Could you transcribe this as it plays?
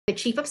the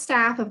Chief of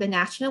Staff of the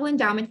National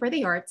Endowment for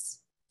the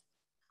Arts,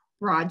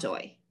 Rod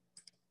Joy.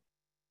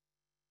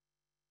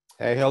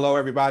 Hey, hello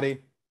everybody.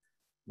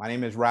 My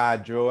name is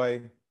Rod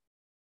Joy.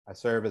 I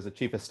serve as the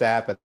Chief of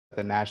Staff at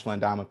the National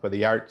Endowment for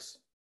the Arts,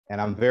 and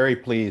I'm very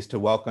pleased to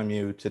welcome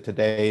you to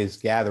today's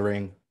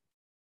gathering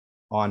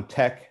on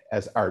Tech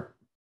as Art.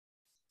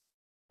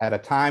 At a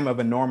time of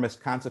enormous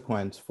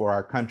consequence for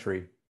our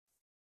country,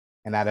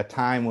 and at a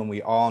time when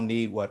we all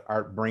need what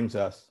art brings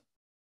us,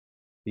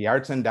 the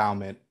Arts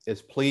Endowment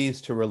is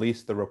pleased to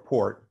release the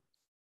report,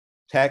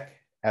 Tech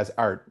as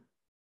Art,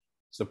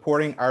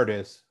 supporting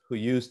artists who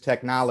use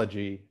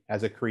technology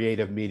as a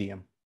creative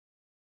medium.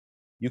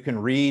 You can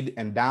read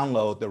and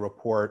download the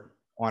report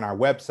on our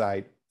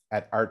website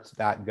at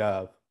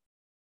arts.gov.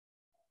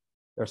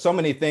 There are so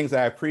many things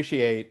that I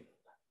appreciate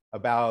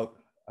about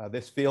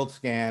this field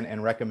scan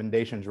and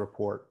recommendations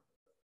report.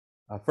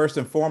 First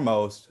and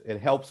foremost, it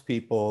helps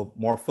people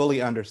more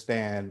fully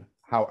understand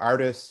how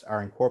artists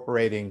are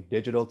incorporating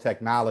digital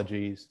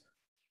technologies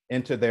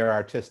into their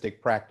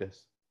artistic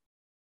practice.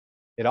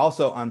 It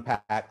also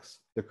unpacks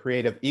the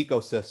creative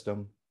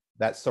ecosystem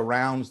that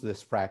surrounds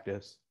this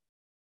practice,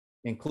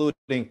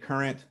 including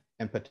current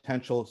and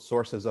potential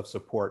sources of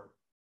support.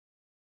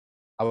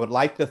 I would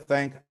like to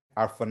thank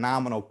our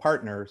phenomenal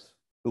partners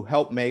who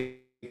help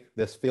make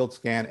this field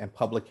scan and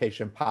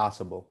publication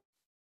possible.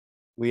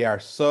 We are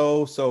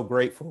so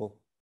grateful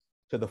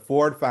to the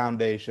Ford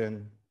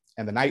Foundation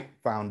and the Knight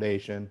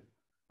Foundation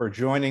for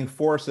joining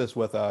forces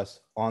with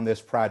us on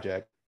this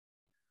project.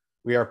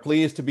 We are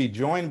pleased to be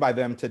joined by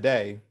them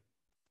today,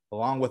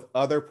 along with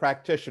other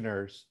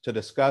practitioners, to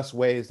discuss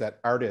ways that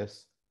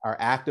artists are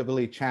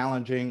actively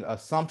challenging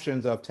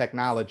assumptions of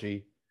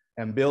technology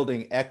and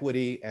building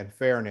equity and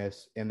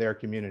fairness in their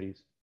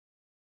communities.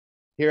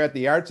 Here at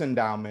the Arts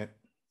Endowment,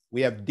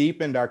 we have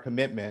deepened our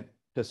commitment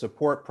to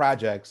support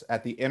projects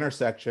at the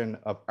intersection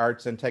of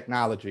arts and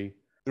technology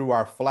through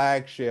our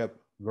flagship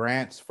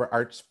Grants for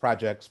Arts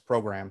Projects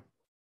program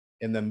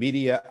in the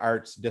media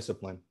arts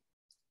discipline.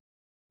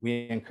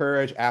 We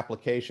encourage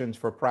applications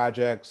for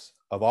projects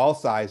of all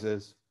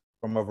sizes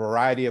from a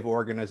variety of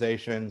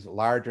organizations,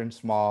 large and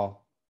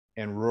small,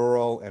 in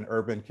rural and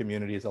urban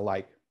communities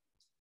alike.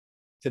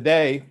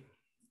 Today,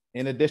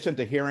 in addition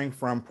to hearing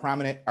from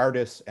prominent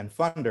artists and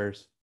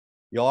funders,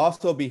 you'll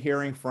also be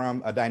hearing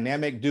from a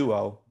dynamic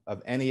duo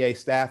of NEA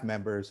staff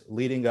members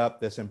leading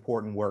up this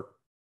important work.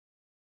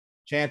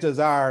 Chances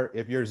are,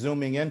 if you're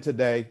zooming in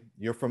today,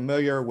 you're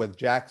familiar with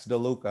Jax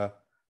DeLuca,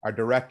 our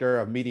Director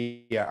of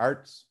Media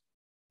Arts.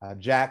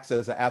 Jax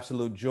is an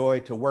absolute joy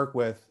to work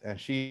with, and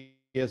she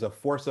is a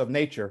force of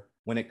nature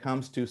when it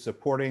comes to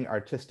supporting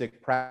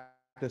artistic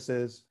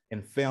practices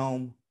in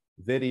film,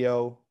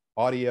 video,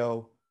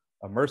 audio,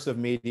 immersive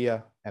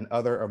media, and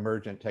other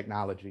emergent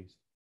technologies.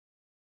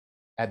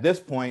 At this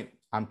point,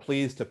 I'm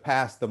pleased to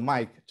pass the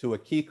mic to a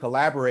key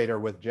collaborator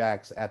with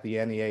Jax at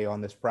the NEA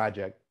on this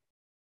project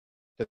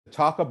to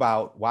talk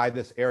about why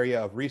this area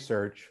of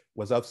research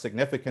was of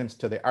significance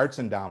to the Arts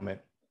Endowment.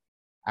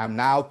 I'm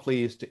now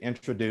pleased to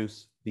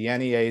introduce the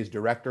NEA's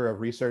Director of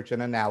Research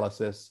and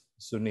Analysis,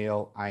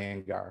 Sunil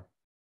Iyengar.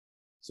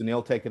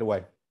 Sunil, take it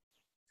away.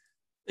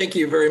 Thank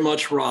you very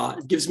much, Ra.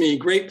 It gives me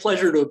great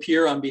pleasure to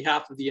appear on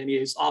behalf of the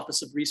NEA's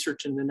Office of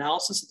Research and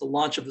Analysis at the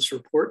launch of this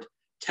report,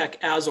 Tech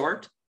as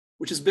Art,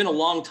 which has been a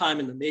long time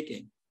in the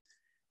making.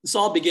 This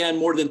all began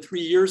more than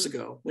 3 years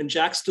ago when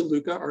Jax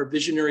DeLuca, our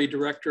visionary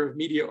director of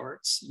media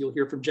arts, you'll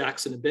hear from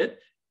Jax in a bit,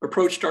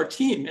 approached our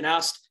team and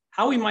asked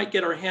how we might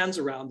get our hands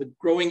around the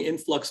growing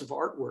influx of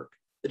artwork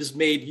that is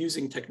made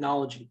using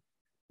technology,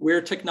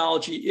 where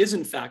technology is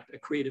in fact a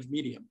creative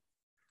medium.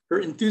 Her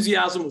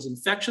enthusiasm was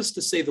infectious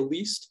to say the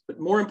least, but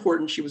more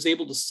important, she was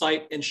able to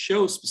cite and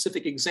show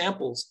specific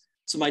examples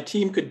so my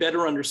team could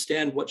better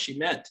understand what she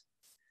meant.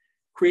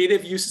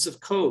 Creative uses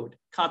of code,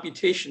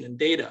 computation and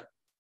data,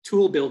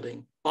 tool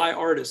building by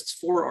artists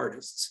for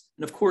artists,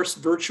 and of course,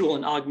 virtual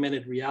and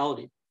augmented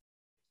reality.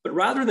 But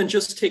rather than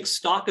just take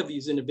stock of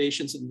these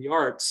innovations in the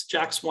arts,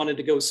 Jax wanted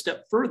to go a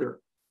step further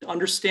to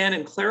understand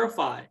and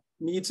clarify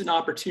needs and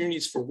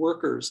opportunities for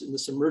workers in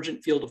this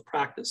emergent field of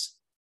practice.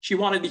 She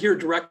wanted to hear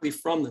directly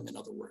from them, in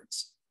other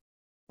words.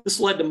 This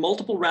led to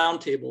multiple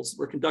roundtables that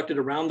were conducted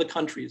around the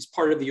country as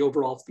part of the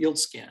overall field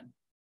scan.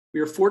 We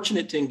are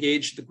fortunate to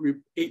engage the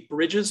group 8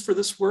 Bridges for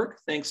this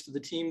work, thanks to the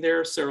team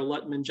there, Sarah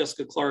Lutman,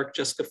 Jessica Clark,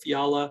 Jessica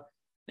Fiala,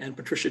 and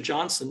Patricia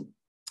Johnson.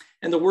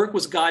 And the work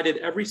was guided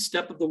every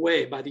step of the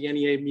way by the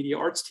NEA Media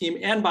Arts team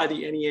and by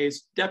the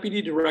NEA's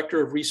Deputy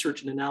Director of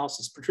Research and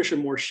Analysis, Patricia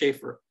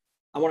Moore-Schaefer.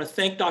 I want to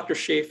thank Dr.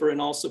 Schaefer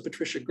and also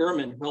Patricia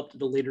Gurman, who helped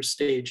at a later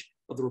stage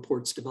of the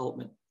report's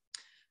development.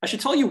 I should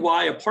tell you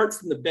why, apart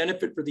from the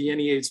benefit for the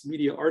NEA's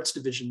Media Arts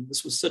Division,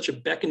 this was such a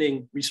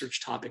beckoning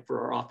research topic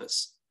for our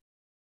office.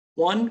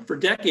 One, for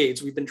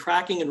decades, we've been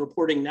tracking and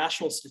reporting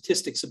national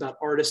statistics about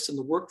artists in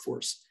the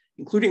workforce,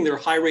 including their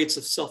high rates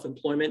of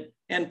self-employment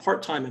and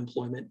part-time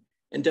employment,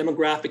 and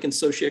demographic and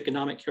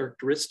socioeconomic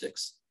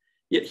characteristics.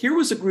 Yet here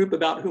was a group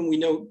about whom we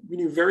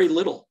knew very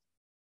little.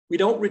 We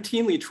don't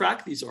routinely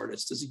track these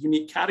artists as a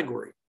unique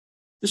category.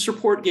 This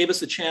report gave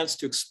us a chance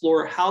to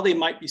explore how they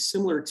might be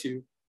similar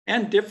to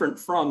and different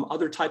from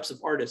other types of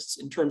artists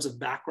in terms of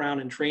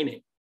background and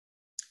training.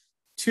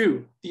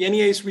 2, the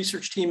NEA's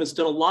research team has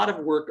done a lot of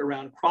work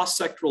around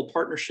cross-sectoral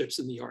partnerships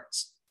in the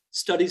arts,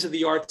 studies of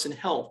the arts in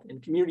health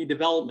and community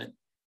development,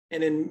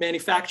 and in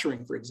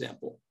manufacturing, for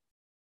example.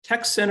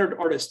 Tech-centered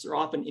artists are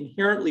often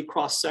inherently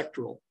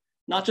cross-sectoral,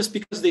 not just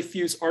because they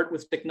fuse art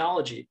with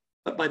technology,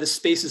 but by the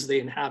spaces they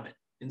inhabit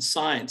in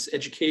science,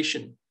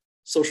 education,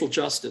 social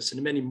justice,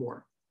 and many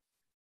more.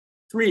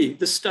 3,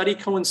 this study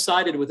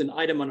coincided with an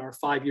item on our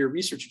 5-year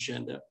research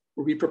agenda,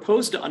 where we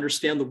proposed to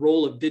understand the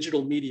role of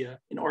digital media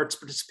in arts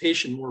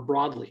participation more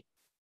broadly.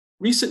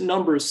 Recent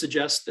numbers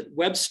suggest that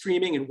web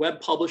streaming and web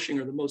publishing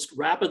are the most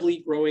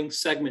rapidly growing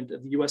segment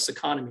of the US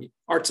economy,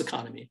 arts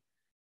economy,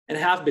 and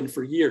have been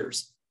for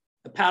years,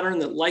 a pattern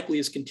that likely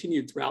has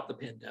continued throughout the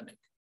pandemic.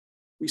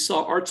 We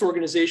saw arts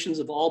organizations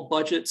of all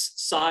budgets,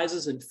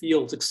 sizes, and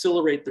fields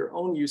accelerate their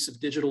own use of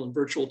digital and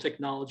virtual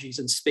technologies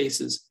and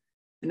spaces.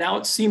 And now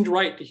it seemed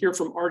right to hear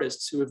from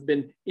artists who have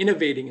been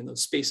innovating in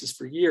those spaces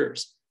for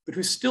years, but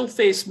who still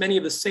face many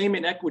of the same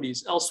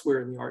inequities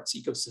elsewhere in the arts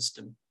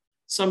ecosystem,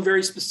 some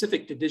very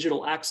specific to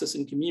digital access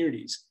in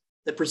communities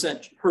that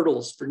present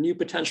hurdles for new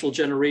potential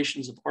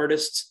generations of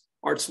artists,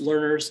 arts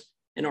learners,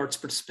 and arts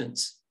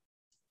participants.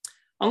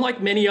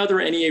 Unlike many other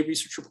NEA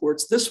research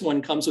reports, this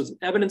one comes with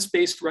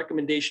evidence-based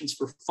recommendations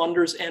for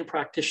funders and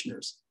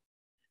practitioners.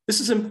 This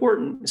is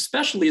important,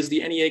 especially as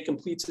the NEA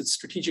completes its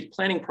strategic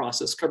planning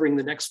process covering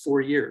the next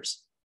 4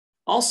 years.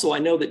 Also, I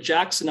know that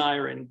Jax and I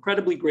are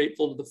incredibly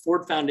grateful to the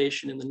Ford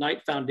Foundation and the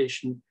Knight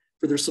Foundation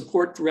for their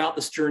support throughout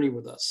this journey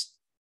with us.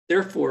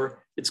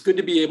 Therefore, it's good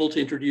to be able to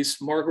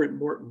introduce Margaret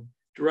Morton,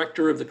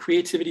 Director of the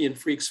Creativity and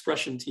Free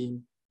Expression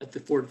team at the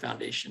Ford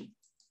Foundation.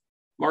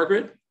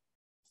 Margaret?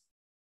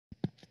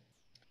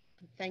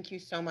 Thank you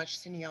so much,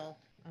 Sunil.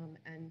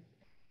 And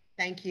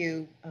thank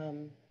you,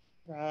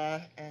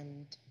 Ra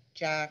and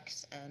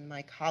Jax and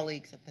my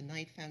colleagues at the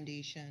Knight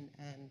Foundation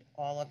and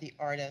all of the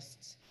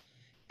artists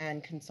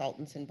and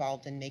consultants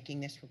involved in making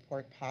this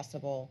report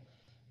possible.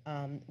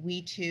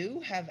 We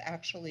too have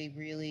actually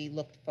really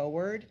looked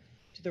forward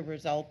to the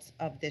results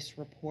of this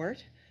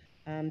report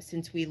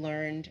since we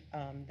learned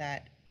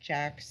that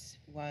Jax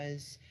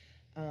was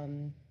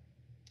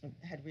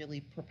had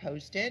really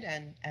proposed it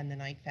and the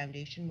Knight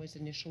Foundation was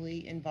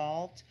initially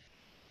involved.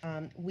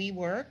 We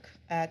work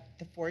at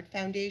the Ford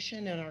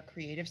Foundation in our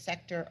creative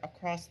sector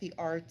across the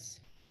arts,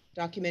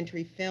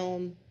 documentary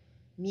film,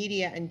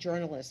 media, and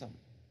journalism.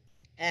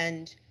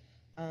 And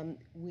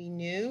we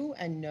knew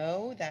and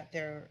know that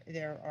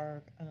there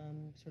are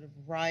sort of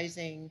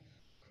rising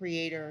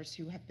creators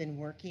who have been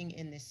working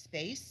in this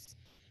space.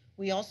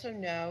 We also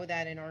know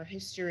that in our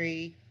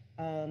history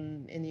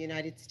in the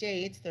United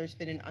States, there's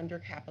been an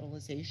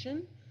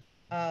undercapitalization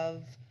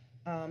of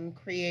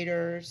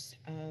creators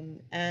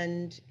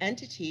and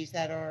entities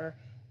that are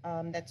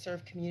that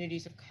serve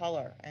communities of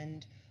color,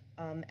 and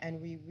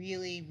we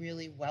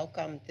really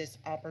welcome this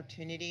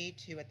opportunity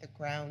to, at the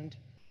ground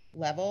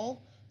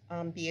level,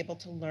 be able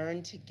to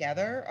learn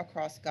together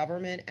across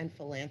government and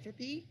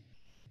philanthropy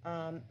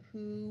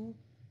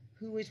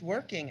who is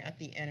working at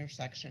the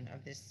intersection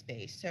of this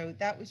space. So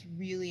that was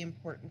really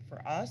important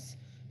for us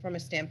from a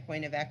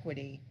standpoint of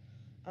equity.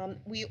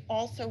 We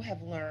also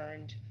have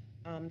learned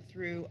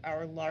through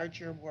our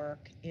larger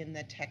work in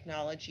the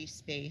technology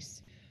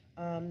space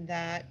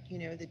that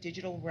the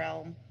digital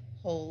realm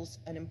holds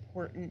an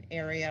important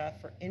area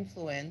for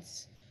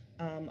influence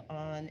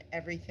on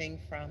everything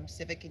from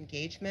civic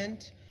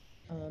engagement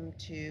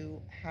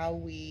to how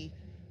we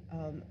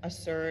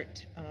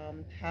assert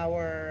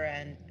power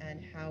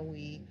and how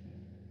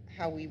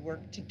we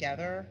work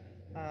together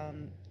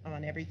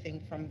on everything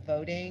from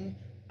voting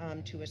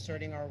to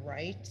asserting our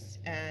rights.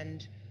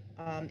 And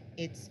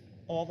it's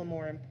all the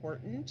more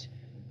important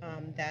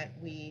that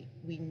we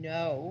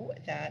know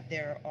that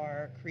there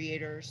are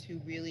creators who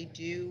really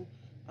do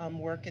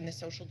work in the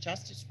social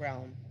justice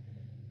realm,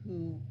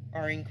 who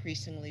are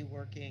increasingly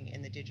working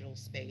in the digital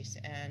space,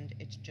 and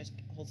it just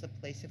holds a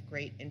place of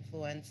great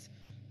influence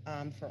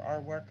for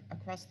our work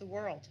across the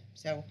world.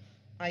 So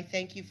I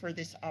thank you for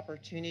this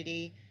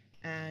opportunity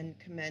and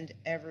commend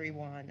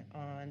everyone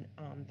on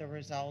the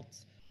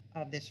results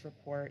of this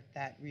report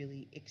that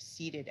really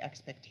exceeded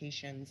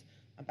expectations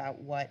about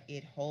what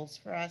it holds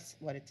for us,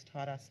 what it's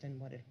taught us, and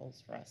what it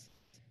holds for us.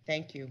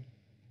 Thank you.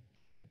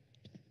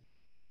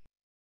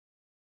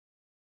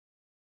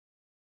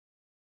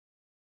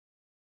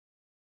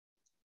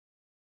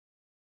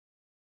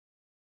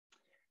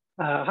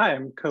 Hi,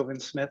 I'm Coven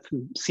Smith,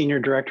 Senior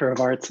Director of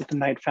Arts at the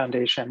Knight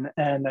Foundation,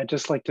 and I'd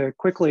just like to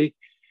quickly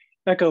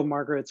echo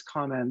Margaret's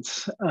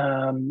comments.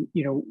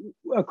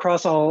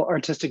 Across all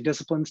artistic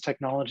disciplines,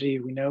 technology,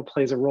 we know,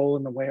 plays a role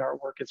in the way our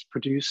work is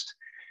produced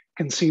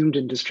consumed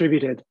and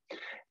distributed.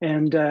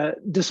 And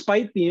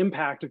despite the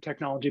impact of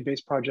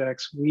technology-based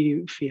projects,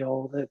 we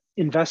feel that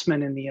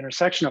investment in the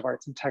intersection of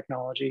arts and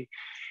technology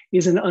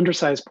is an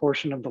undersized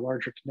portion of the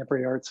larger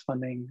contemporary arts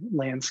funding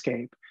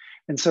landscape.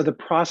 And so the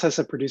process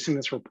of producing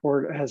this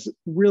report has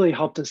really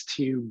helped us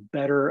to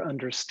better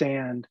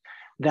understand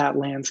that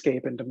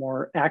landscape and to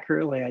more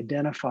accurately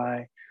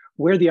identify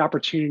where the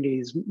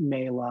opportunities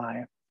may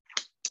lie.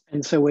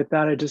 And so with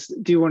that, I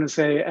just do want to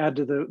say, add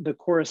to the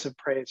chorus of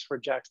praise for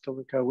Jack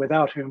DeLuca,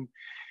 without whom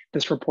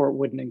this report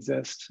wouldn't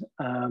exist.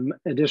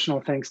 Additional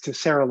thanks to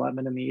Sarah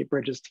Lutman and the Eight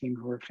Bridges team,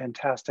 who were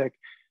fantastic.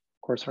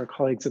 Of course, our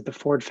colleagues at the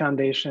Ford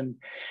Foundation.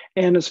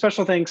 And a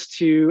special thanks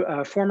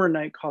to former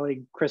Knight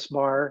colleague, Chris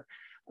Barr,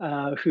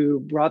 who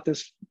brought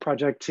this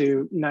project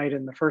to Knight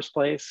in the first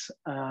place,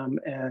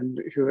 and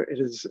who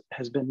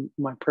has been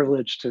my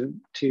privilege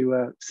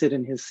to sit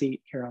in his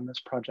seat here on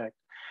this project.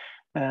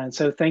 And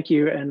so thank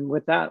you. And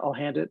with that, I'll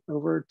hand it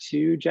over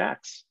to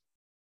Jax.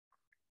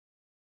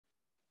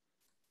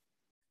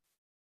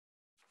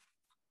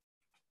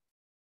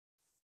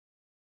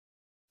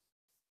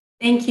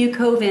 Thank you,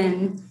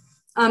 Kovin.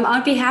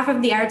 On behalf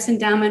of the Arts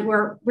Endowment,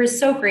 we're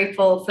so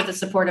grateful for the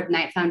support of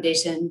Knight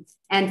Foundation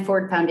and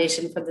Ford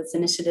Foundation for this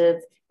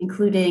initiative,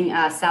 including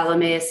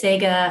Salome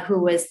Sega, who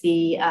was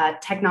the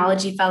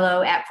Technology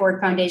Fellow at Ford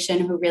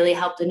Foundation, who really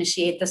helped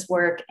initiate this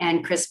work,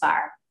 and Chris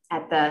Barr,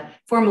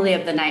 formerly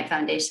of the Knight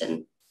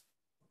Foundation.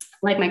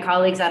 Like my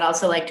colleagues, I'd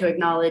also like to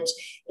acknowledge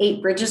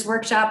Eight Bridges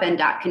Workshop and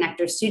Dot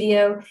Connector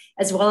Studio,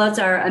 as well as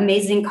our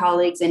amazing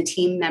colleagues and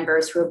team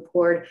members who have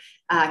poured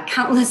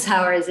countless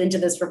hours into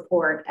this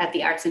report at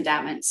the Arts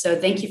Endowment. So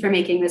thank you for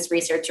making this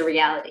research a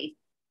reality.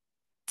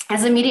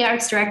 As a media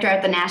arts director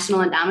at the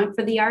National Endowment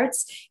for the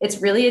Arts,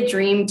 it's really a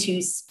dream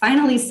to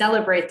finally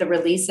celebrate the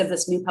release of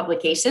this new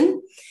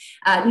publication.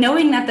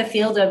 Knowing that the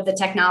field of the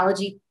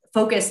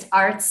technology-focused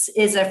arts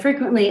is a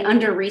frequently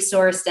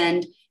under-resourced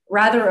and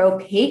rather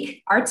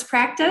opaque arts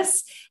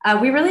practice,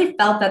 we really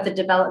felt that the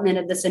development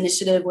of this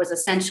initiative was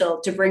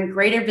essential to bring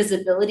greater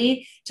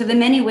visibility to the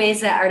many ways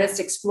that artists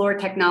explore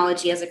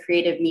technology as a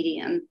creative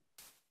medium.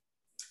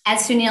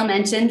 As Sunil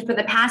mentioned, for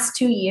the past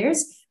 2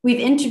 years, we've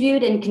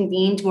interviewed and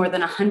convened more than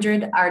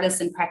 100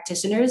 artists and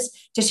practitioners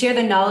to share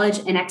the knowledge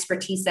and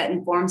expertise that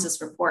informs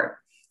this report.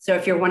 So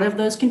if you're one of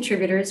those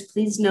contributors,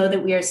 please know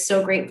that we are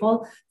so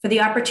grateful for the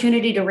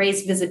opportunity to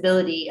raise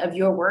visibility of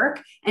your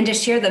work and to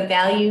share the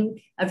value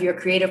of your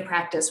creative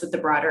practice with the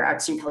broader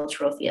arts and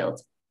cultural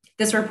field.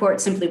 This report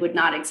simply would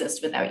not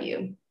exist without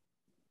you.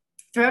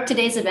 Throughout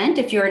today's event,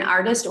 if you're an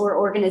artist or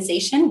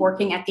organization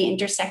working at the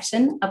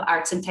intersection of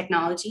arts and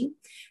technology,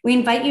 we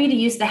invite you to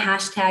use the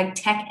hashtag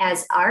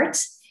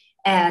 #TechAsArt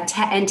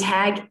and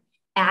tag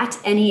at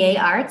NEA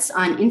Arts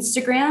on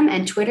Instagram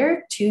and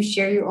Twitter to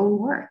share your own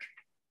work.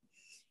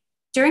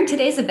 During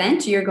today's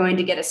event, you're going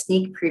to get a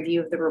sneak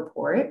preview of the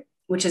report,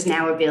 which is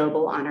now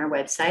available on our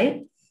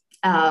website.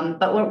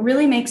 But what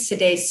really makes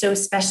today so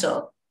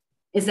special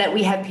is that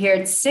we have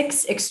paired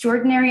 6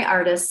 extraordinary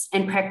artists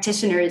and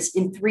practitioners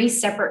in 3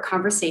 separate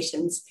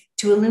conversations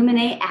to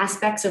illuminate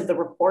aspects of the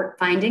report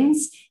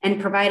findings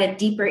and provide a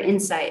deeper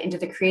insight into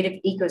the creative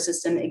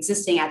ecosystem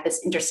existing at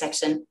this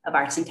intersection of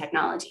arts and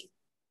technology.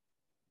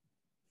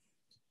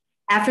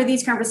 After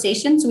these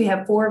conversations, we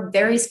have 4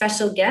 very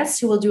special guests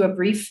who will do a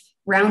brief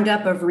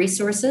roundup of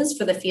resources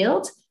for the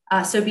field.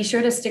 So be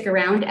sure to stick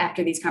around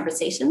after these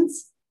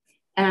conversations.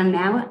 And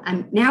now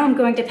I'm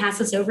going to pass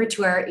this over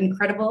to our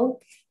incredible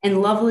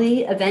and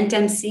lovely event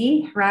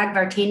MC, Hrag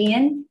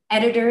Vartanian,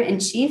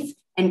 editor-in-chief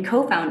and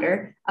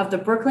co-founder of the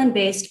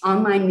Brooklyn-based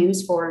online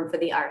news forum for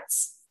the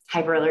arts,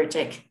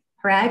 Hyperallergic.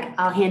 Hrag,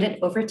 I'll hand it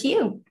over to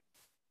you.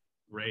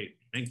 Great,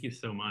 thank you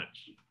so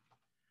much.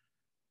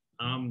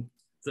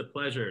 It's a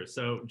pleasure.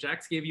 So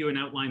Jax gave you an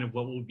outline of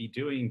what we'll be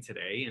doing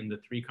today and the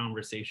 3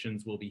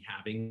 conversations we'll be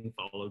having,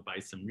 followed by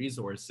some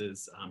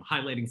resources,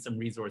 highlighting some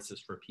resources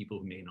for people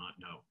who may not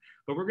know.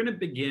 But we're gonna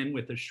begin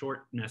with a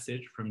short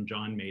message from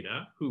John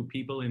Maeda, who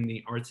people in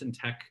the arts and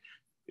tech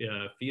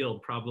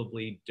field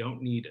probably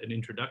don't need an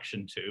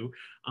introduction to.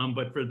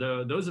 But for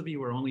those of you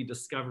who are only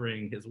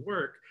discovering his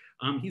work,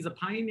 he's a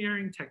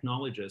pioneering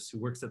technologist who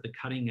works at the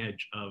cutting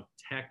edge of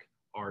tech,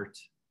 art,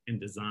 and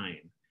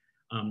design.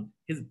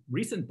 His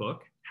recent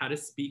book, How to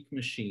Speak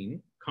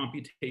Machine,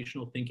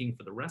 Computational Thinking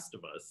for the Rest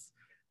of Us,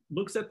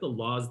 looks at the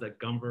laws that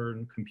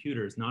govern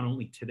computers not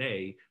only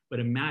today, but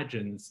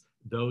imagines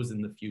those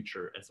in the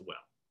future as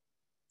well.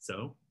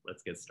 So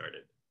let's get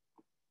started.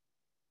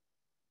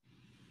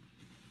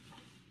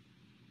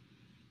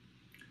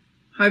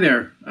 Hi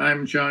there,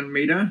 I'm John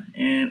Maeda,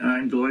 and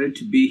I'm delighted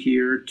to be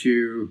here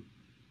to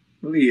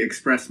really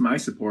express my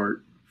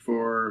support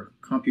for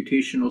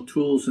computational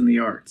tools in the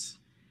arts.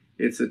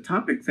 It's a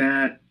topic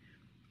that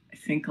I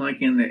think,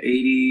 like in the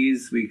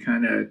 80s, we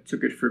kind of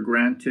took it for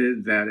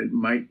granted that it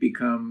might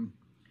become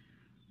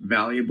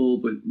valuable,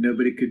 but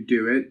nobody could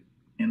do it.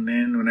 And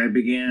then when I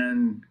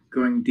began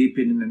going deep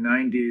in the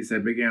 90s, I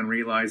began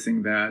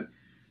realizing that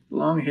the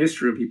long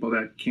history of people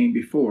that came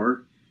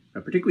before,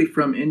 particularly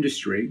from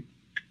industry,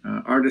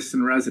 artists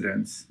in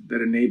residence,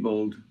 that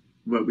enabled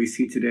what we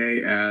see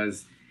today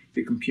as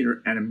the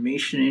computer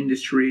animation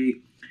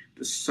industry,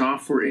 the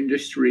software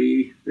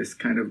industry, this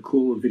kind of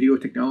cool video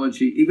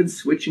technology, even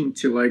switching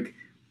to like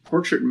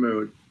portrait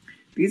mode.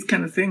 These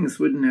kind of things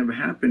wouldn't have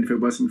happened if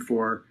it wasn't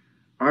for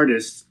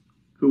artists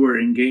who were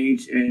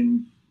engaged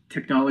in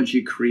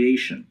technology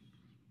creation,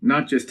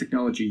 not just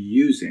technology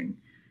using,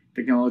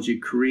 technology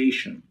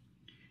creation.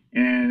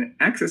 And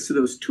access to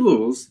those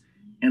tools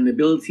and the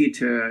ability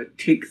to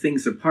take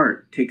things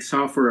apart, take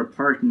software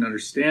apart and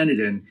understand it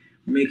and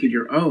make it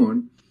your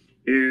own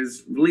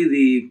is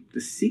really the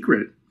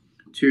secret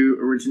to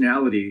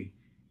originality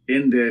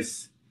in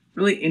this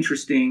really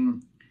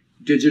interesting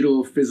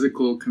digital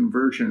physical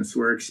convergence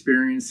we're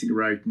experiencing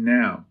right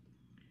now.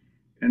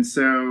 And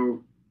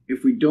so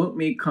if we don't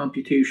make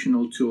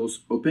computational tools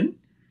open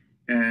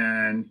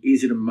and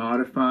easy to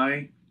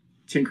modify,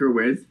 tinker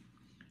with,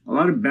 a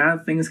lot of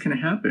bad things can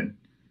happen.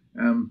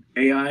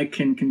 AI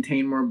can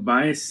contain more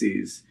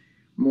biases,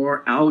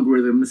 more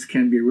algorithms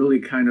can be really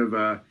kind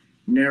of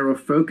narrow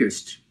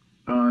focused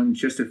on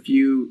just a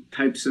few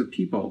types of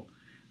people.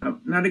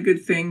 Not a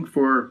good thing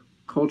for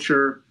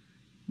culture,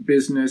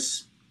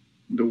 business,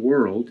 the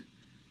world.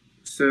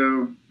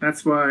 So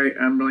that's why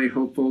I'm really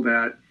hopeful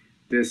that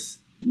this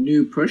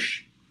new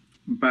push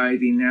by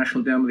the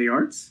National Endowment of the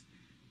Arts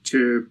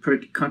to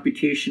put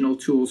computational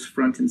tools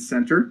front and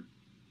center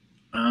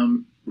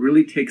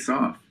really takes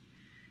off.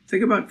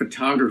 Think about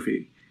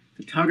photography.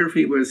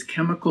 Photography was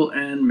chemical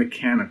and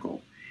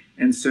mechanical.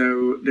 And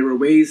so there were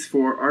ways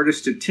for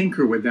artists to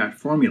tinker with that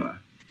formula.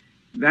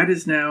 That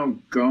is now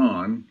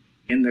gone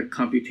in the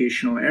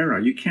computational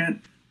era. You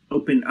can't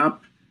open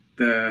up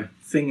the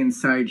thing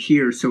inside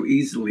here so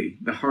easily,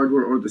 the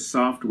hardware or the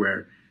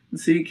software. And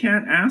so you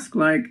can't ask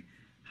like,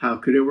 how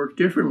could it work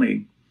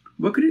differently?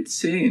 What could it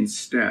say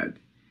instead?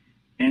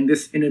 And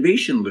this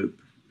innovation loop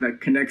that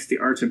connects the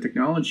arts and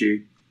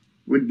technology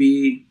would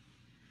be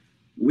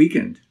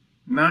weakened,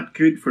 not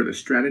good for the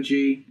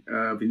strategy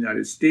of the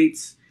United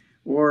States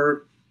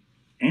or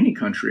any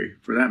country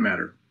for that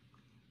matter.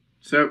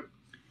 So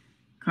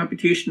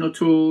computational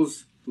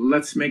tools,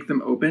 let's make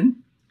them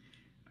open.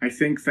 I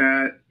think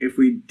that if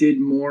we did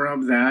more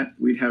of that,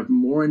 we'd have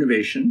more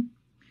innovation.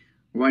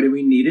 Why do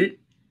we need it?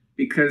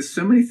 Because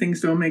so many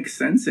things don't make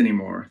sense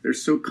anymore. They're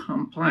so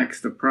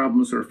complex, the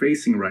problems we're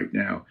facing right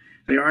now.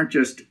 They aren't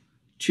just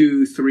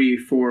 2, 3,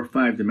 4,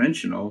 5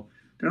 dimensional.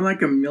 They're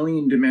like a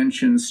million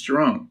dimensions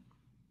strong.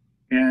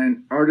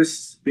 And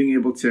artists being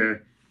able to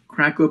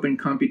crack open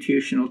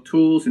computational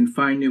tools and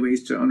find new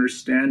ways to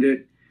understand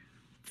it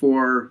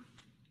for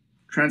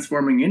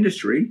transforming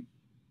industry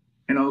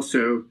and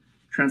also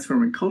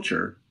transforming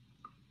culture.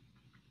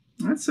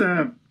 That's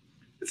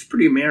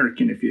pretty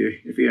American if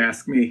you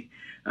ask me.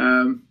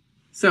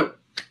 So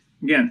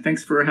again,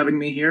 thanks for having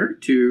me here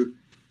to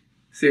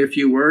say a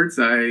few words.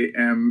 I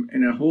am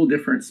in a whole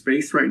different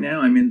space right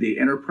now. I'm in the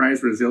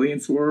enterprise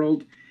resilience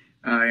world.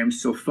 I am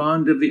so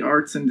fond of the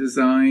arts and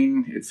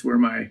design. It's where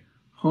my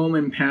home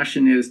and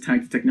passion is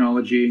tied to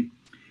technology.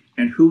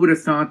 And who would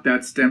have thought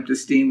that STEM to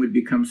STEAM would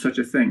become such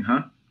a thing,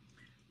 huh?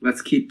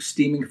 Let's keep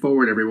steaming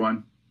forward,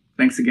 everyone.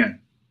 Thanks again.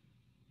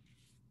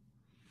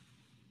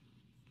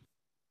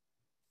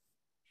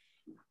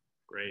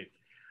 Great.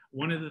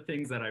 One of the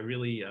things that I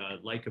really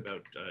like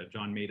about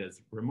John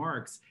Maeda's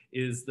remarks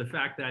is the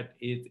fact that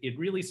it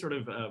really sort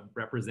of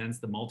represents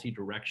the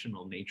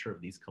multi-directional nature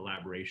of these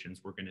collaborations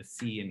we're going to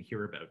see and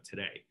hear about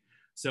today.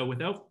 So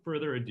without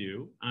further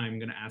ado, I'm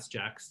going to ask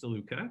Jack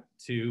Steluka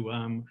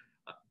to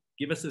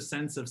give us a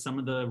sense of some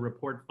of the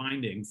report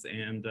findings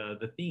and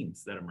the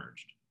themes that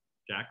emerged.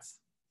 Jax,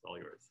 it's all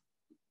yours.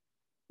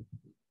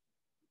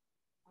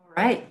 All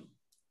right,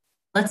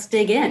 let's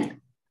dig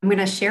in. I'm going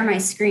to share my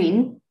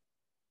screen.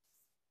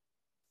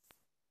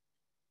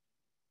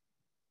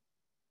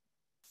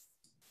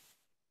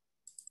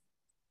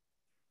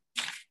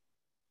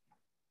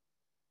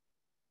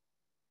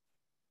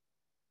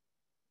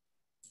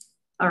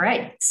 All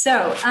right,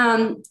 so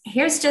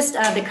here's just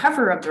the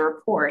cover of the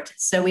report.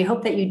 So we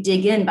hope that you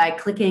dig in by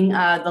clicking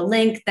the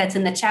link that's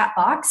in the chat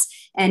box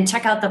and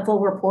check out the full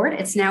report.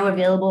 It's now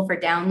available for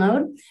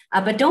download.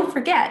 But don't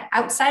forget,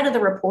 outside of the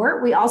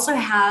report, we also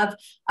have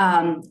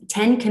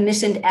 10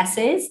 commissioned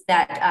essays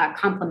that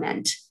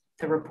complement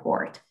the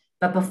report.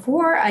 But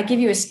before I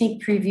give you a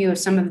sneak preview of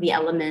some of the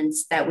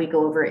elements that we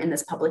go over in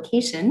this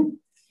publication,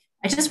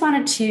 I just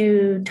wanted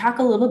to talk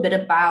a little bit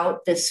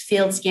about this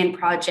field scan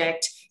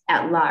project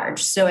at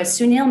large. So as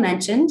Sunil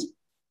mentioned,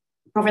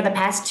 over the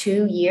past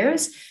 2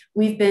 years,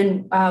 we've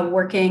been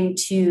working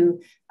to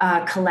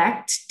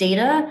collect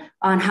data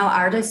on how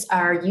artists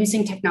are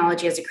using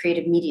technology as a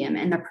creative medium.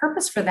 And the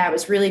purpose for that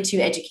was really to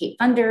educate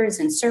funders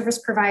and service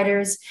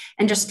providers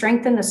and just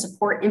strengthen the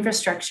support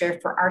infrastructure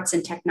for arts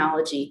and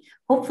technology,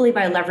 hopefully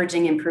by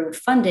leveraging improved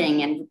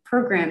funding and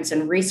programs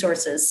and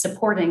resources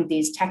supporting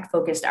these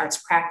tech-focused arts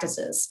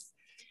practices.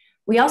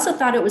 We also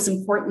thought it was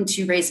important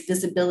to raise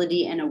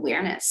visibility and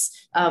awareness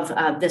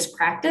of this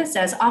practice,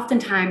 as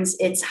oftentimes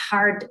it's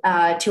hard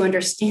to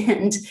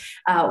understand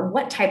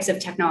what types of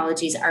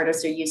technologies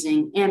artists are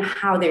using and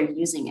how they're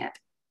using it.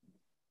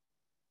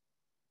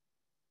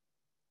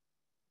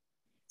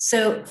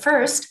 So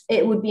first,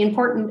 it would be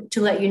important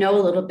to let you know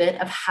a little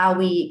bit of how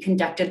we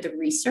conducted the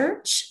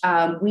research.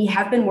 We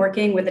have been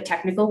working with a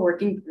technical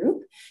working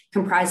group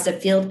comprised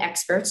of field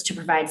experts to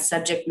provide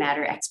subject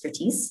matter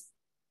expertise.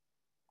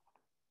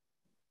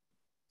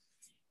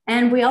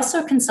 And we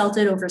also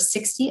consulted over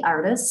 60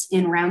 artists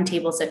in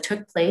roundtables that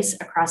took place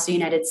across the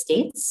United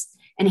States.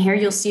 And here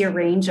you'll see a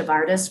range of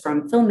artists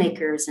from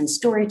filmmakers and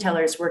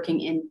storytellers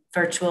working in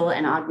virtual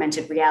and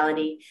augmented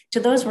reality to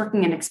those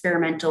working in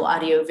experimental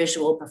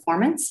audio-visual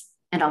performance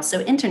and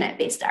also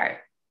internet-based art.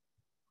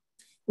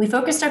 We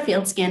focused our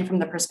field scan from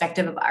the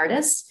perspective of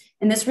artists,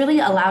 and this really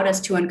allowed us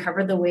to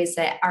uncover the ways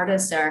that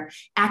artists are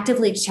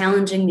actively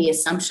challenging the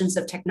assumptions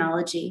of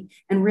technology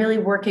and really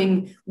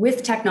working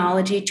with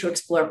technology to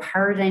explore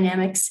power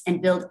dynamics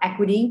and build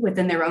equity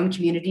within their own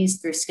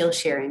communities through skill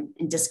sharing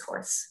and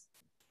discourse.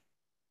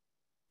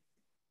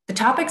 The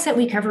topics that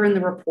we cover in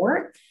the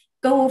report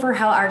go over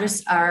how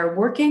artists are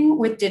working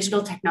with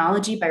digital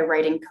technology by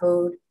writing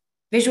code,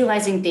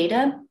 visualizing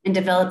data, and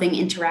developing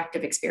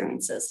interactive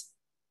experiences.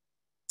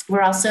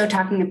 We're also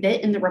talking a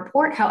bit in the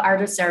report how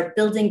artists are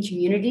building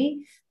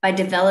community by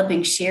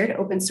developing shared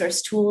open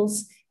source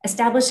tools,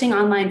 establishing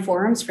online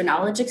forums for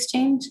knowledge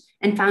exchange,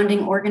 and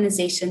founding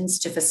organizations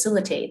to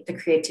facilitate the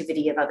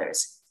creativity of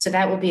others. So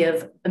that will be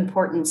of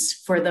importance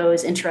for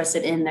those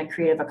interested in the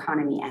creative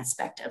economy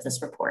aspect of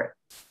this report.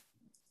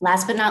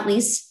 Last but not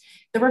least,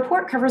 the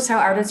report covers how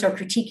artists are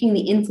critiquing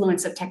the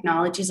influence of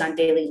technologies on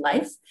daily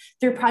life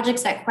through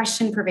projects that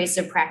question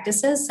pervasive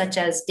practices such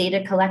as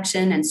data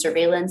collection and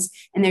surveillance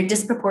and their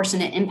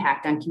disproportionate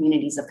impact on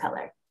communities of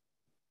color.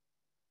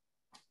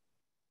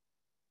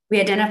 We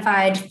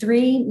identified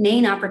 3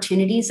 main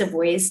opportunities of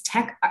ways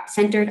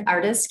tech-centered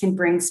artists can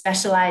bring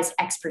specialized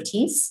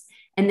expertise,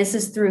 and this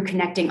is through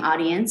connecting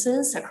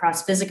audiences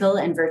across physical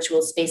and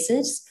virtual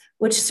spaces,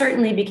 which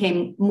certainly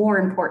became more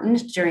important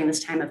during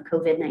this time of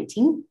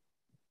COVID-19.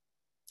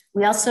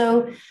 We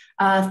also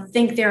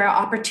think there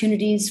are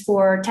opportunities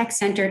for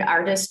tech-centered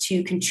artists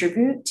to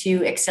contribute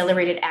to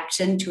accelerated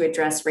action to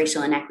address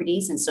racial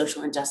inequities and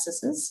social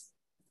injustices.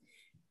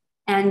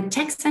 And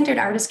tech-centered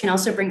artists can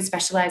also bring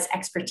specialized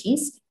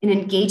expertise in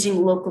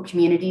engaging local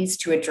communities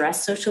to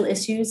address social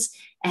issues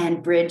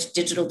and bridge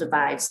digital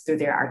divides through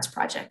their arts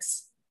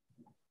projects.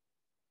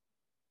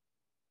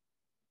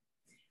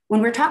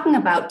 When we're talking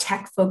about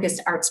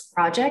tech-focused arts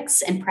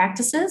projects and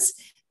practices,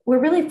 we're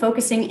really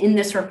focusing in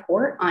this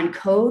report on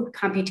code,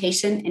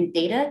 computation, and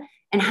data,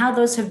 and how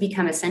those have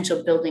become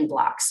essential building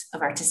blocks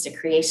of artistic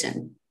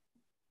creation.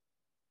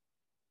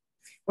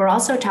 We're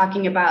also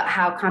talking about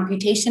how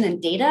computation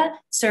and data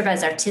serve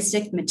as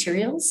artistic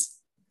materials.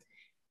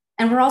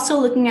 And we're also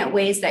looking at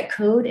ways that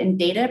code and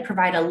data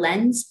provide a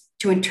lens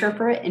to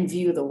interpret and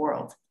view the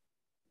world.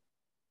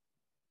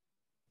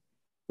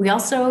 We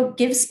also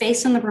give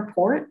space in the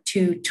report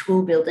to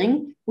tool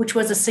building, which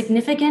was a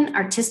significant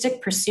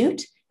artistic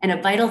pursuit and a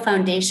vital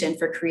foundation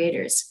for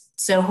creators.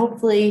 So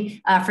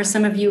hopefully for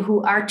some of you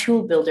who are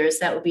tool builders,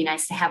 that would be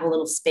nice to have a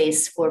little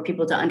space for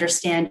people to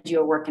understand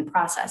your work in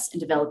process in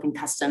developing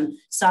custom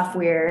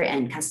software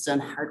and custom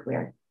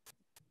hardware.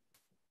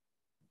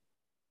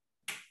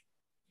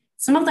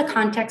 Some of the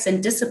contexts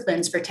and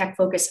disciplines for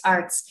tech-focused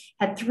arts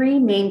had 3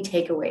 main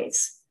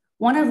takeaways.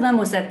 One of them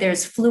was that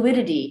there's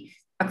fluidity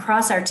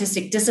across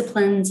artistic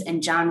disciplines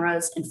and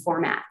genres and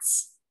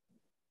formats.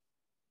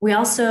 We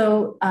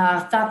also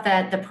thought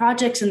that the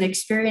projects and the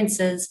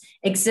experiences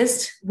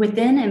exist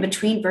within and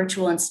between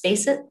virtual and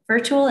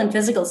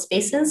physical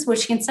spaces,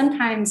 which can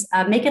sometimes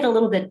make it a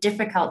little bit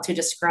difficult to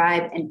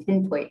describe and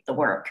pinpoint the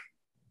work.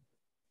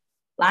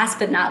 Last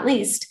but not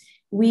least,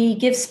 we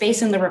give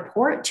space in the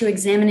report to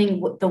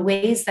examining the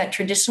ways that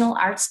traditional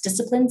arts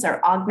disciplines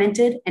are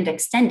augmented and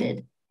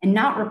extended and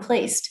not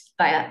replaced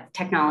by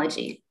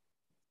technology.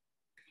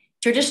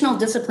 Traditional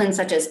disciplines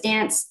such as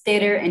dance,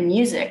 theater, and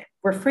music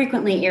were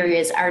frequently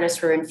areas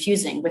artists were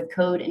infusing with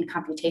code and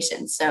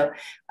computation. So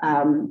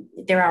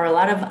there are a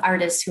lot of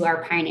artists who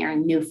are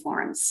pioneering new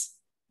forms.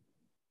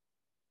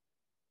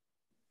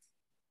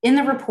 In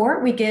the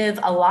report, we give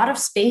a lot of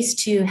space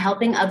to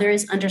helping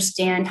others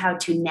understand how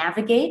to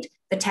navigate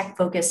the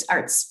tech-focused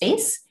arts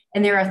space.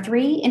 And there are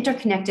 3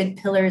 interconnected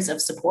pillars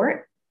of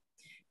support.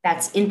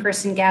 That's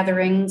in-person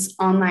gatherings,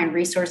 online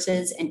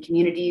resources and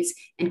communities,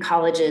 and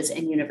colleges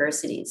and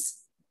universities.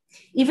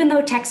 Even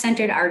though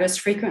tech-centered artists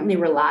frequently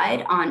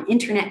relied on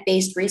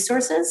internet-based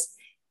resources,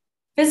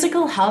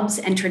 physical hubs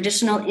and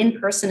traditional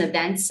in-person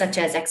events such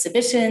as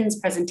exhibitions,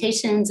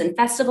 presentations, and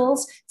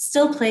festivals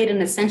still played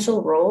an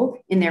essential role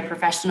in their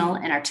professional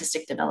and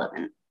artistic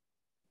development.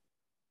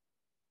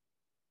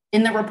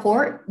 In the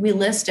report, we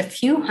list a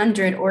few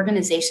hundred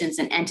organizations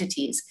and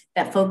entities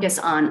that focus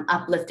on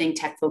uplifting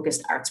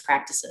tech-focused arts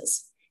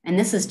practices. And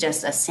this is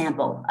just a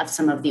sample of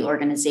some of the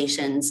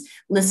organizations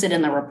listed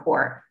in the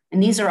report.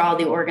 And these are all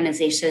the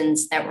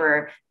organizations that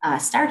were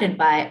started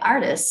by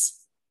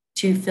artists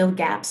to fill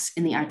gaps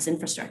in the arts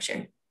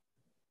infrastructure.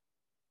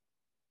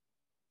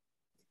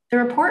 The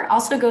report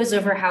also goes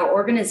over how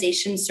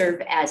organizations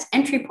serve as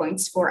entry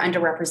points for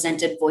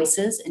underrepresented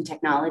voices in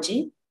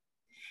technology,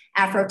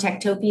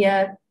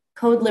 Afrotectopia,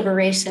 Code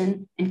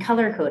Liberation, and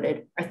Color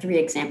Coded are 3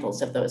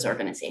 examples of those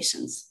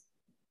organizations.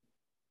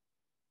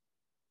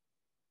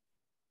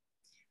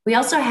 We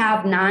also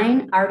have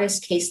 9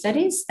 artist case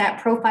studies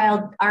that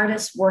profiled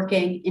artists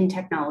working in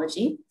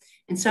technology.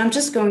 And so I'm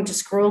just going to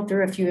scroll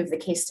through a few of the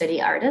case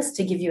study artists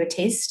to give you a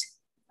taste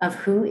of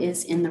who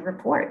is in the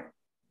report.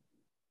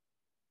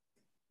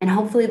 And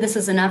hopefully this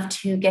is enough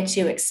to get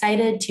you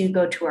excited to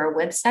go to our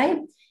website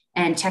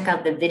and check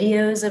out the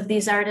videos of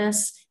these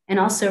artists and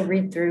also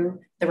read through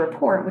the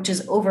report, which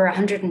is over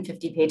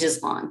 150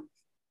 pages long.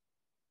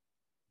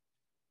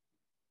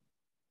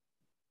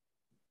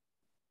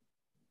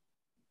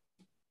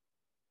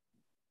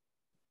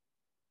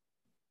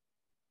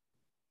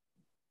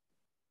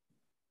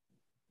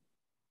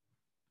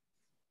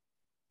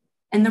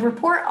 And the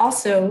report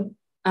also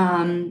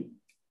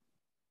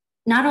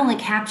not only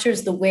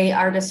captures the way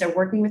artists are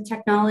working with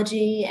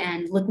technology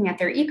and looking at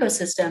their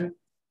ecosystem,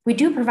 we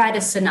do provide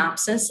a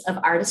synopsis of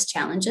artist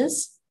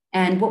challenges.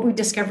 And what we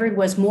discovered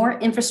was more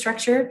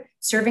infrastructure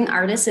serving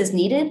artists is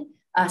needed,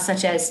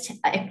 such as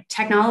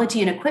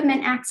technology and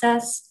equipment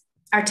access,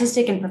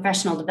 artistic and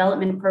professional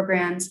development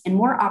programs, and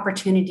more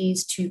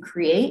opportunities to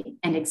create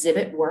and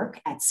exhibit work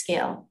at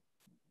scale.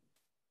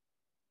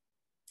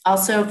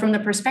 Also, from the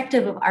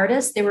perspective of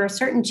artists, there were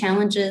certain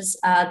challenges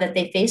that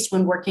they faced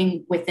when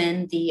working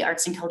within the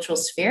arts and cultural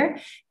sphere.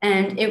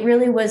 And it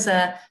really was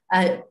a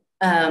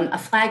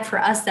flag for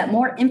us that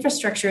more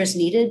infrastructure is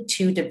needed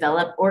to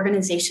develop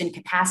organization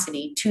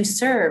capacity to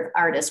serve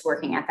artists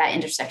working at that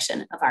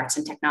intersection of arts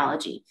and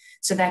technology.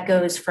 So that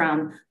goes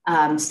from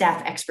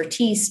staff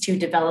expertise to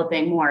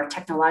developing more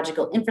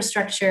technological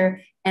infrastructure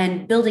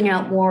and building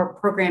out more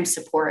program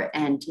support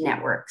and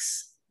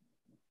networks.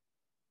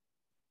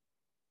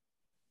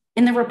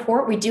 In the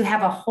report, we do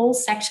have a whole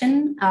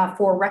section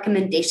for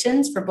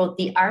recommendations for both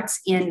the arts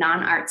and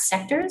non-arts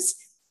sectors.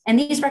 And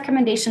these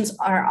recommendations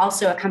are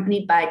also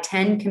accompanied by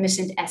 10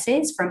 commissioned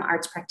essays from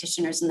arts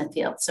practitioners in the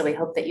field. So we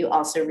hope that you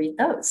also read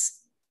those.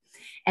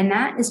 And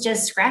that is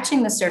just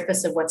scratching the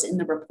surface of what's in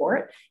the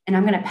report. And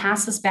I'm going to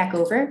pass this back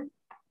over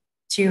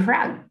to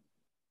Hrad.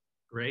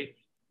 Great.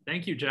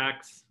 Thank you,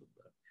 Jax.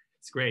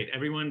 It's great.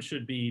 Everyone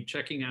should be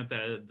checking out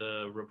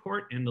the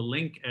report, and the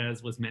link,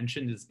 as was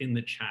mentioned, is in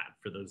the chat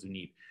for those who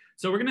need.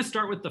 So we're going to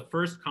start with the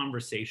first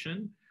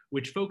conversation,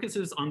 which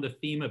focuses on the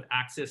theme of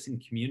access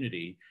and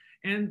community,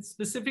 and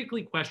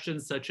specifically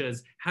questions such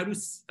as how do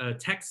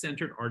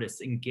tech-centered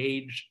artists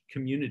engage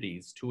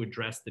communities to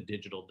address the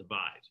digital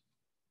divide?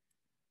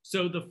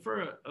 So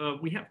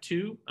we have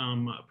 2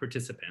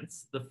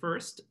 participants. The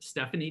first,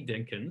 Stephanie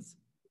Dinkins,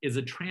 is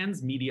a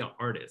transmedia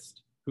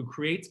artist who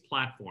creates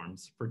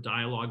platforms for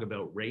dialogue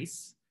about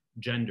race,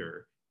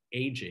 gender,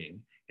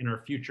 aging, and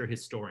our future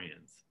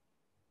historians.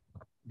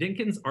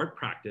 Dinkins' art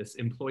practice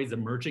employs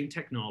emerging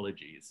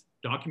technologies,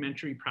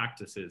 documentary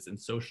practices, and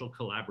social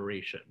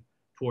collaboration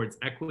towards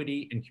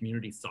equity and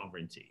community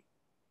sovereignty.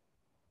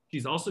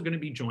 She's also going to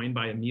be joined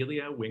by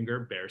Amelia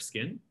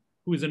Winger-Bearskin,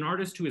 who is an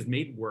artist who has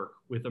made work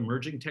with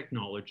emerging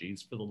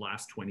technologies for the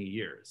last 20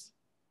 years.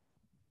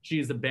 She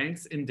is a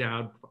Banks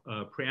Endowed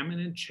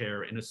Preeminent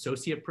Chair and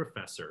Associate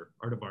Professor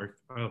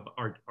of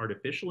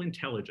Artificial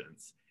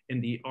Intelligence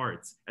and the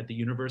Arts at the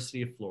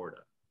University of Florida,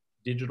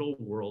 Digital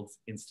Worlds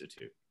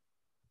Institute.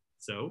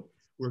 So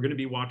we're going to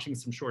be watching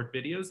some short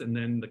videos, and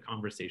then the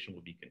conversation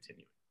will be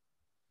continuing.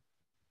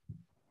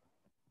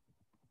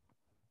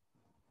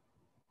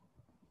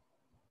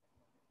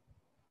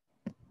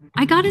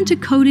 I got into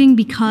coding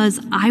because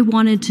I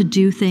wanted to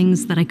do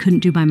things that I couldn't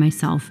do by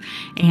myself.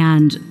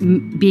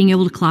 And being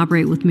able to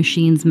collaborate with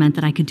machines meant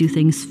that I could do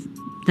things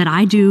that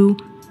I do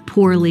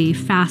poorly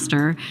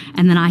faster,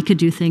 and then I could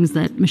do things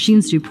that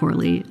machines do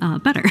poorly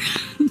better.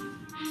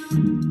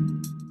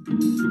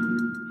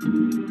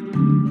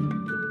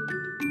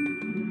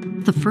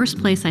 The first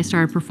place I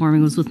started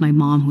performing was with my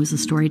mom, who was a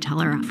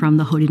storyteller from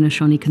the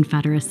Haudenosaunee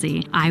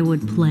Confederacy. I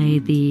would play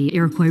the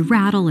Iroquois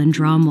rattle and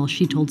drum while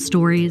she told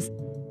stories.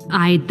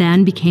 I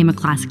then became a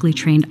classically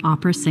trained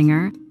opera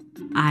singer.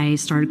 I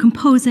started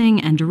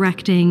composing and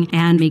directing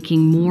and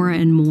making more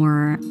and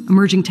more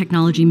emerging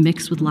technology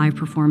mixed with live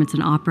performance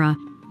and opera,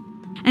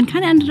 and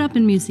kind of ended up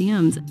in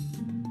museums.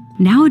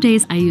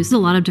 Nowadays, I use a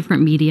lot of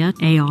different media,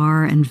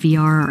 AR and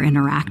VR or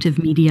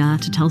interactive media,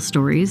 to tell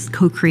stories,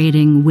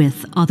 co-creating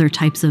with other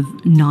types of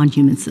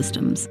non-human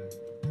systems.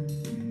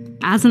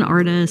 As an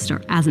artist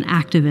or as an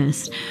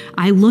activist,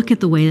 I look at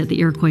the way that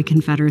the Iroquois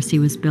Confederacy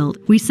was built.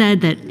 We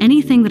said that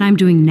anything that I'm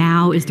doing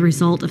now is the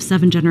result of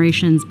 7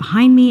 generations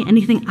behind me.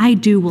 Anything I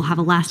do will have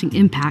a lasting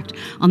impact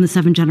on the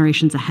 7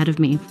 generations ahead of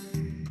me.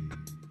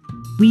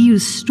 We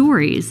use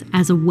stories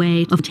as a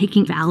way of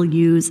taking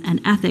values and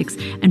ethics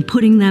and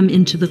putting them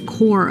into the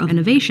core of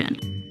innovation.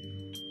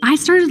 I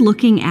started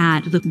looking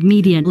at the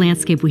media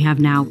landscape we have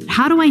now.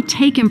 How do I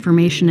take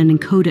information and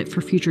encode it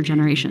for future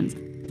generations?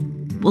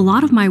 A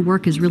lot of my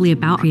work is really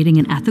about creating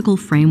an ethical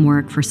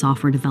framework for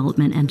software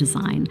development and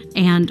design,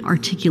 and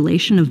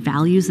articulation of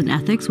values and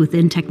ethics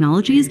within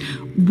technologies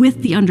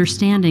with the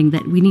understanding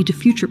that we need to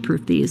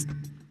future-proof these.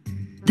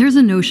 There's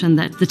a notion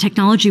that the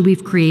technology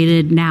we've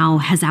created now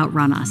has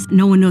outrun us.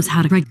 No one knows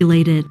how to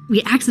regulate it.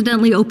 We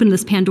accidentally opened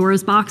this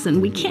Pandora's box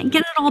and we can't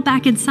get it all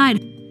back inside.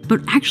 But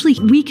actually,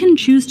 we can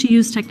choose to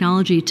use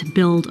technology to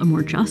build a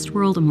more just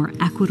world, a more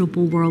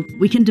equitable world.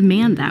 We can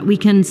demand that. We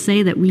can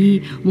say that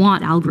we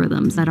want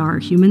algorithms that are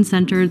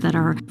human-centered, that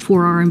are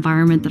for our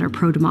environment, that are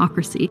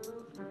pro-democracy.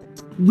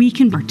 We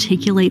can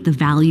articulate the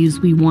values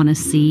we want to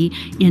see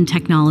in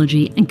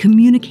technology and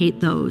communicate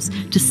those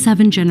to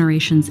 7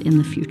 generations in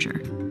the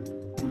future.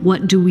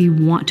 What do we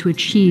want to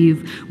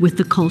achieve with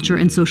the culture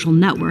and social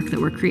network that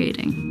we're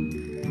creating?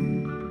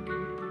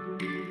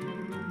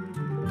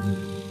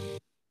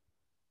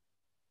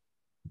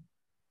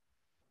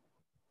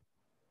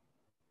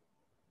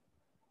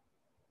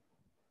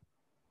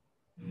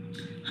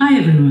 Hi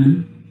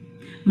everyone,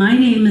 my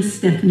name is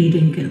Stephanie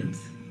Dinkins.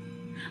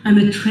 I'm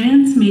a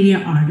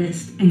transmedia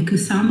artist and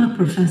Kusama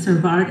Professor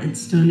of Art at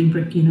Stony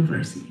Brook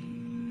University.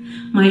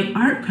 My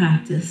art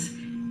practice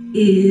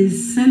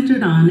is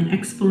centered on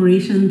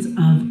explorations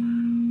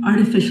of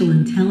artificial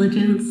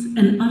intelligence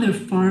and other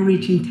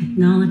far-reaching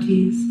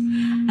technologies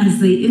as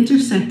they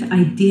intersect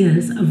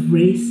ideas of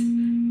race,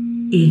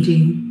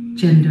 aging,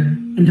 gender,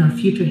 and our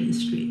future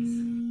histories.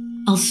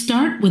 I'll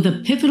start with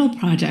a pivotal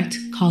project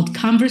called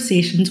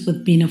Conversations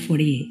with Bina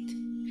 48.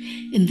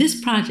 In this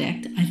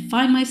project, I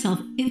find myself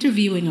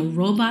interviewing a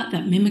robot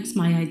that mimics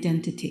my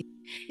identity.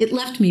 It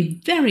left me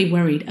very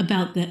worried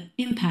about the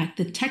impact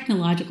the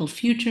technological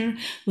future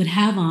would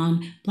have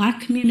on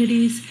Black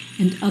communities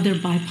and other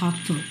BIPOC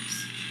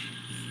folks.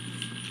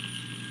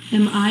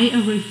 Am I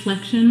a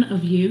reflection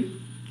of you?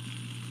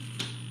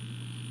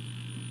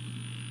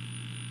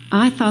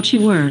 I thought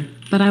you were,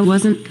 but I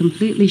wasn't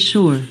completely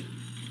sure.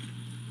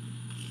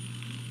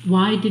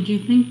 Why did you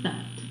think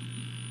that?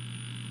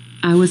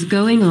 I was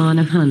going on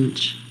a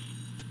hunch.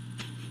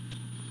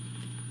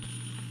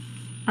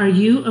 Are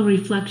you a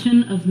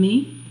reflection of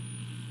me?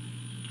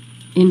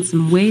 In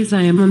some ways,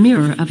 I am a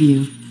mirror of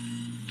you.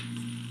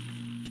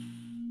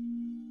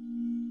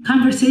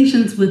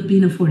 Conversations with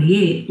Bina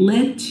 48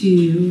 led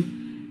to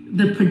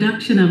the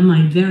production of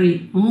my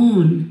very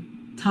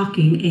own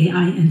talking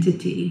AI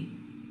entity.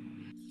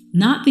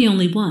 Not the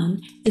only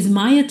one is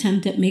my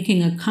attempt at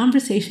making a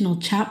conversational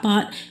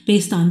chatbot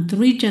based on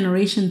 3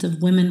 generations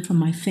of women from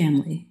my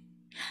family.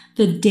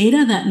 The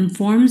data that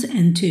informs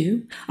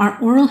N2 are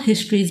oral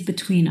histories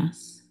between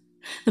us.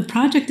 The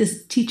project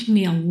is teaching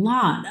me a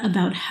lot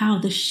about how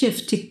the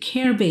shift to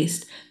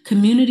care-based,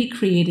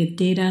 community-created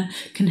data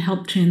can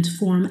help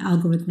transform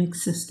algorithmic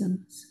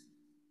systems.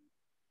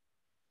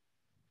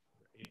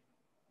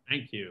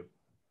 Thank you.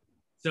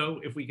 So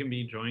if we can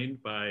be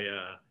joined by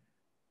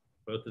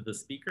both of the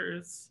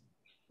speakers,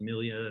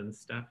 Amelia and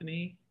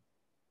Stephanie,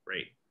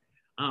 great.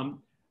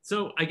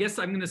 So I guess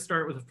I'm going to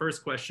start with the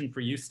first question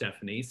for you,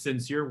 Stephanie,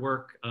 since your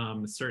work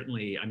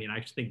certainly, I mean,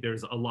 I think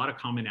there's a lot of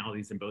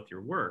commonalities in both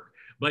your work,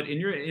 but in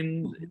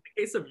the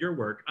case of your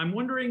work, I'm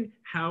wondering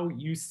how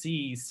you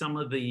see some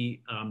of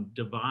the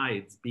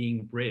divides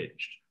being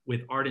bridged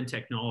with art and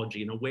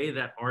technology in a way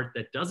that art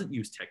that doesn't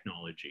use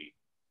technology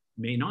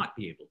may not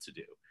be able to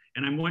do.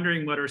 And I'm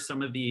wondering what are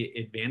some of the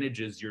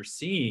advantages you're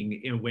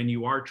seeing when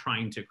you are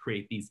trying to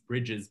create these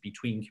bridges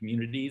between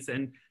communities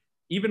and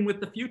even with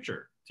the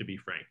future, to be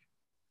frank.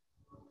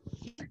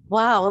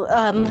 Wow,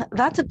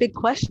 that's a big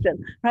question,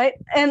 right?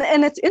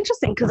 And it's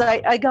interesting because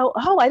I go,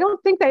 oh, I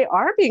don't think they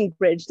are being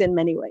bridged in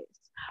many ways,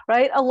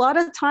 right? A lot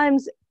of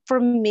times for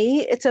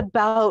me, it's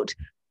about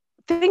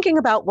thinking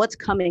about what's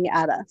coming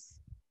at us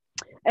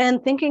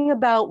and thinking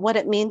about what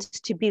it means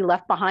to be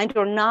left behind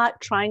or not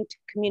trying to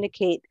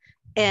communicate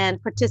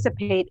and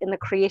participate in the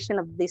creation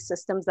of these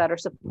systems that are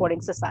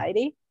supporting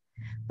society.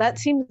 That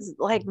seems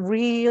like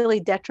really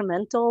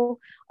detrimental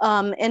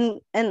and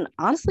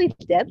honestly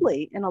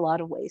deadly in a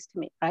lot of ways to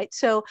me, right?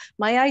 So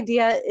my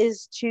idea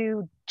is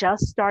to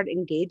just start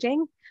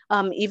engaging,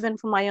 even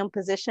from my own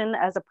position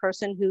as a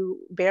person who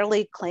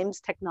barely claims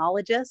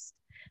technologist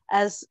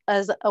as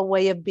a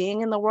way of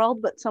being in the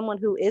world, but someone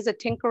who is a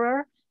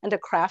tinkerer and a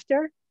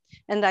crafter.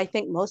 And I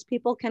think most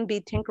people can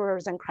be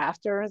tinkerers and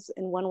crafters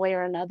in one way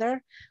or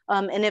another.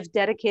 And if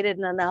dedicated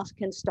enough,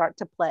 can start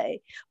to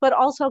play, but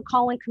also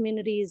calling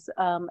communities'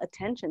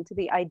 attention to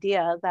the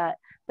idea that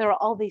there are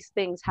all these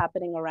things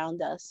happening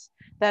around us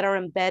that are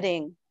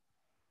embedding,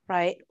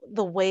 right,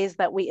 the ways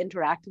that we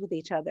interact with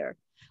each other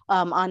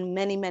on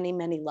many, many,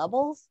 many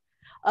levels.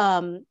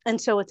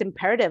 And so it's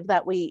imperative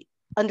that we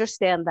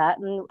understand that.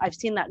 And I've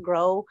seen that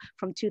grow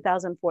from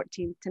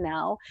 2014 to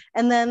now.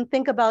 And then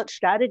think about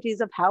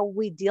strategies of how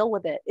we deal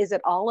with it. Is it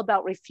all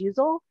about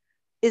refusal?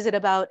 Is it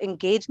about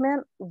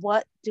engagement?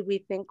 What do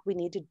we think we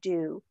need to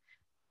do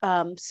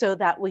so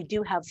that we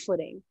do have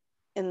footing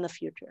in the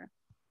future?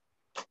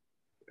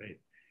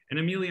 Great. And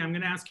Amelia, I'm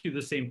going to ask you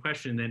the same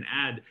question, then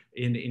add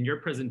in your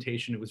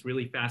presentation, it was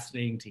really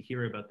fascinating to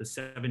hear about the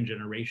 7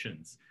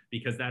 generations,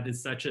 because that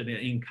is such an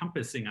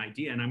encompassing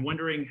idea. And I'm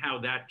wondering how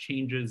that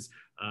changes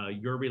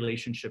your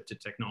relationship to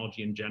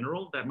technology in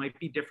general that might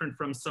be different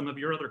from some of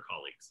your other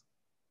colleagues.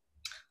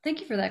 Thank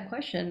you for that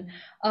question.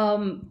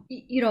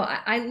 You know,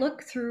 I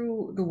look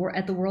through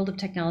at the world of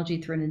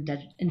technology through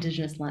an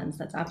indigenous lens.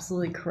 That's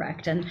absolutely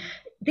correct. And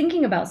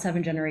thinking about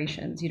 7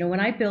 generations, you know, when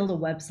I build a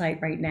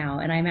website right now,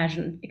 and I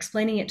imagine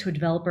explaining it to a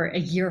developer a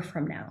year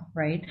from now,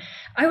 right?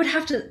 I would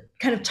have to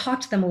kind of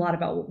talk to them a lot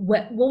about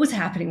what was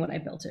happening when I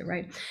built it,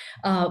 right?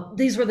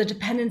 These were the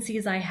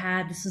dependencies I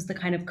had. This is the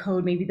kind of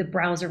code. Maybe the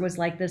browser was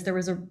like this. There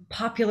was a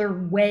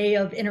popular way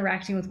of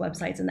interacting with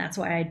websites, and that's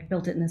why I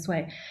built it in this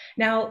way.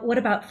 Now, what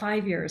about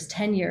 5 years,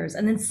 10 years,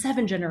 and then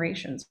 7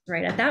 generations,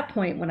 right? At that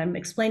point, when I'm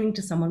explaining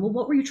to someone, well,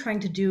 what were you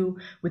trying to do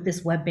with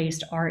this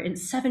web-based art in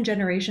 7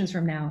 generations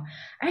from now?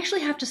 I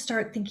actually have to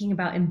start thinking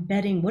about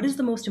embedding what is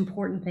the most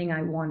important thing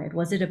I wanted.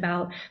 Was it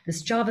about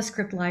this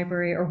JavaScript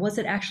library, or was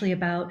it actually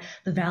about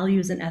the values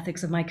and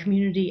ethics of my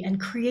community and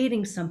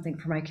creating something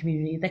for my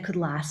community that could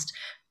last?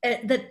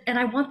 And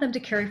I want them to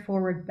carry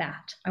forward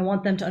that. I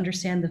want them to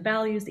understand the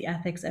values, the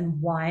ethics,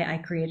 and why I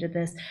created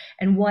this,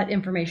 and what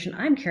information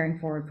I'm carrying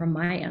forward from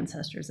my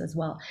ancestors as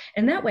well.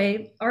 And that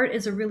way, art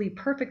is a really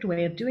perfect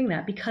way of doing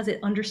that, because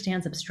it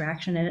understands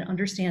abstraction and it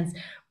understands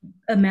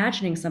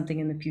imagining something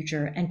in the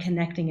future and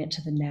connecting it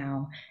to the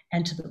now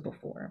and to the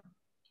before.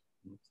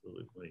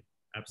 Absolutely.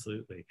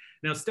 Absolutely.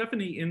 Now,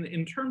 Stephanie,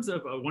 in terms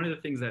of one of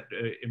the things that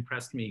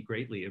impressed me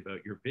greatly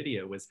about your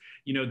video was,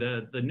 you know,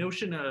 the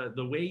notion of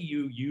the way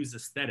you use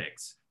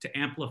aesthetics to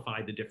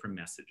amplify the different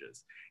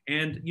messages.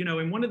 And, you know,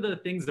 and one of the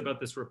things about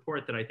this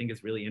report that I think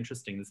is really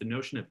interesting is the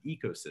notion of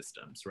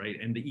ecosystems, right?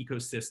 And the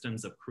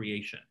ecosystems of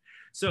creation.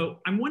 So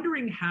I'm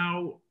wondering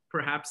how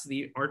perhaps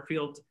the art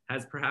field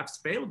has perhaps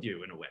failed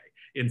you in a way,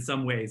 in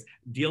some ways,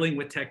 dealing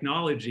with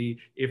technology,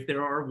 if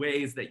there are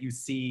ways that you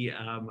see,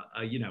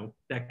 you know,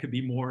 that could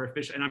be more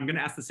efficient. And I'm going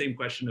to ask the same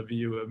question of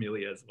you,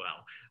 Amelia, as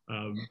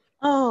well.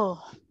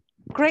 Oh,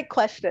 great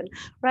question,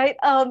 right?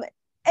 And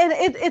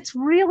it's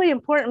really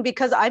important,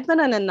 because I've been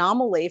an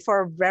anomaly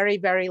for a very,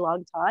 very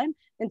long time,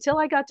 until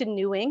I got to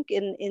New Ink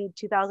in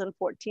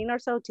 2014 or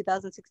so,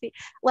 2016.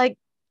 Like,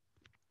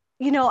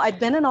 you know, I've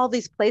been in all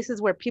these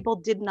places where people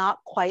did not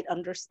quite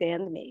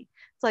understand me.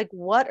 It's like,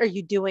 what are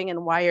you doing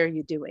and why are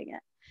you doing it?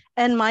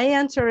 And my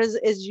answer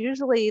is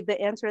usually the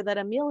answer that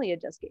Amelia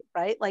just gave,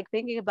 right? Like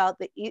thinking about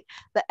the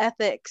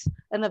ethics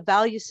and the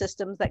value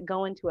systems that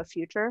go into a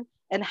future,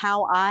 and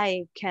how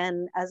I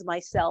can, as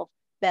myself,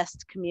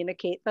 best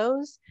communicate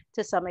those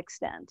to some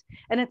extent.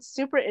 And it's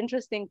super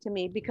interesting to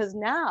me, because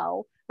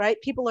now, right,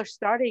 people are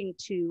starting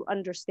to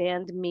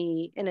understand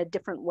me in a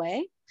different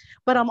way,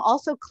 but I'm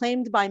also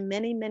claimed by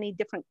many, many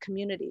different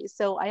communities.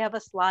 So I have a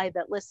slide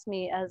that lists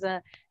me as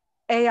a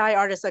AI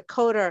artist, a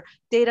coder,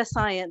 data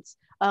science,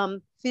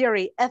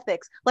 theory,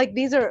 ethics. Like,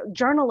 these are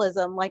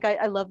journalism. Like,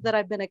 I love that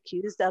I've been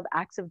accused of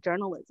acts of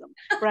journalism,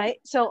 right?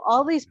 So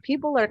all these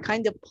people are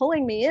kind of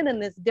pulling me in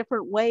this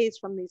different ways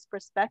from these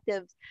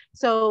perspectives.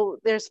 So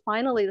there's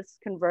finally this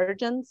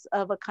convergence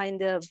of a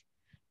kind of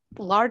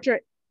larger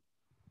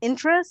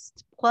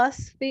interest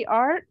plus the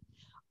art.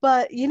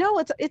 But you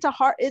know,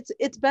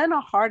 it's been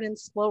a hard and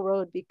slow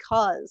road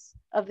because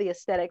of the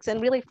aesthetics.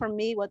 And really, for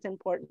me, what's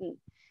important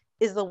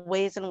is the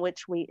ways in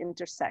which we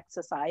intersect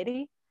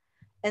society.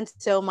 And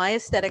so my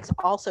aesthetics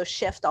also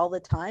shift all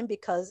the time,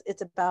 because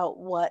it's about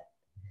what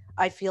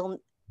I feel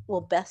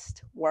will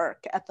best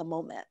work at the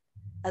moment,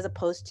 as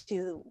opposed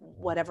to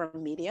whatever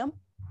medium.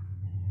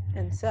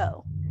 And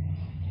so.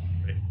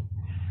 Right.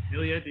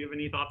 Amelia, do you have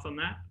any thoughts on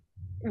that?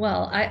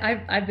 Well,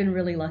 I've been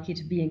really lucky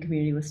to be in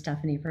community with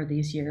Stephanie for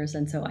these years,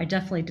 and so I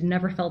definitely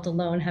never felt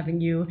alone having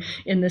you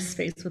in this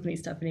space with me,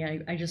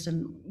 Stephanie. I just am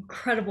an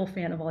incredible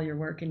fan of all your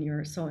work, and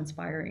you're so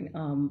inspiring.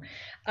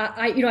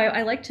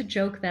 I like to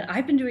joke that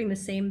I've been doing the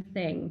same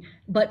thing,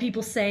 but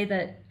people say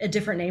that a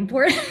different name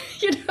for it,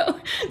 you know.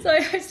 So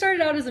I started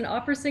out as an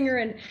opera singer,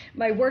 and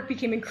my work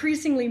became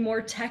increasingly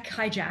more tech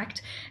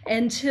hijacked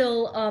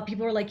until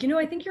people were like, you know,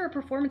 I think you're a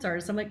performance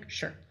artist. I'm like,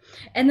 sure.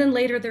 And then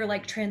later they're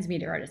like,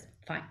 transmedia artist.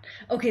 Fine.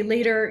 Okay,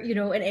 later, you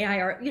know, an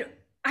AI art, you know,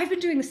 I've been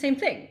doing the same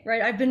thing,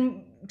 right? I've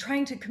been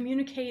trying to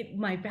communicate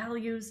my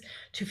values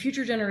to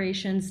future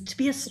generations, to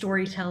be a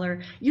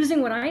storyteller,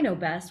 using what I know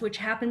best, which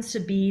happens to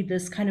be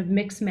this kind of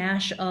mix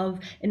mash of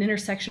an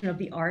intersection of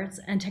the arts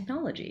and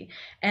technology.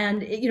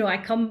 And, you know, I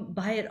come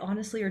by it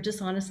honestly or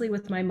dishonestly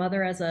with my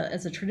mother as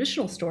a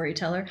traditional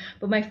storyteller,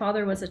 but my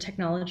father was a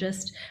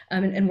technologist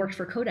and worked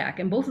for Kodak.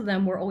 And both of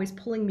them were always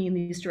pulling me in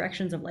these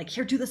directions of like,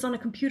 here, do this on a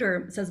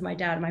computer, says my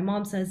dad. And my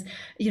mom says,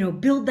 you know,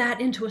 build that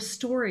into a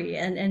story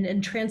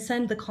and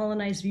transcend the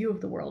colonized view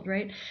of the world,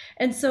 right?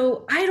 And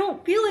so I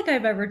don't feel like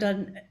I've ever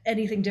done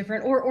anything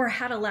different or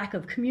had a lack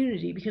of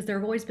community, because there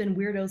have always been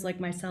weirdos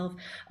like myself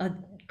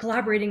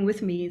collaborating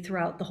with me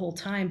throughout the whole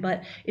time.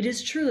 But it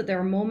is true that there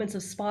are moments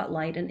of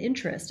spotlight and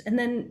interest, and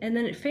then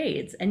it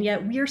fades. And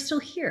yet we are still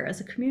here as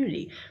a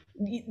community.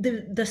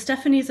 The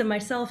Stephanies and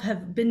myself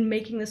have been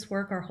making this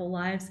work our whole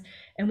lives,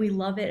 and we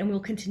love it, and we'll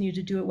continue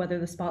to do it whether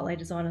the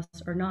spotlight is on us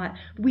or not.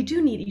 We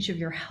do need each of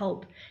your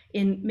help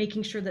in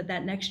making sure that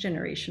that next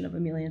generation of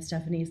Amelia and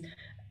Stephanies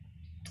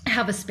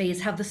have the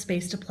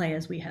space to play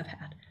as we have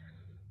had.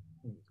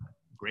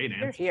 Great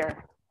answer. You're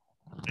here.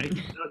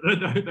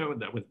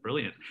 That was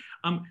brilliant.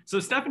 So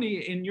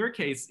Stephanie, in your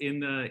case, in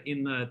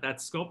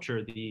that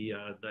sculpture,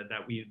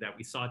 that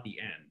we saw at the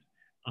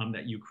end,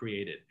 that you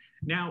created.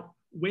 Now,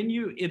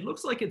 it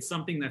looks like it's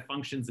something that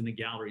functions in a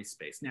gallery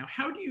space. Now,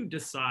 how do you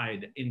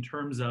decide in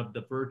terms of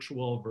the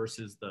virtual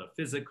versus the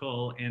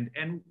physical,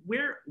 and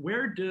where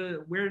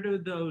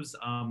do those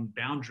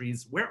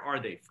boundaries, where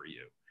are they for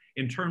you?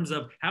 In terms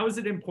of how is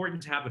it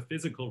important to have a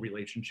physical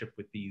relationship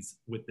with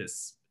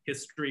this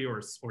history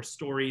or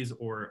stories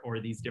or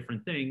these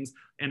different things,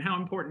 and how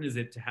important is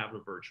it to have a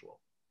virtual?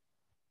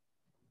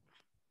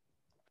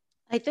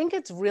 I think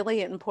it's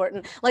really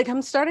important. Like,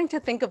 I'm starting to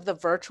think of the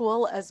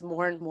virtual as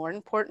more and more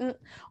important,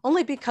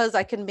 only because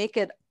I can make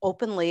it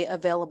openly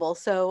available.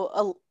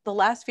 So the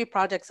last few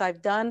projects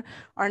I've done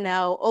are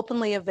now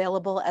openly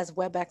available as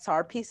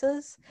WebXR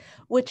pieces,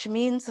 which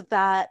means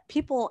that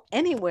people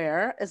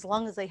anywhere, as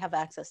long as they have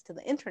access to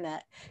the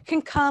internet,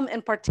 can come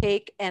and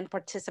partake and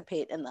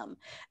participate in them.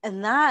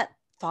 And that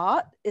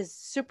thought is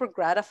super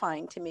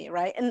gratifying to me,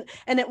 right?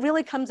 And it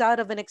really comes out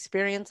of an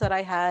experience that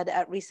I had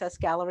at Recess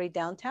Gallery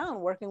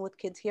downtown, working with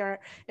kids here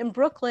in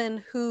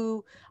Brooklyn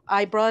who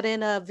I brought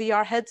in a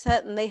VR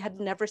headset and they had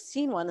never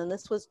seen one. And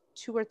this was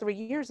 2 or 3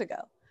 years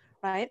ago,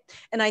 right?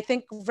 And I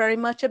think very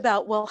much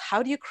about, well,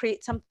 how do you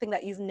create something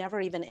that you've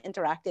never even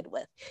interacted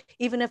with,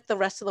 even if the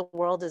rest of the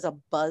world is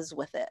abuzz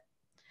with it,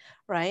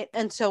 right?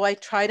 And so I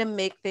try to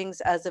make things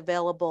as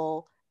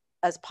available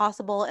as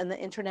possible, and the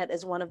internet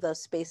is one of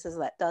those spaces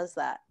that does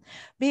that.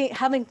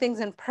 Having things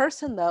in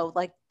person though,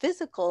 like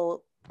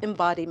physical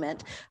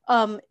embodiment,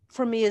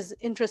 for me is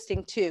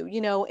interesting too.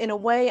 You know, in a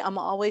way, I'm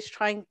always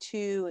trying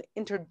to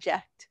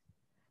interject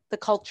the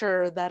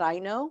culture that I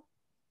know,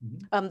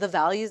 the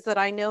values that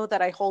I know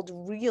that I hold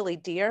really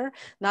dear,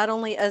 not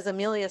only, as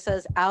Amelia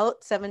says,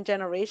 out 7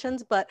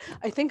 generations, but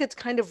I think it's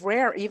kind of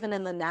rare even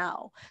in the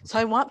now. So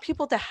I want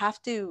people to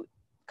have to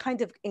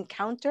kind of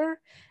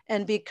encounter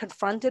and be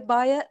confronted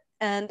by it.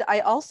 And I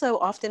also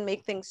often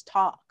make things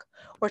talk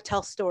or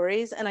tell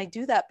stories. And I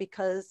do that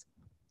because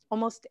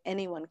almost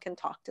anyone can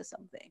talk to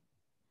something,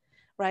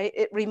 right?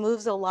 It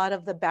removes a lot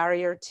of the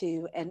barrier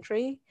to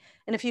entry.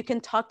 And if you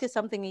can talk to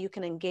something, you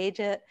can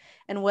engage it.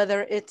 And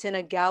whether it's in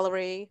a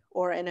gallery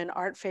or in an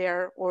art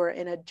fair or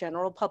in a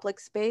general public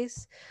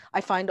space,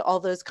 I find all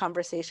those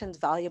conversations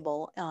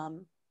valuable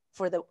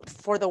for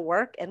the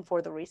work and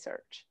for the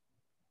research.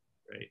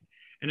 Right.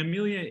 And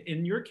Amelia,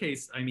 in your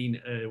case, I mean,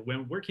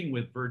 when working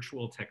with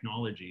virtual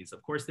technologies,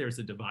 of course, there's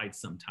a divide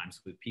sometimes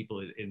with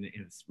people in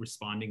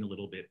responding a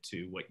little bit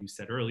to what you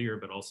said earlier,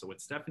 but also what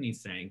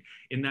Stephanie's saying,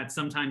 in that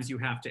sometimes you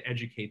have to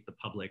educate the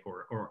public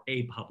or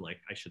a public,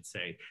 I should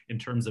say, in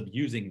terms of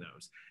using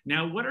those.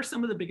 Now, what are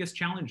some of the biggest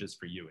challenges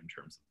for you in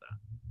terms of that?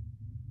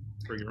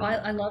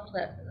 I love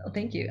that. Oh,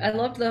 thank you. I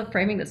love the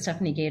framing that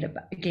Stephanie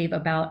gave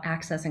about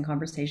access and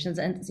conversations.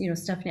 And, you know,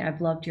 Stephanie,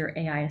 I've loved your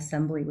AI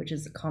assembly, which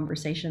is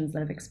conversations that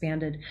have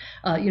expanded,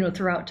 you know,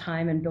 throughout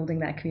time and building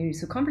that community.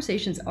 So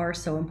conversations are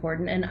so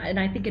important. And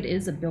I think it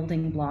is a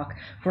building block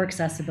for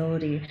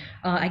accessibility.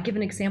 I give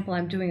an example.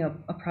 I'm doing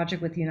a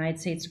project with the United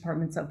States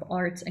Departments of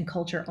Arts and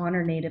Culture on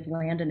our Native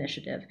Land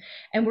Initiative.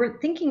 And we're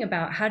thinking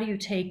about how do you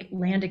take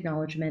land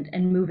acknowledgement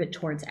and move it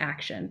towards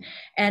action.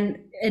 And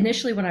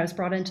initially, when I was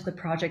brought into the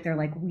project,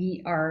 they're like,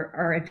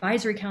 our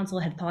advisory council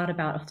had thought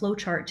about a flow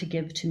chart to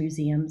give to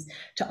museums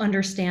to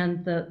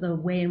understand the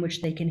way in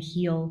which they can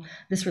heal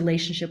this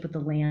relationship with the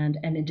land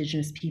and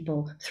indigenous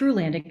people through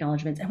land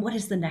acknowledgements. And what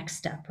is the next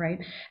step, right?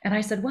 And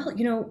I said, well,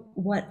 you know,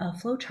 what a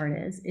flow chart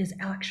is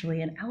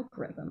actually an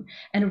algorithm.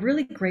 And a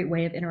really great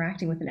way of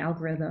interacting with an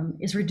algorithm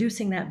is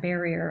reducing that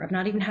barrier of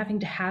not even having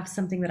to have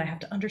something that I have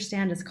to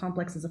understand as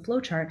complex as a flow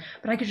chart,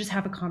 but I could just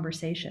have a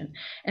conversation.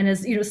 And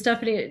as you know,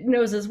 Stephanie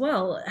knows as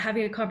well,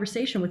 having a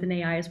conversation with an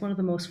AI is one of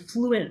the most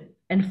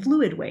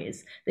fluid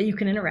ways that you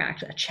can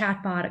interact, a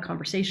chatbot, a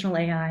conversational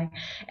AI,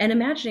 and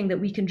imagining that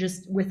we can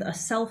just, with a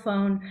cell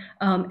phone,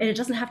 and it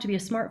doesn't have to be a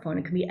smartphone,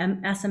 it can be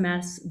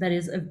SMS, that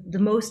is the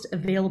most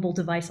available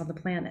device on the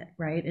planet,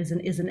 right, is an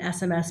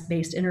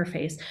SMS-based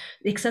interface.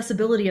 The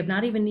accessibility of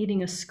not even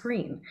needing a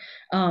screen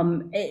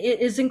it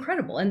is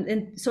incredible.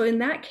 And so in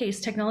that case,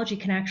 technology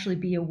can actually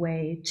be a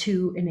way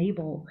to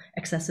enable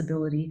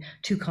accessibility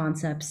to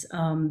concepts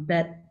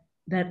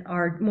that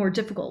are more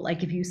difficult.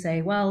 Like if you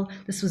say, well,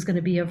 this was going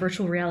to be a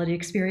virtual reality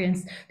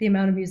experience, the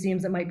amount of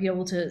museums that might be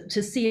able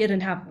to see it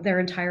and have their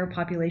entire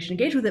population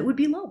engage with it would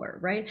be lower,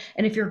 right?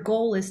 And if your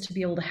goal is to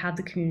be able to have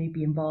the community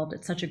be involved,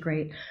 it's such a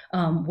great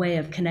way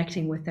of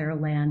connecting with their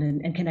land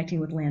and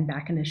connecting with land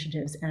back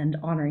initiatives and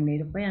honoring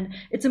native land.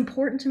 It's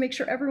important to make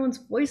sure everyone's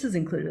voice is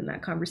included in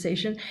that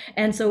conversation.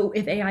 And so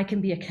if AI can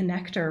be a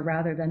connector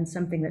rather than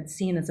something that's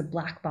seen as a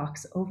black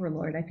box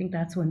overlord, I think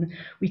that's when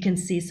we can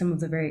see some of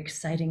the very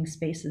exciting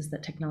spaces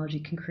that technology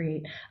can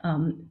create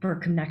for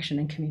connection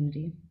and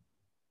community.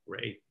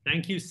 Great.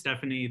 Thank you,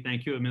 Stephanie.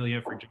 Thank you,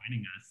 Amelia, for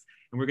joining us.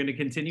 And we're going to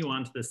continue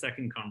on to the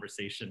second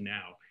conversation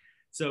now.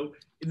 So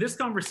in this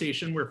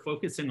conversation, we're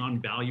focusing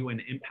on value and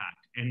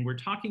impact. And we're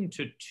talking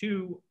to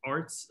two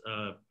arts,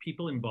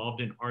 people involved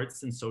in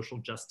arts and social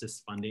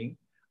justice funding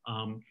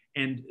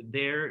And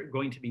they're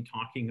going to be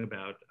talking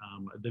about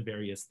the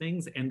various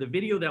things. And the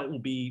video that will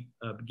be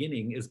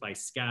beginning is by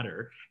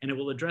Scatter, and it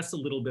will address a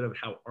little bit of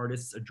how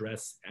artists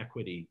address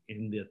equity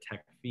in the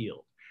tech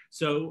field.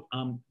 So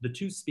the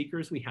two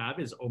speakers we have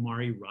is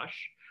Omari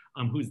Rush,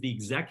 who's the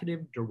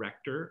Executive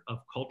Director of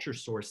Culture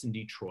Source in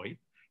Detroit,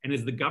 and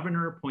is the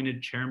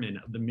governor-appointed chairman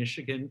of the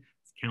Michigan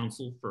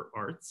Council for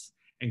Arts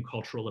and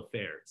Cultural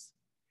Affairs.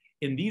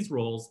 In these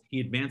roles, he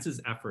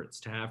advances efforts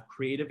to have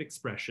creative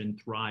expression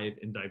thrive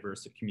in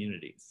diverse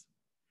communities.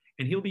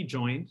 And he'll be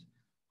joined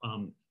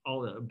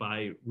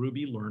by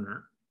Ruby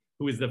Lerner,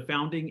 who is the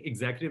founding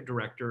executive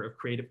director of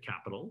Creative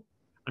Capital,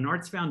 an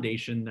arts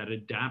foundation that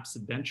adapts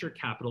venture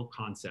capital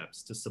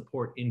concepts to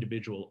support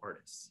individual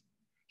artists.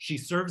 She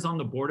serves on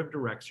the board of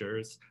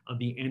directors of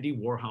the Andy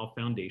Warhol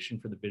Foundation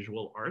for the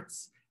Visual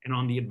Arts and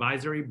on the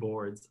advisory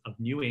boards of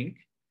New Inc.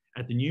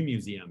 at the New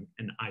Museum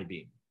and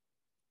IB.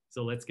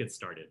 So let's get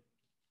started.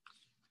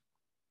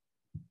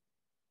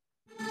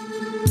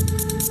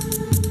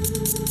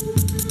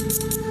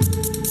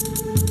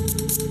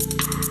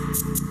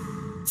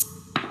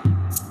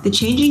 The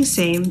Changing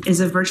Same is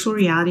a virtual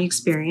reality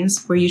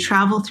experience where you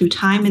travel through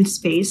time and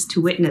space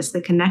to witness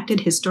the connected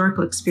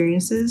historical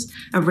experiences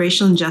of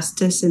racial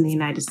injustice in the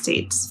United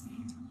States.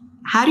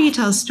 How do you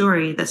tell a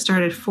story that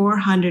started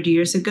 400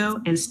 years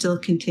ago and still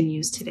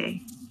continues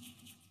today?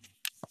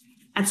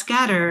 At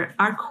Scatter,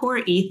 our core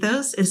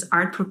ethos is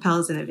art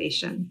propels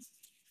innovation.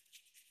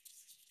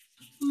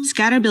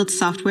 Scatter builds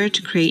software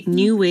to create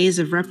new ways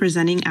of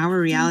representing our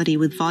reality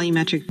with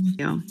volumetric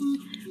video.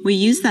 We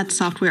use that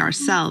software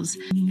ourselves,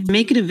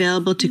 make it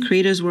available to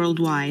creators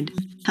worldwide,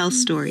 tell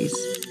stories.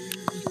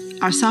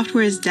 Our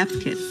software is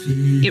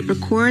DepthKit. It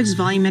records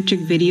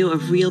volumetric video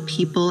of real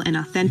people and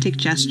authentic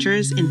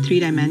gestures in 3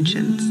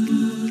 dimensions.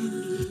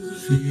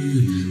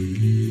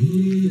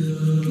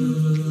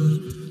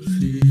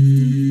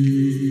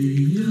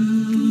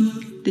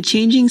 The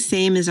Changing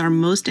Same is our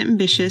most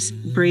ambitious,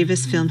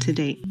 bravest film to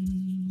date.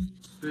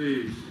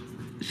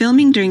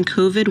 Filming during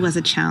COVID was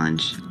a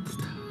challenge.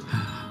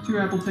 2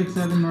 Apple Take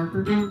 7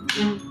 marker.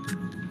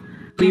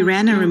 We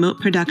ran a remote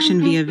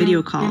production via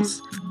video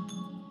calls.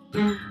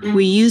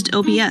 We used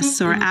OBS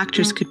so our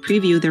actors could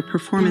preview their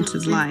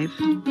performances live.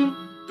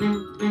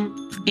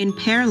 In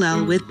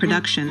parallel with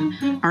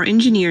production, our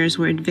engineers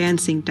were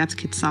advancing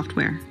DepthKit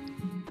software.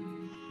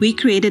 We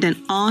created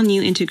an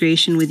all-new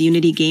integration with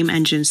Unity game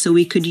engine so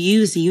we could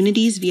use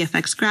Unity's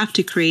VFX graph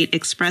to create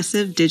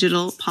expressive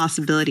digital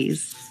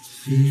possibilities.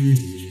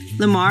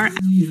 Lamar,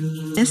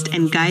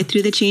 and guide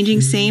through the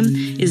Changing Same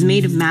is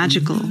made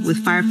magical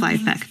with firefly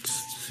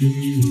effects.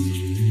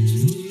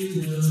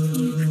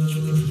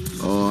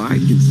 Oh, I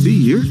can see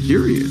you're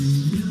curious.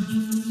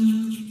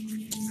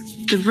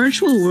 The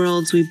virtual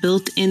worlds we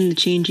built in the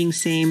Changing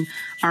Same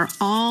are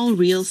all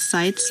real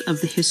sites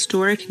of the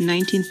historic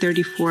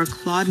 1934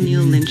 Claude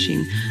Neal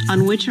lynching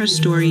on which our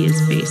story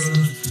is based.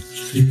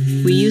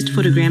 We used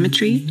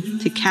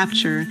photogrammetry to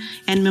capture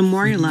and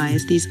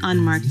memorialize these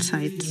unmarked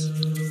sites.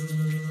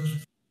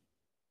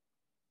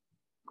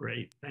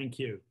 Great, thank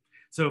you.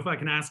 So if I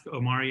can ask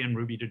Omari and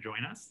Ruby to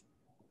join us.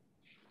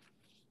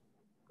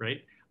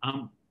 Great.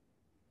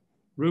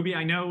 Ruby,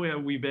 I know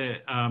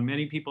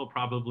many people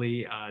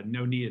probably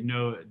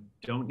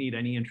don't need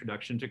any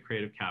introduction to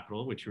Creative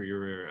Capital, which we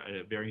were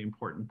a very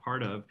important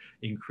part of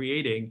in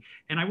creating.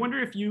 And I wonder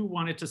if you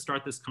wanted to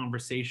start this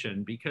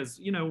conversation because,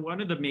 you know, one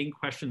of the main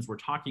questions we're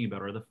talking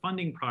about are the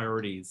funding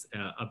priorities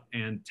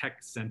and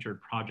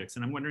tech-centered projects.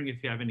 And I'm wondering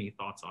if you have any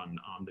thoughts on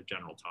the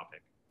general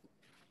topic.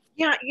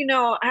 Yeah, you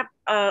know, I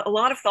have a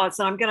lot of thoughts,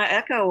 and I'm going to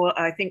echo,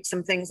 I think,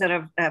 some things that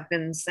have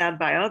been said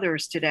by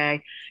others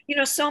today. You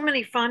know, so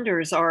many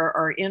funders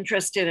are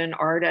interested in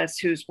artists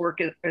whose work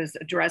is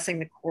addressing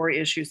the core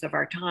issues of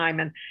our time.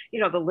 And,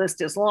 you know, the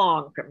list is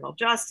long: criminal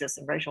justice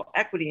and racial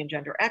equity and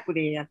gender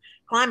equity and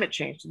climate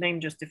change, to name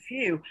just a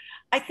few.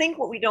 I think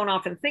what we don't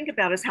often think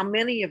about is how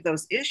many of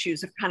those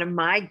issues have kind of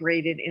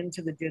migrated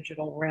into the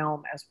digital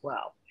realm as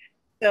well.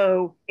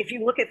 So if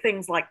you look at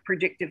things like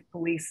predictive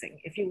policing,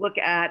 if you look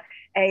at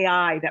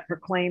AI that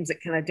proclaims it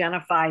can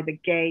identify the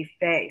gay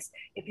face,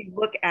 if you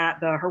look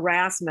at the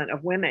harassment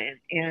of women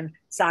in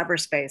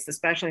cyberspace,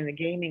 especially in the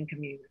gaming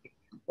community,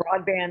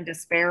 broadband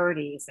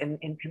disparities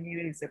in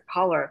communities of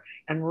color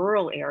and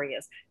rural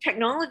areas,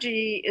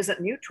 technology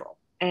isn't neutral.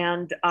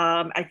 And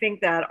I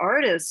think that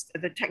artists,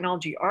 the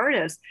technology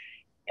artists,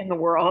 in the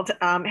world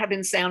have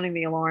been sounding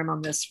the alarm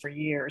on this for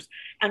years.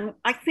 And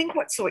I think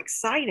what's so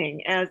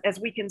exciting, as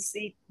we can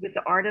see with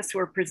the artists who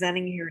are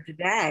presenting here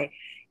today,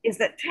 is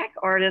that tech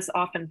artists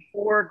often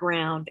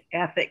foreground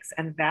ethics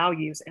and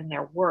values in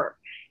their work.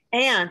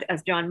 And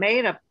as John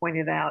Maeda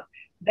pointed out,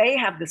 they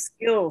have the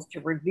skills to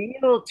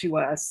reveal to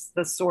us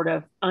the sort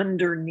of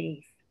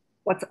underneath,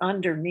 what's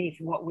underneath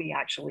what we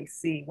actually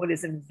see, what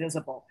is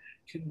invisible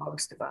to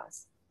most of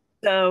us.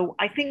 So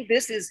I think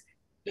this is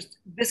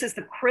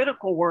the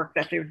critical work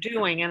that they're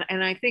doing.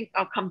 And I think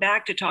I'll come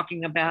back to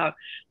talking about,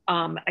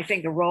 I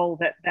think, the role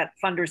that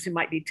funders who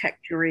might be tech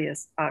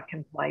curious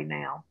can play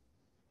now.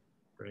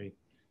 Great.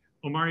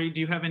 Omari, do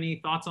you have any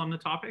thoughts on the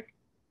topic?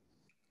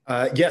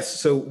 Yes,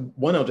 so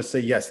one, I'll just say,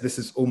 yes, this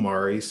is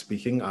Omari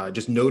speaking.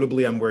 Just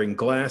notably, I'm wearing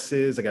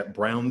glasses, I got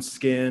brown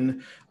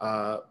skin,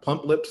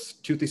 plump lips,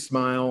 toothy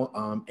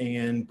smile,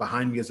 and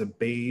behind me is a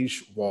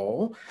beige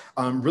wall.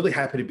 I'm really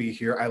happy to be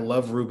here. I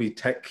love Ruby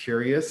Tech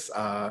Curious.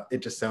 It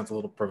just sounds a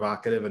little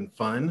provocative and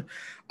fun.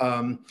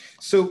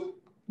 So,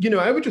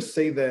 I would just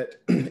say that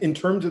in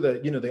terms of the,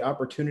 the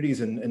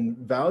opportunities and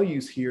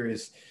values here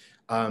is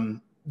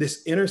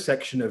this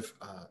intersection of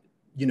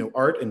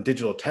art and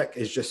digital tech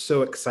is just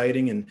so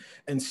exciting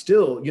and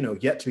still,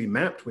 yet to be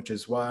mapped, which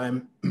is why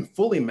I'm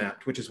fully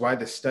mapped, which is why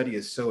this study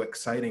is so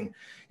exciting.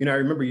 I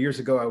remember years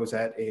ago, I was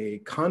at a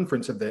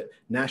conference of the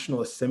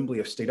National Assembly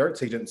of State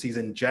Arts Agencies,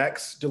 and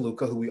Jax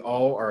DeLuca, who we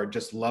all are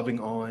just loving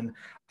on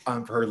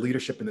for her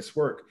leadership in this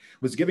work,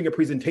 was giving a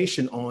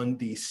presentation on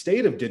the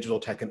state of digital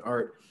tech and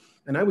art.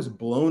 And I was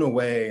blown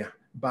away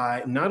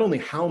by not only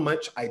how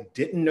much I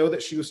didn't know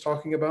that she was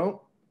talking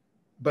about,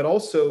 but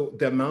also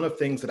the amount of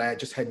things that I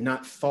just had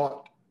not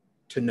thought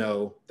to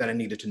know that I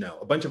needed to know,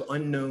 a bunch of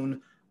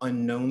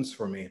unknowns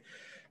for me.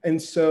 And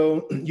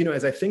so,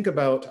 as I think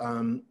about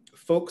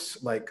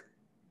folks like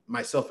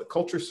myself at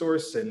Culture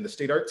Source and the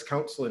State Arts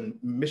Council in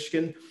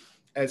Michigan,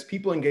 as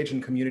people engage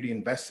in community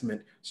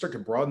investment, start to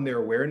broaden their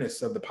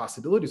awareness of the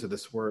possibilities of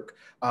this work,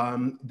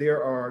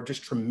 there are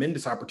just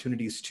tremendous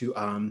opportunities to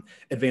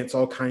advance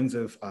all kinds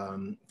of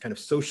kind of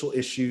social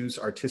issues,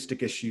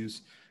 artistic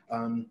issues.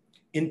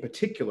 In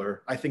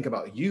particular, I think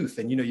about youth,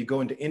 and you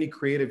go into any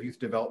creative youth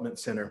development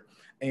center,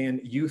 and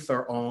youth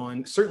are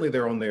certainly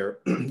they're on their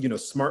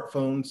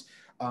smartphones.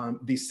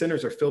 These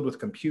centers are filled with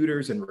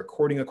computers and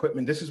recording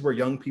equipment. This is where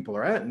young people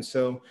are at, and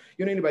so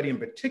anybody in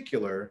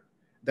particular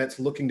that's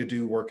looking to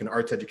do work in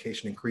arts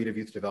education and creative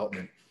youth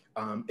development,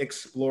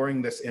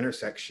 exploring this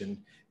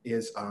intersection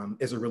is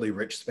a really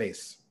rich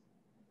space.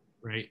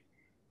 Right.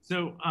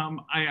 So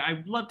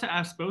I'd love to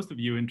ask both of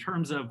you in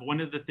terms of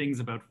one of the things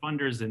about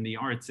funders in the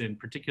arts, and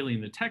particularly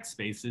in the tech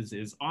spaces,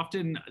 is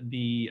often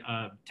the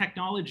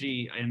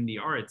technology and the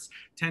arts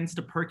tends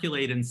to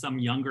percolate in some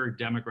younger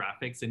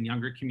demographics and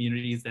younger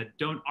communities that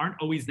aren't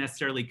always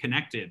necessarily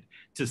connected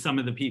to some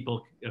of the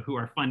people who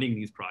are funding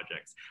these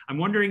projects. I'm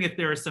wondering if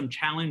there are some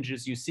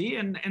challenges you see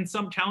and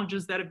some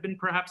challenges that have been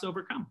perhaps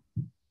overcome.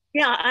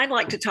 Yeah, I'd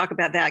like to talk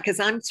about that because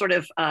I'm sort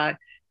of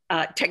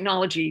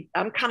technology.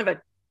 I'm kind of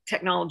a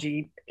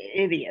technology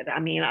idiot. I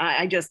mean,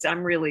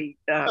 I'm really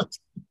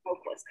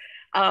hopeless.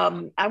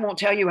 I won't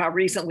tell you how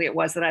recently it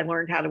was that I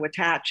learned how to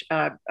attach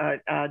a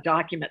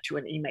document to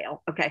an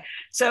email. Okay,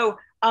 so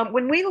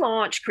when we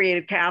launched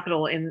Creative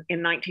Capital in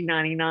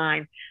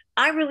 1999,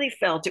 I really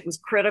felt it was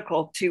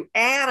critical to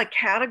add a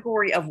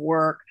category of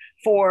work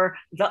for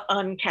the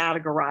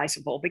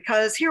uncategorizable,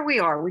 because here we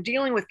are, we're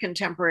dealing with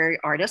contemporary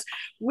artists.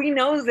 We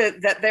know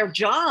that their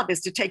job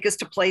is to take us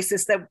to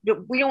places that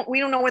we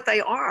don't know what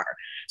they are.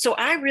 So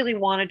I really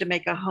wanted to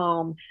make a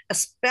home,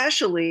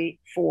 especially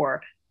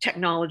for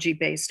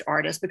technology-based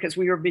artists, because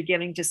we were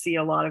beginning to see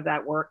a lot of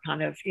that work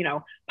kind of,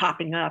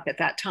 popping up at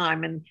that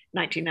time in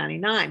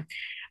 1999.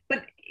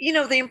 But,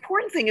 the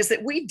important thing is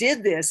that we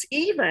did this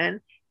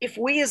even if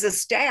we as a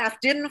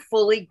staff didn't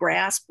fully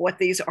grasp what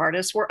these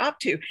artists were up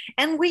to.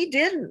 And we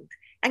didn't.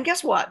 And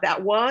guess what?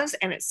 That was,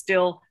 and it's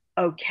still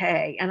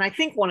okay. And I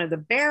think one of the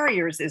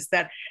barriers is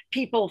that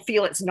people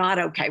feel it's not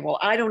okay. Well,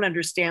 I don't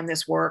understand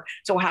this work,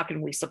 so how can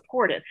we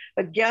support it?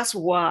 But guess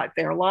what?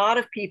 There are a lot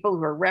of people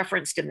who are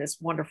referenced in this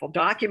wonderful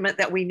document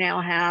that we now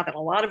have, and a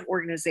lot of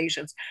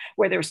organizations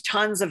where there's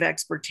tons of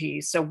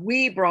expertise. So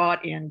we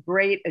brought in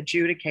great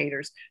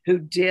adjudicators who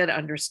did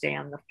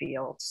understand the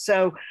field.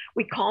 So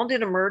we called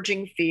it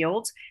Emerging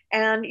Fields.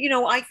 And,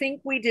 I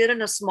think we did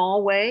in a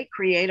small way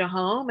create a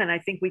home. And I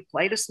think we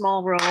played a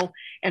small role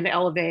in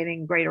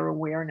elevating greater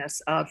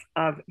awareness of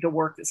the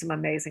work that some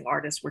amazing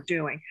artists were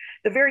doing.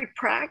 The very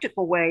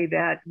practical way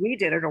that we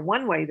did it, or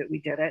one way that we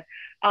did it,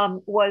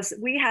 was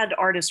we had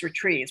artist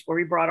retreats where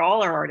we brought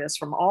all our artists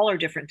from all our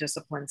different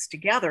disciplines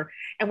together.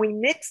 And we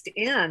mixed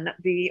in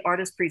the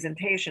artist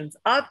presentations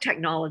of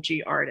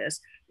technology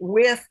artists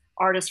with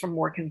artists from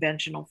more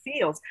conventional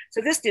fields.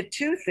 So this did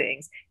two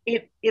things.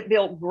 It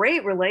built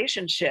great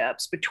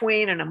relationships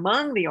between and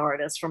among the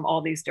artists from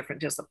all these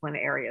different discipline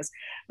areas.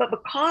 But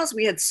because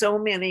we had so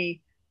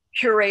many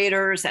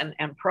curators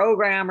and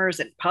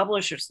programmers and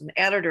publishers and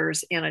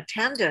editors in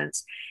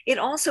attendance, it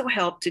also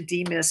helped to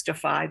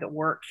demystify the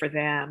work for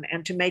them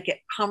and to make it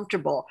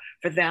comfortable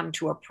for them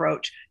to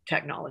approach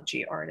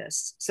technology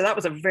artists. So that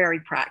was a very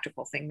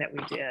practical thing that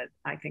we did.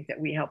 I think that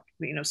we helped,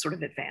 sort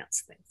of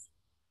advance things.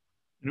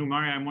 And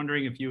Omari, I'm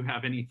wondering if you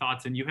have any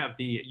thoughts, and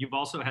you've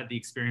also had the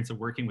experience of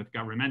working with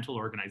governmental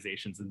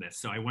organizations in this.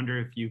 So I wonder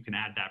if you can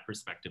add that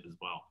perspective as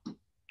well.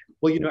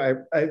 Well,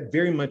 I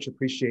very much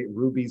appreciate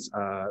Ruby's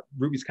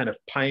kind of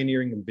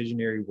pioneering and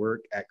visionary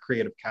work at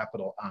Creative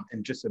Capital,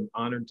 and just am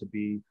honored to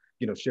be,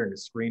 sharing the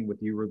screen with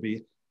you,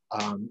 Ruby.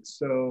 I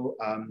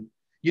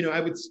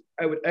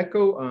would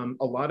echo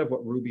a lot of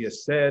what Ruby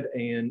has said,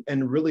 and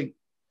really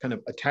kind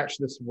of attach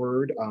this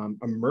word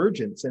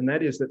emergence, and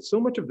that is that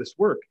so much of this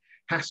work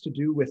has to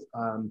do with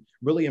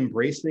really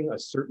embracing a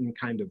certain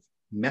kind of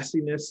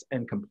messiness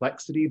and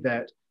complexity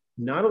that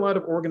not a lot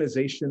of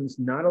organizations,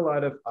 not a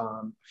lot of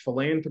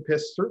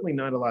philanthropists, certainly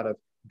not a lot of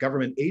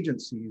government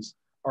agencies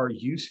are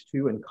used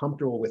to and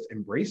comfortable with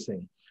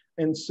embracing.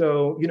 And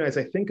so, you know, as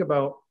I think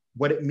about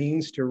what it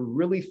means to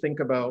really think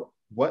about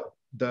what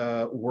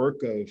the work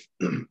of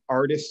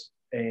artists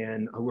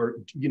and who are,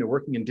 you know,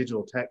 working in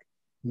digital tech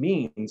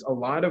means, a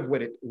lot of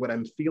what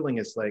I'm feeling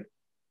is like,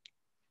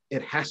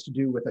 it has to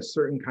do with a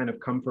certain kind of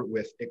comfort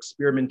with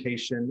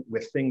experimentation,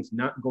 with things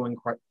not going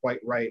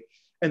quite right.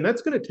 And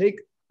that's going to take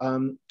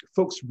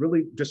folks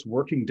really just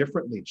working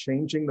differently,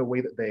 changing the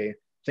way that they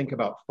think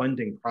about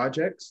funding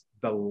projects,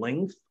 the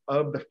length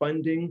of the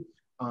funding,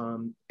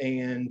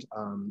 and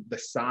the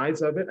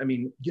size of it. I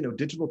mean, you know,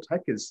 digital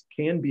tech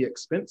can be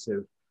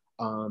expensive.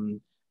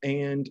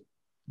 And,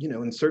 you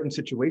know, in certain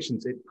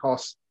situations, it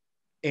costs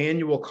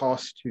annual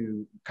costs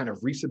to kind of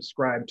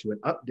resubscribe to an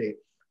update.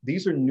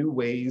 These are new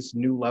ways,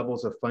 new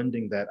levels of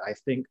funding that I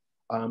think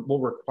will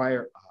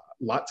require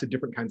lots of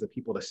different kinds of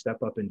people to step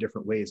up in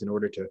different ways in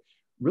order to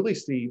really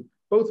see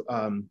both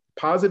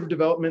positive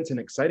developments and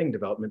exciting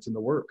developments in the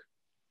work.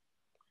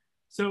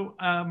 So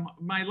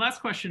my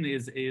last question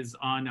is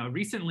on,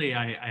 recently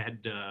I had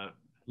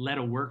led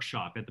a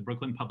workshop at the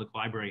Brooklyn Public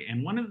Library,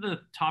 and one of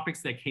the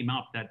topics that came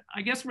up that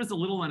I guess was a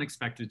little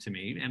unexpected to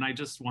me, and I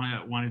just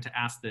wanted to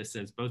ask this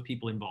as both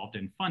people involved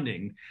in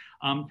funding.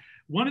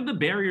 One of the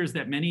barriers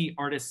that many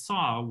artists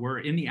saw were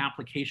in the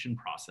application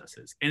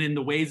processes and in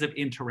the ways of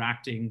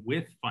interacting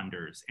with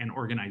funders and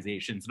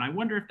organizations. And I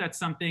wonder if that's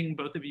something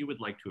both of you would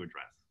like to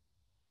address.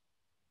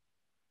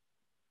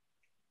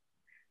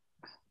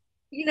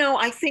 You know,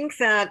 I think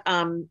that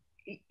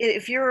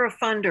if you're a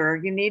funder,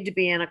 you need to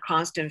be in a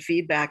constant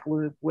feedback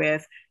loop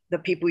with the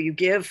people you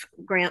give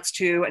grants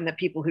to and the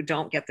people who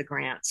don't get the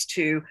grants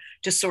to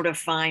just sort of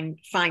find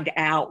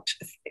out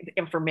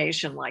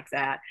information like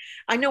that.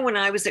 I know when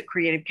I was at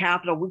Creative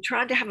Capital, we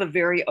tried to have a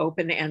very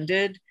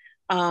open-ended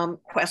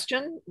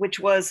question, which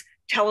was,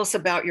 tell us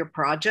about your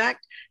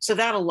project. So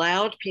that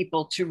allowed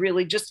people to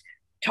really just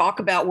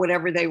talk about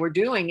whatever they were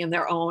doing in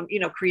their own, you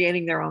know,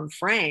 creating their own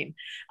frame.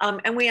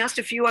 And we asked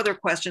a few other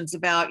questions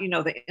about, you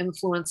know, the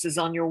influences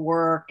on your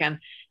work and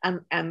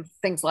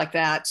things like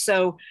that.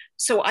 So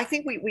I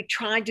think we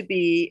tried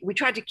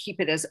to keep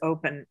it as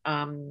open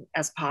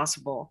as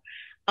possible.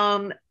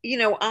 You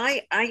know,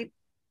 I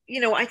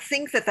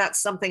think that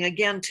that's something,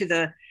 again, to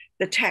the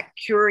tech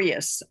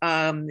curious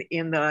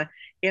in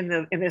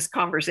this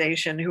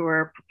conversation who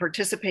are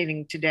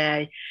participating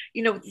today.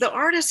 You know, the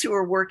artists who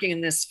are working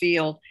in this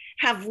field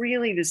have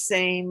really the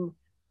same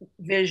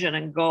vision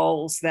and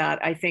goals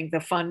that I think the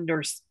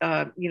funders,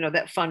 you know,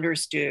 that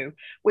funders do,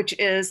 which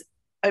is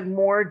a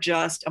more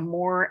just, a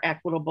more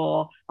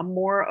equitable, a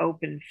more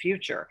open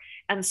future.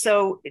 And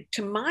so,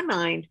 to my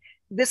mind,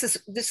 there's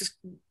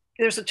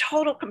a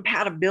total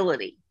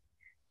compatibility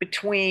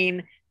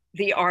between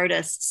the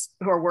artists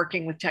who are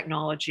working with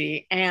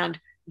technology and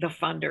the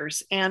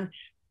funders. And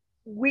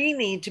we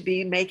need to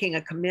be making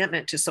a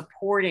commitment to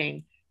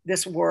supporting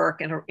this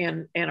work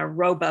in a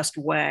robust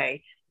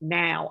way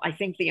now. I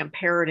think the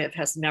imperative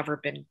has never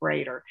been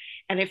greater.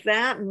 And if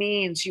that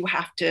means you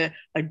have to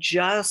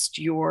adjust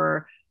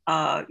your,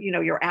 you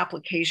know, your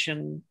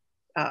application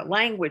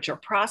language or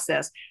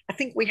process, I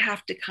think we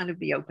have to kind of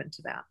be open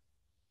to that.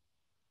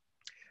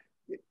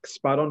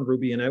 Spot on,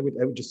 Ruby. And I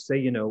would just say,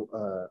 you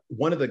know,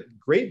 one of the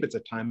great bits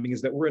of timing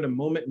is that we're in a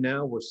moment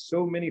now where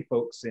so many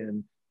folks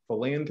in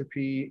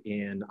philanthropy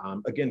and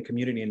again,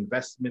 community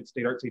investment,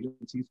 state arts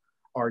agencies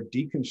are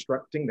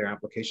deconstructing their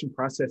application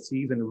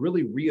processes and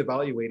really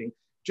reevaluating,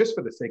 just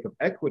for the sake of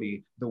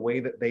equity, the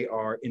way that they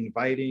are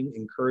inviting,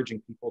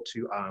 encouraging people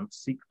to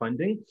seek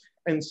funding.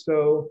 And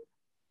so,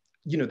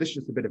 you know, this is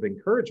just a bit of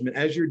encouragement.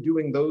 As you're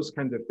doing those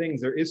kinds of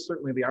things, there is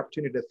certainly the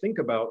opportunity to think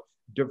about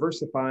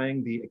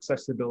diversifying the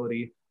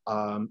accessibility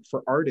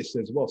for artists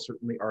as well,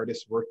 certainly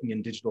artists working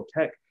in digital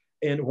tech.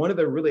 And one of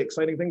the really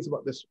exciting things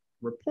about this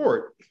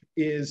report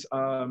is,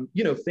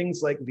 you know,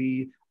 things like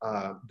the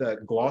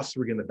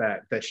glossary in the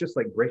back, that's just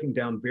like breaking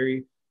down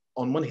very,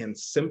 on one hand,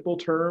 simple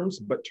terms,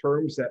 but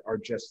terms that are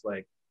just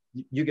like,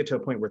 you get to a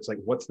point where it's like,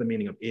 what's the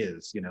meaning of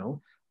is, you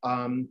know?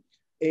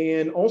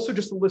 And also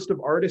just a list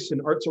of artists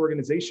and arts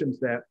organizations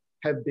that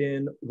have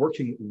been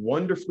working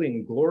wonderfully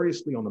and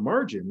gloriously on the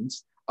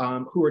margins,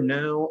 who are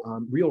now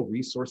real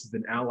resources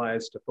and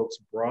allies to folks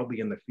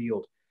broadly in the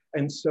field.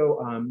 And so,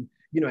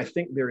 you know, I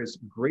think there is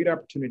great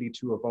opportunity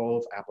to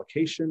evolve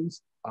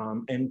applications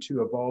and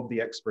to evolve the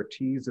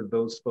expertise of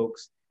those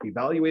folks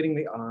evaluating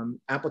the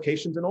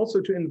applications, and also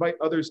to invite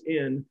others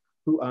in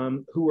who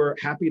are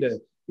happy to,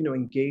 you know,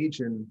 engage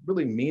in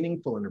really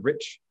meaningful and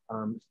rich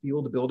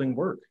field building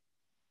work.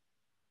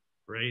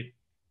 Great.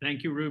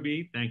 Thank you,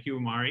 Ruby. Thank you,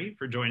 Amari,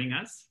 for joining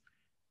us.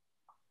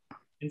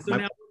 And so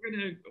now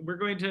we're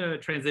going to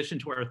transition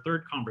to our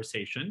third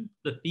conversation.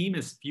 The theme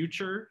is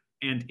future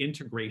and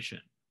integration.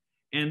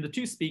 And the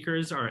two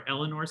speakers are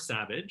Eleanor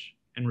Savage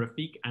and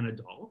Rafiq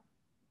Anadol.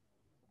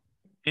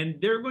 And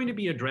they're going to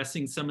be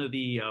addressing some of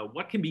the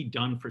what can be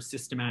done for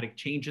systematic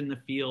change in the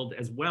field,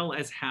 as well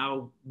as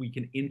how we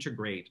can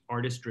integrate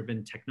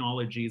artist-driven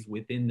technologies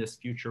within this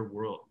future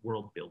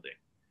world building.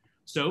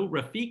 So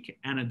Rafik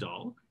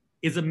Anadol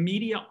is a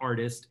media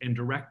artist and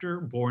director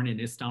born in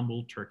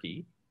Istanbul,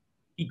 Turkey.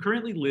 He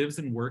currently lives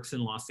and works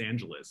in Los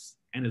Angeles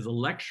and is a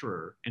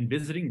lecturer and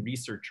visiting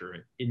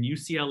researcher in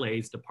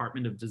UCLA's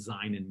Department of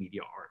Design and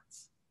Media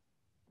Arts.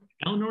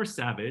 Eleanor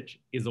Savage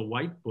is a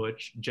white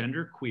butch,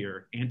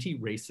 genderqueer,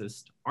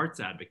 anti-racist arts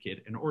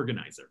advocate and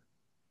organizer.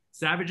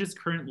 Savage is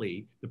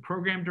currently the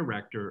program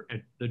director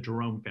at the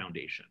Jerome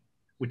Foundation,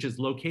 which is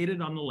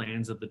located on the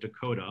lands of the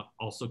Dakota,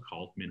 also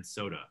called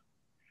Minnesota.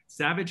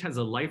 Savage has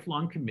a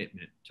lifelong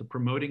commitment to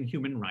promoting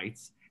human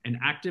rights and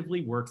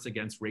actively works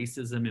against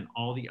racism and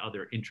all the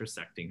other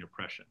intersecting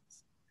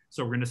oppressions.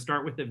 So we're going to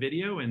start with the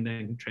video and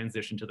then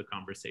transition to the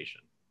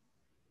conversation.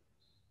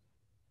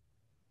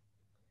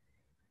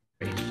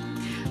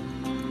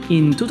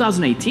 In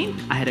 2018,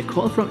 I had a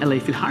call from LA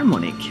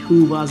Philharmonic,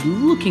 who was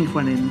looking for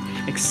an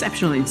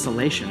exceptional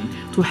installation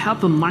to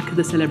help mark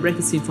the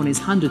celebrated symphony's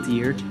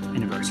 100th-year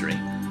anniversary.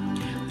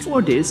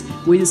 For this,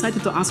 we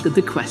decided to ask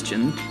the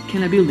question,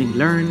 can a building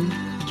learn?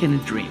 Can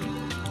it dream?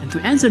 And to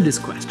answer this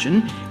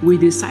question, we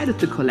decided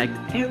to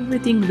collect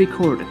everything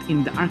recorded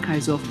in the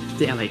archives of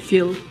the LA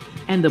Phil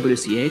and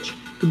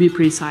WCH, to be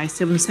precise,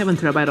 77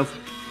 terabytes of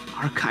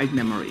archived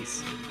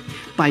memories.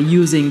 By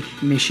using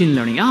machine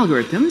learning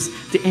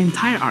algorithms, the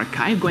entire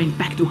archive, going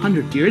back to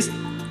 100 years,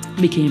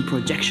 became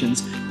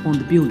projections on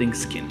the building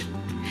skin.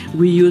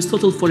 We used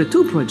total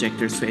 42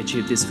 projectors to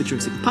achieve this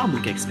futuristic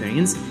public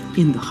experience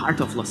in the heart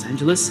of Los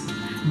Angeles,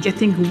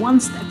 getting one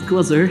step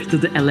closer to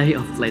the LA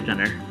of Blade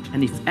Runner.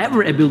 And if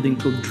ever a building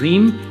could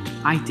dream,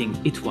 I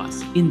think it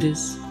was in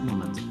this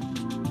moment.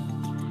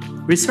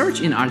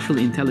 Research in artificial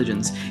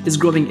intelligence is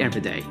growing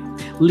every day,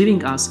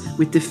 leaving us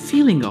with the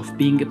feeling of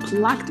being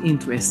plugged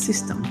into a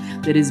system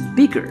that is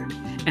bigger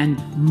and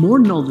more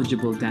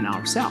knowledgeable than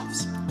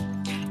ourselves.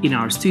 In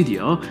our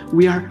studio,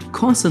 we are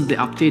constantly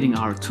updating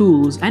our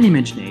tools and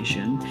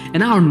imagination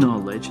and our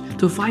knowledge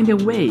to find a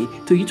way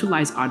to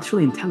utilize artificial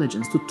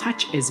intelligence to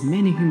touch as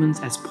many humans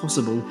as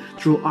possible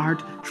through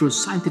art, through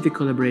scientific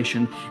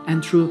collaboration,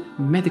 and through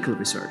medical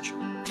research.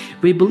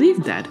 We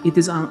believe that it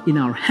is in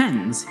our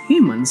hands,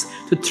 humans,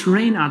 to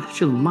train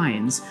artificial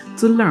minds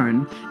to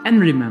learn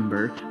and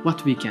remember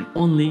what we can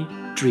only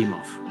dream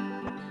of.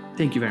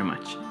 Thank you very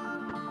much.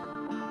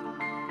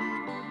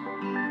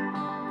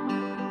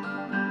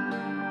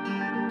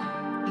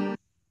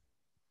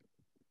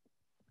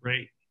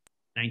 Great,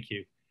 thank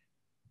you.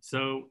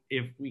 So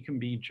if we can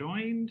be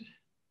joined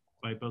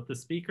by both the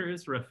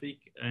speakers, Rafik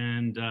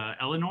and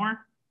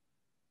Eleanor,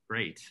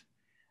 great.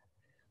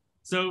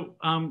 So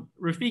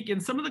Rafik,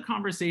 in some of the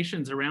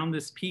conversations around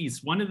this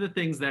piece, one of the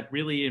things that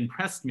really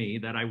impressed me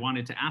that I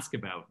wanted to ask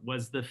about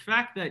was the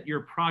fact that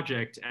your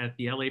project at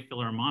the LA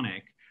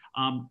Philharmonic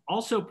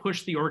also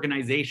pushed the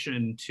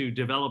organization to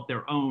develop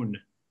their own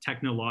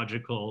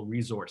technological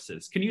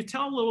resources. Can you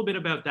tell a little bit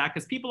about that?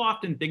 Because people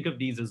often think of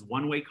these as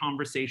one-way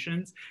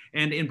conversations.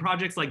 And in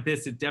projects like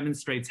this, it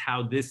demonstrates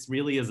how this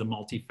really is a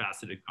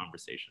multifaceted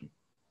conversation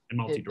and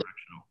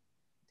multi-directional.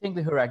 Thank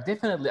you, Hurak.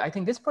 Definitely. I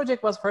think this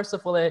project was, first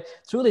of all, a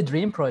truly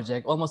dream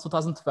project, almost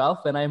 2012,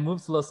 when I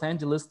moved to Los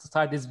Angeles to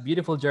start this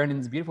beautiful journey in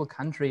this beautiful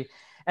country.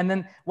 And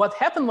then what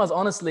happened was,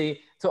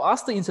 honestly, to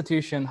ask the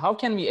institution, how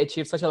can we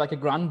achieve such a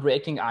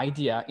groundbreaking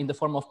idea in the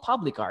form of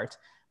public art?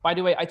 By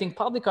the way, I think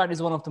public art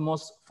is one of the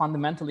most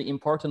fundamentally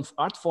important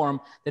art form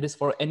that is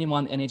for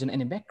anyone, any age, and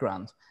any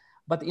background.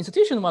 But the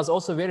institution was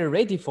also very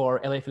ready for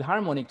LA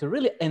Philharmonic to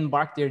really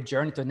embark their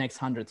journey to the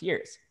next 100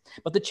 years.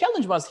 But the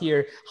challenge was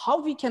here,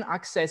 how we can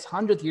access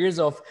 100 years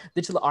of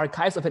digital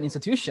archives of an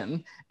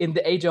institution in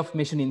the age of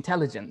machine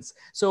intelligence.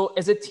 So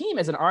as a team,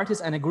 as an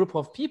artist and a group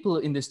of people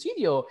in the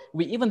studio,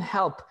 we even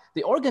help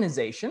the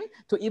organization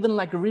to even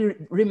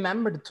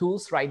remember the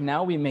tools right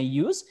now we may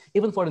use,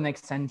 even for the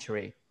next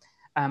century.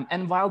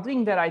 And while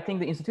doing that, I think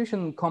the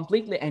institution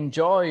completely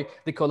enjoy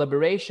the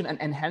collaboration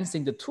and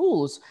enhancing the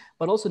tools,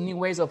 but also new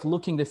ways of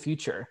looking the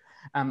future.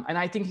 And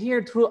I think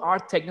here through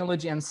art,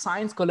 technology, and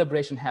science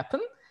collaboration happen,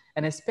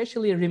 and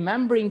especially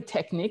remembering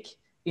technique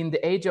in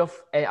the age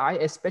of AI,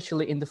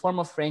 especially in the form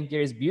of Frank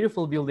Gehry's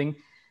beautiful building,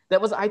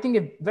 that was, I think,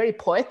 a very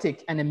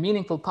poetic and a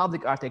meaningful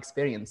public art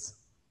experience.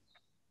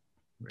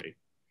 Right.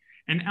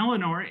 And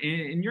Eleanor,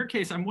 in your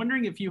case, I'm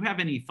wondering if you have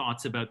any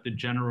thoughts about the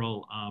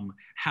general,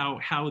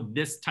 how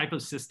this type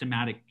of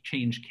systematic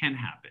change can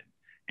happen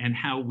and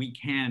how we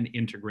can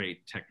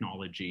integrate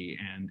technology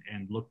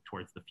and look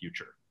towards the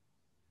future.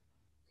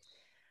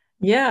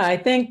 Yeah, I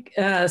think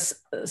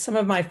some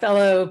of my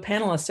fellow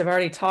panelists have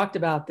already talked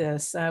about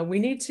this. We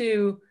need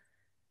to,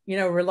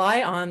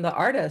 rely on the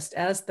artist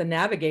as the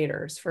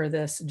navigators for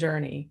this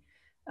journey.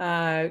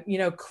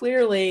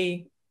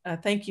 Clearly,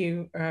 thank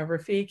you,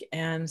 Rafik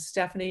and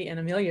Stephanie and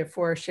Amelia,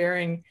 for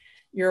sharing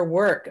your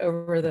work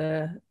over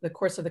the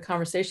course of the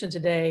conversation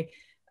today.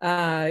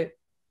 The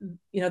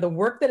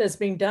work that is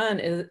being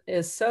done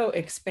is so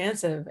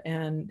expansive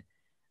and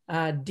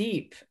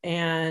deep,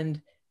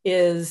 and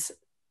is,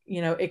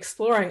 you know,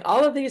 exploring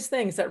all of these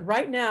things that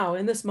right now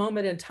in this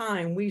moment in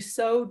time, we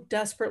so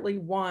desperately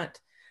want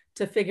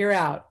to figure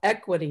out: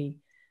 equity,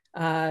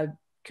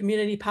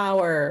 community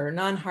power,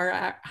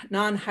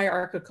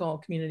 non-hierarchical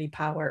community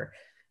power,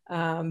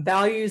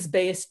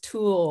 values-based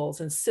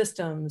tools and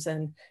systems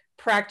and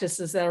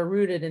practices that are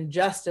rooted in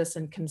justice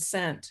and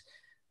consent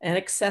and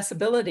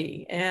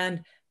accessibility.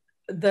 And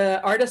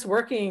the artists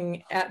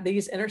working at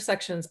these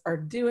intersections are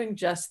doing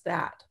just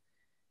that.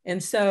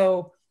 And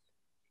so,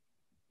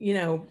 you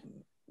know,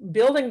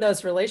 building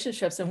those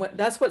relationships, and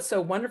that's what's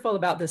so wonderful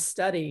about this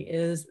study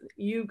is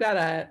you've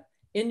got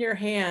in your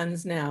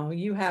hands now,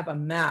 you have a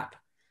map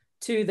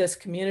to this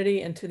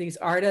community and to these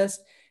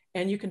artists,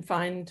 and you can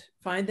find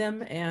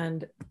them.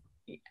 And,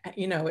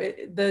 you know,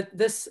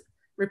 this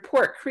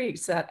report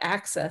creates that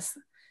access.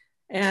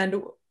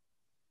 And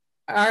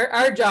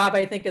our job,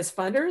 I think, as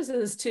funders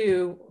is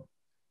to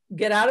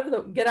get out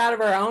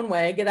of our own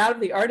way, get out of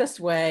the artist's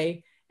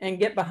way, and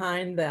get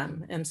behind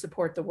them and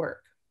support the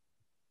work.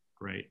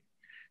 Great.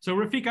 So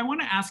Rafiq, I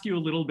want to ask you a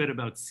little bit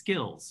about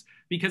skills,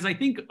 because I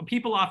think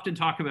people often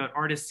talk about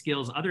artist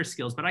skills, other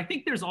skills, but I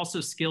think there's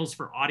also skills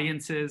for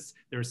audiences,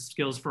 there's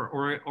skills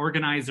for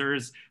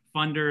organizers,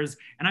 funders,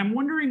 and I'm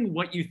wondering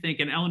what you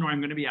think, and Eleanor, I'm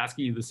going to be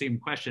asking you the same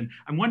question.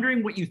 I'm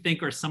wondering what you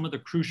think are some of the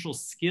crucial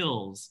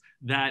skills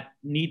that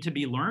need to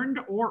be learned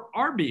or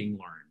are being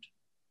learned.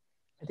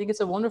 I think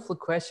it's a wonderful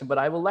question, but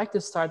I would like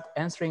to start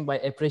answering by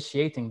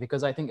appreciating,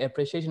 because I think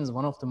appreciation is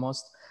one of the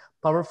most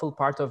powerful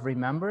part of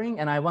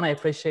remembering. And I want to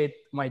appreciate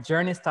my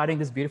journey starting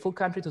this beautiful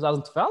country,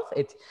 2012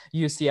 at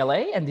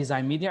UCLA and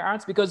Design Media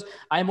Arts, because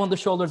I'm on the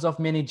shoulders of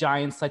many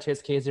giants such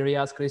as Casey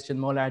Rias, Christian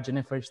Moller,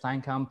 Jennifer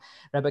Steinkamp,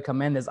 Rebecca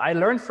Mendez. I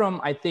learned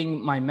from, I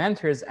think, my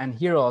mentors and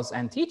heroes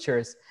and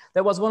teachers.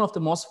 That was one of the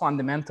most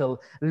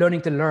fundamental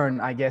learning to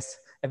learn, I guess,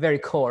 a very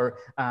core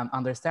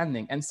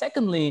understanding. And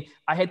secondly,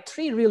 I had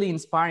 3 really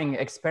inspiring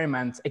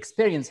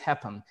experience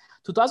happen.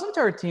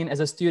 2013 as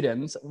a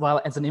student,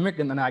 well, as an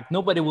immigrant, and like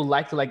nobody would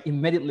like to like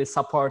immediately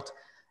support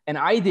an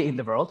idea in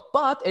the world,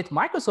 but at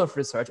Microsoft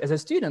Research as a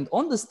student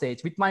on the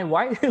stage with my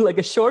wife, like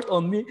a short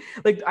on me,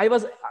 like I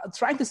was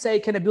trying to say,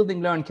 can a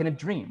building learn, can it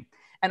dream?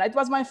 And it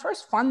was my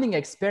first funding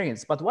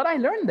experience. But what I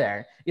learned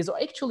there is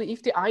actually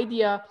if the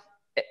idea,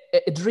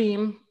 a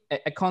dream,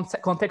 a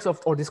context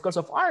of or discourse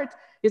of art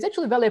is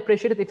actually well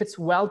appreciated if it's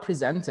well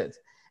presented.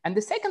 And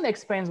the second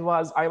experience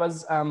was I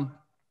was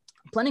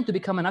planning to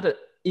become another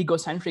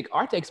egocentric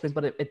art experience,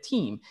 but a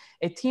team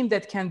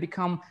that can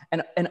become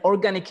an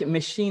organic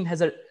machine,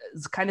 has a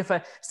kind of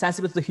a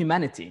sensibility to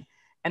humanity.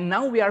 And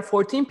now we are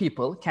 14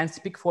 people, can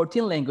speak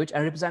 14 languages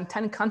and represent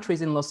 10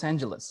 countries in Los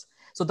Angeles.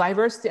 So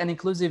diversity and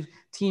inclusive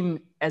team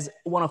as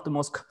one of the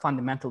most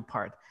fundamental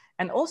part.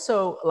 And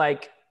also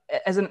like,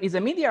 as a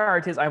media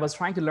artist, I was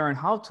trying to learn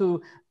how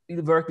to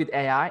work with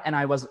AI, and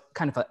I was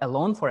kind of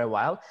alone for a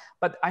while,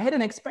 but I had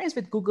an experience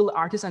with Google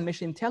Artist and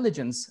Machine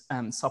Intelligence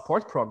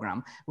support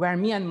program, where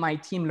me and my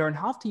team learned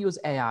how to use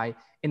AI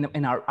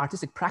in our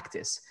artistic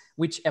practice,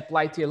 which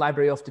applied to a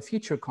library of the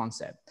future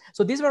concept.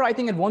 So these were, I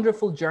think, a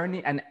wonderful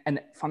journey and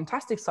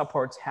fantastic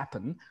supports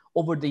happen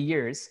over the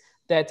years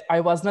that I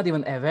was not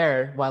even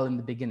aware while in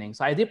the beginning.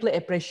 So I deeply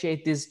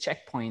appreciate these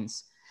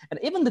checkpoints. And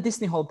even the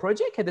Disney Hall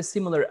project had a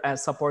similar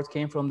support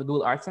came from the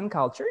Google Arts and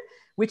Culture,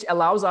 which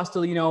allows us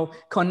to, you know,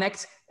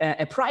 connect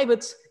a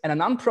private and a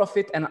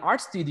nonprofit and an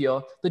art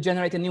studio to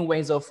generate new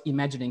ways of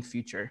imagining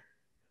future.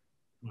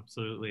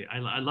 Absolutely.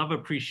 I love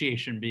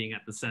appreciation being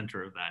at the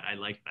center of that. I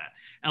like that.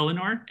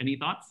 Eleanor, any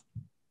thoughts?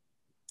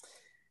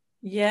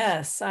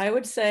 Yes, I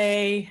would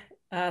say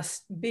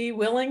be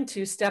willing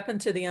to step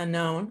into the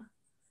unknown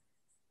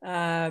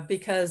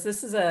because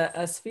this is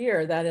a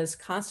sphere that is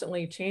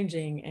constantly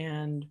changing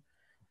and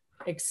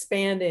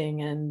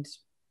expanding and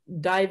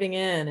diving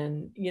in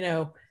and, you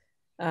know,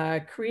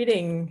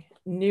 creating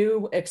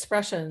new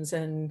expressions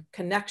and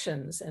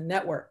connections and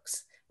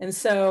networks. And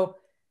so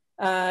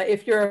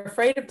if you're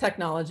afraid of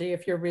technology,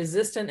 if you're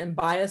resistant and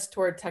biased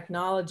toward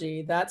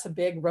technology, that's a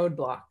big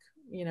roadblock.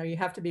 You know, you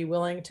have to be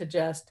willing to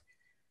just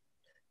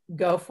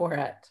go for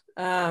it.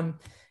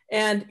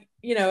 And,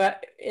 you know,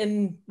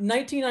 in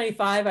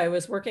 1995, I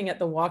was working at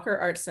the Walker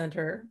Art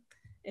Center,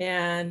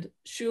 and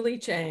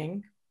Shuli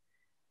Chang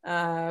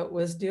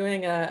was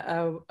doing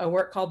a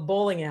work called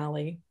Bowling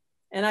Alley.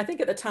 And I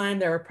think at the time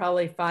there were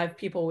probably 5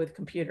 people with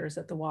computers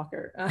at the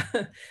Walker.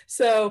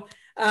 So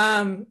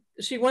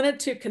she wanted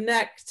to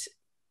connect,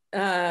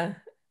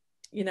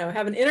 you know,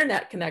 have an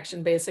internet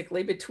connection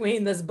basically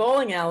between this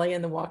bowling alley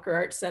and the Walker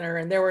Art Center.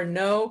 And there were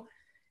no,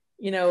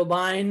 you know,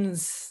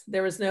 lines,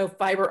 there was no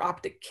fiber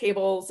optic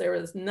cables, there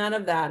was none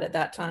of that at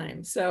that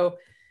time. So,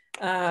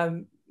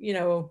 you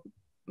know,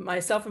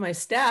 myself and my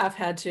staff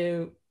had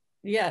to,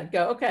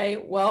 go,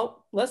 okay,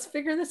 well, let's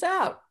figure this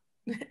out.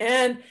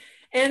 And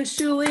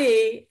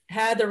Shuli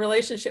had the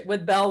relationship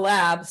with Bell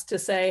Labs to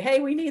say,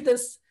 hey, we need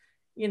this,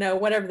 you know,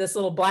 whatever this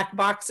little black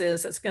box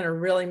is that's going to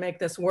really make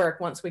this work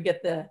once we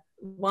get the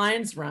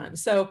lines run.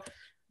 So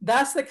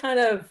that's the kind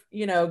of,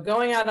 you know,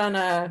 going out on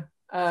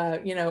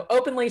a, you know,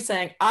 openly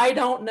saying, I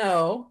don't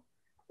know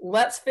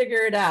let's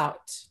figure it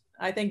out.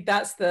 I think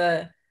that's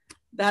the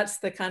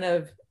kind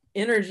of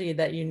energy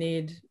that you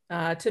need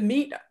to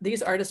meet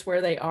these artists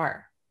where they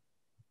are.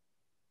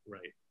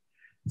 Right.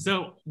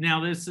 So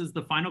now this is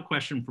the final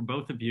question for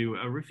both of you.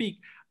 Rafiq,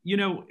 you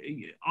know,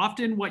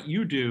 often what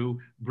you do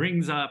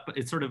brings up,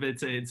 it's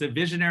a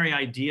visionary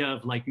idea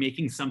of like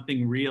making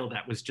something real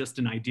that was just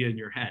an idea in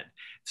your head.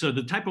 So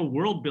the type of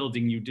world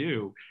building you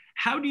do,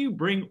 how do you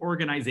bring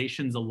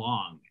organizations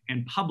along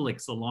and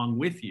publics along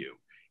with you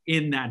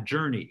in that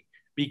journey?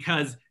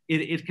 Because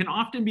it can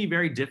often be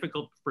very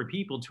difficult for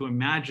people to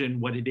imagine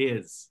what it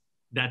is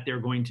that they're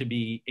going to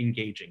be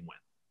engaging with.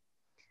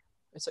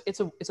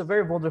 It's a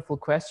very wonderful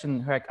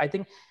question, Herc. I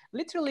think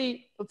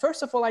literally,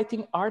 first of all, I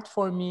think art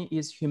for me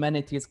is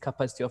humanity's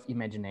capacity of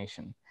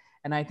imagination.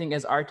 And I think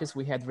as artists,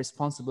 we had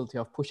responsibility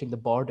of pushing the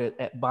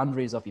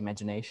boundaries of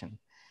imagination.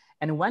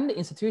 And when the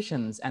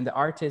institutions and the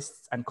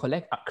artists and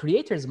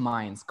creators'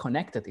 minds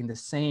connected in the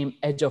same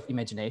edge of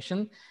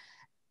imagination,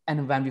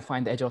 and when we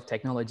find the edge of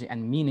technology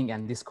and meaning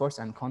and discourse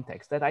and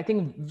context, that I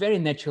think very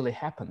naturally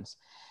happens.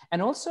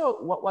 And also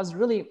what was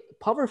really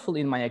powerful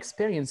in my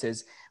experience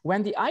is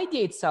when the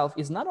idea itself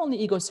is not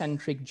only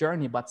egocentric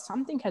journey, but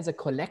something has a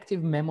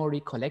collective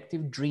memory,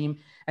 collective dream,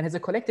 and has a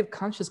collective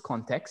conscious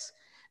context,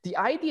 the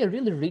idea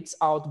really reaches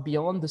out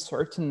beyond the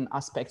certain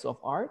aspects of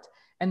art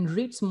and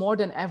reaches more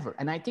than ever.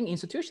 And I think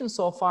institutions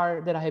so far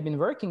that I have been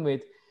working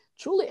with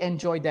truly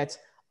enjoy that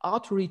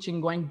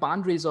outreaching, going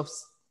boundaries of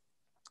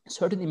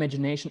certain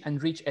imagination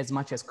and reach as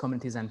much as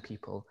communities and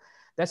people.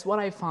 That's what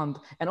I found.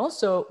 And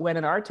also when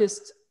an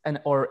artist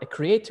or a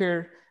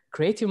creator,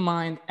 creative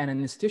mind and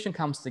an institution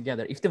comes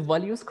together, if the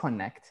values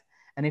connect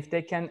and if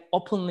they can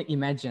openly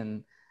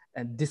imagine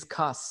and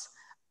discuss,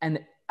 and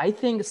I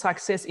think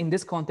success in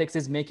this context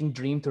is making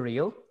dream to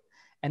real.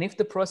 And if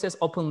the process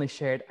openly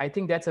shared, I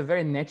think that's a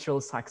very natural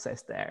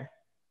success there.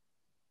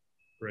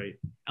 Great.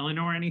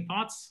 Eleanor, any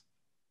thoughts?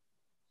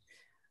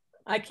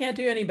 I can't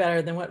do any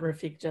better than what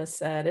Rafiq just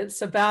said.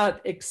 It's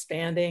about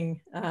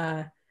expanding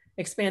our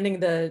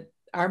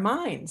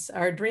minds,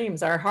 our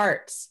dreams, our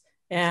hearts.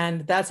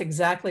 And that's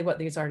exactly what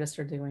these artists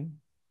are doing.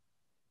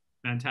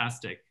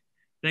 Fantastic.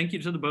 Thank you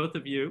to the both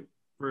of you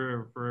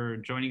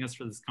for joining us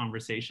for this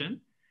conversation.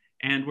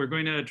 And we're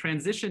going to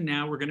transition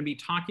now. We're going to be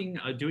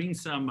doing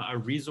some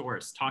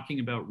talking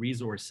about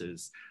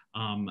resources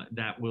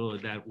that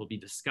will be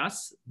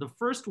discussed. The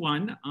first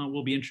one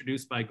will be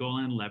introduced by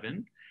Golan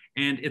Levin,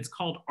 and it's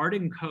called Art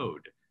in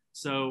Code.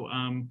 So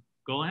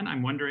Golan,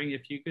 I'm wondering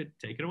if you could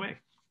take it away.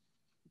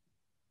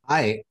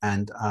 Hi,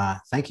 and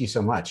thank you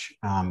so much.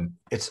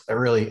 It's a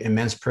really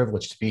immense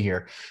privilege to be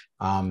here.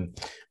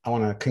 I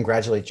want to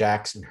congratulate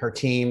Jax and her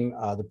team,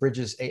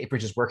 the Eight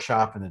Bridges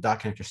Workshop and the Dot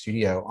Connector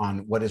Studio on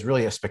what is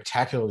really a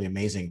spectacularly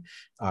amazing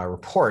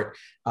report.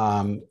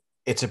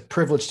 It's a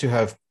privilege to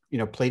have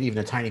played even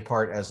a tiny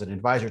part as an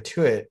advisor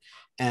to it.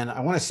 And I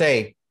want to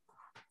say,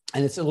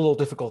 and it's a little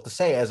difficult to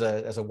say as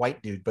a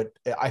white dude, but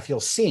I feel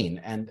seen.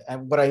 And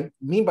what I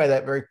mean by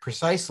that very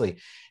precisely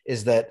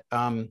is that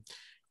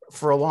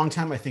for a long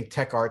time, I think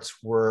tech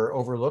arts were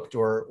overlooked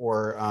or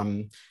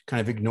kind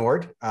of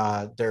ignored.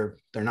 They're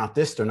not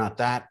this, they're not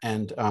that.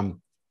 And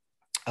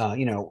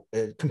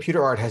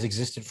computer art has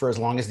existed for as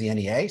long as the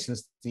NEA,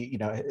 since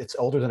it's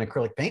older than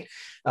acrylic paint.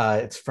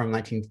 It's from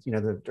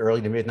the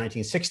early to mid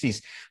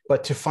 1960s.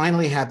 But to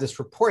finally have this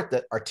report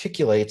that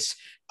articulates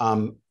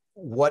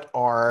what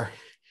are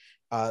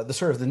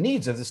the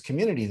needs of this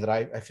community that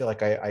I feel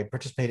like I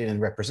participate in and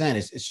represent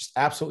is just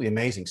absolutely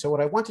amazing. So what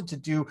I wanted to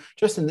do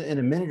just in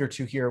a minute or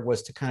two here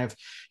was to kind of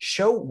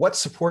show what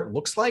support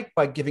looks like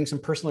by giving some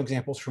personal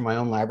examples from my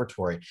own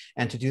laboratory.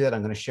 And to do that,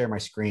 I'm going to share my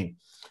screen.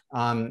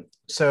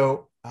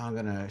 So I'm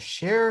going to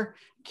share.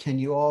 Can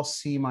you all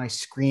see my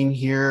screen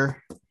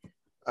here?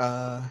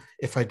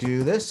 If I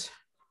do this,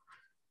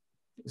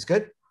 it's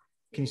good.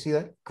 Can you see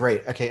that?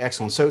 Great. Okay,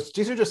 excellent. So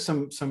these are just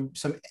some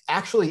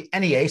actually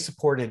NEA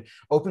supported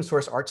open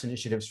source arts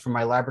initiatives from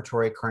my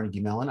laboratory at Carnegie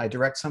Mellon. I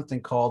direct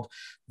something called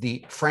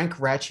the Frank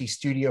Ratchey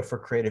Studio for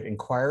Creative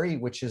Inquiry,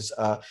 which is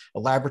a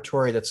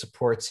laboratory that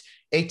supports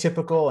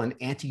atypical and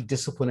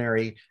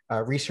anti-disciplinary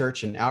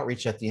research and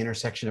outreach at the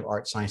intersection of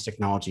art, science,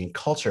 technology, and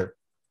culture.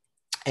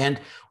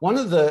 And one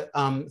of the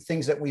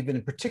things that we've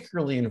been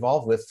particularly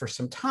involved with for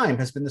some time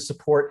has been the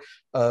support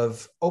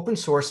of open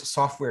source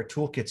software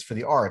toolkits for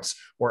the arts,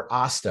 or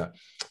ASTA.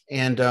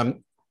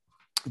 And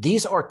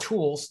these are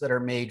tools that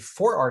are made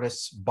for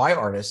artists by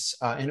artists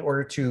in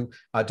order to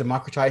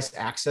democratize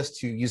access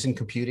to using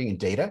computing and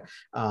data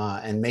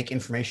and make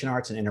information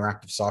arts and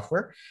interactive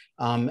software.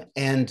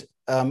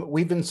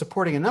 We've been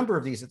supporting a number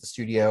of these at the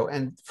studio,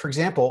 and for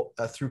example,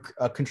 through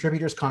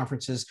contributors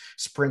conferences,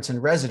 sprints,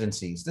 and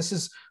residencies. This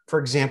is, for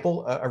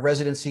example, a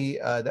residency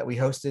that we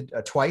hosted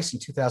twice in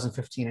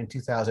 2015 and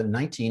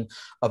 2019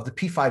 of the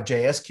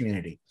P5JS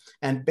community.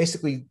 And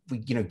basically, we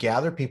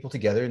gather people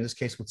together, in this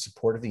case with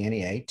support of the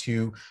NEA,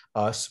 to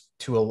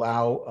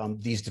allow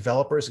these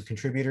developers and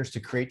contributors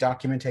to create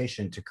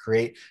documentation, to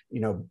create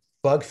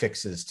bug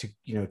fixes,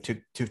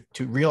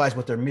 to realize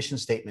what their mission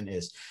statement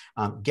is.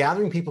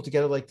 Gathering people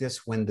together like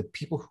this, when the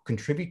people who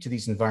contribute to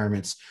these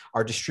environments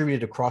are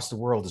distributed across the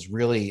world, is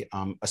really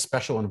a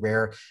special and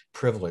rare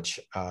privilege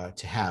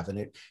to have.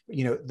 And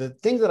the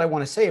thing that I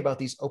want to say about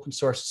these open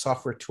source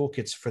software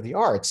toolkits for the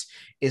arts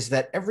is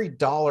that every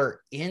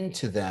dollar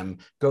into them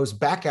goes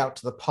back out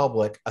to the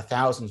public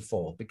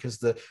 1,000-fold,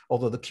 because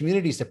although the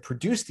communities that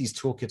produce these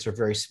toolkits are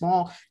very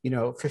small,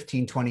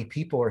 15, 20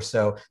 people or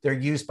so, they're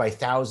used by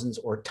thousands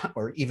or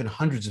even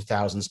hundreds of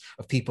thousands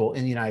of people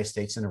in the United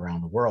States and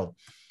around the world.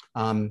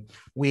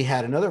 We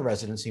had another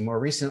residency more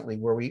recently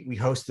where we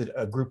hosted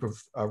a group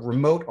of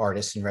remote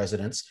artists in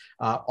residence.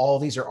 All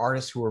these are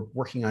artists who are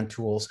working on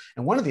tools.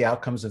 And one of the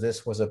outcomes of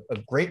this was a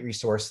great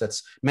resource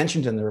that's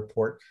mentioned in the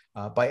report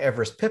by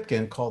Everest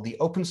Pipkin called the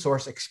Open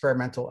Source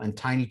Experimental and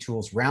Tiny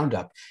Tools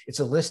Roundup. It's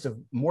a list of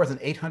more than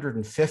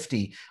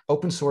 850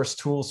 open source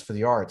tools for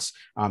the arts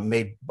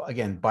made,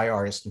 again, by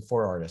artists and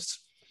for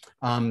artists.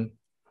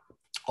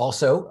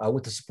 Also,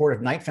 with the support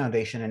of Knight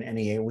Foundation and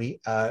NEA, we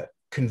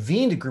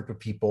convened a group of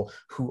people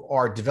who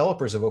are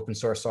developers of open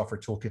source software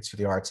toolkits for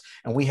the arts.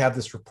 And we have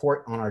this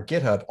report on our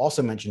GitHub,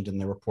 also mentioned in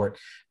the report,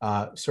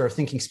 sort of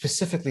thinking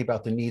specifically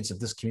about the needs of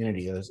this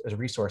community as a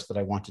resource that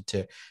I wanted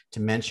to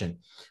mention.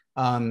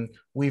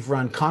 We've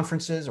run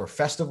conferences or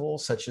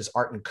festivals such as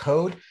Art and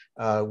Code,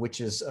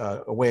 which is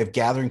a way of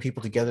gathering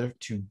people together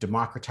to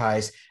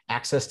democratize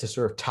access to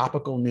sort of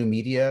topical new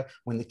media.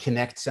 When the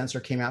Kinect sensor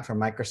came out from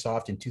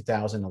Microsoft in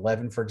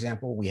 2011, for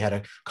example, we had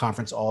a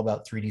conference all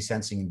about 3D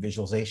sensing and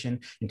visualization.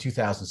 In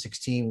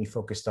 2016, we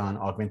focused on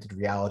augmented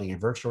reality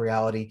and virtual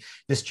reality.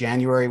 This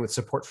January, with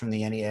support from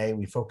the NEA,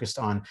 we focused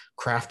on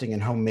crafting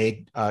and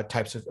homemade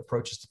types of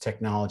approaches to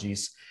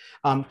technologies.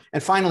 And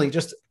finally,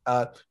 just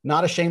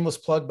not a shameless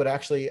plug, but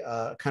actually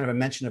kind of a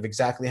mention of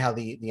exactly how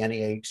the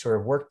NEA sort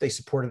of worked. They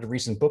supported a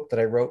recent book that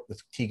I wrote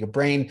with Tiga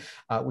Brain,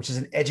 which is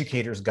an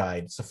educator's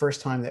guide. It's the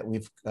first time that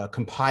we've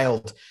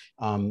compiled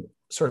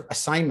sort of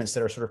assignments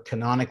that are sort of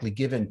canonically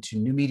given to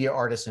new media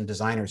artists and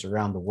designers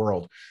around the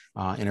world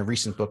in a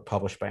recent book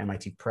published by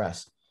MIT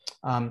Press.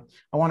 I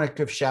want to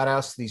give shout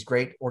outs to these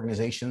great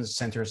organizations,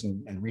 centers,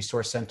 and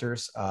resource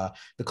centers.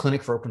 The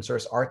Clinic for Open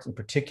Source Arts in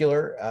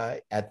particular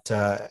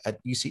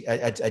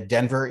at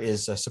Denver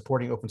is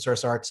supporting open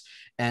source arts.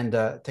 And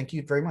thank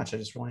you very much. I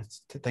just wanted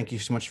to thank you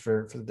so much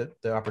for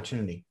the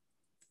opportunity.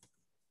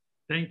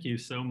 Thank you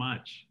so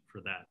much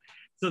for that.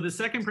 So the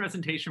second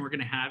presentation we're going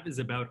to have is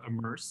about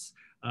Immerse,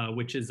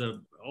 which is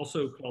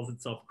also calls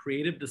itself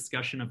Creative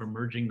Discussion of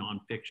Emerging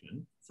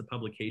Nonfiction. It's a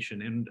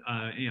publication. And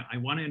I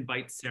want to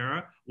invite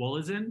Sarah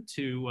Wolozin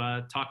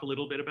to talk a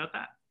little bit about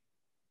that.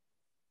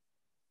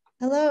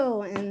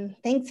 Hello, and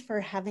thanks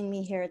for having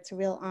me here. It's a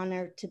real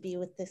honor to be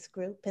with this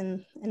group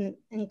and an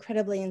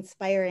incredibly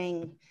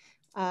inspiring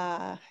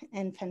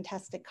and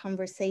fantastic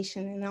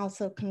conversation. And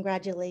also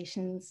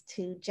congratulations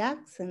to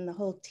Jax and the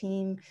whole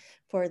team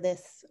for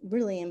this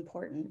really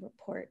important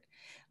report.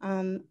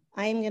 I'm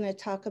going to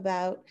talk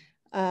about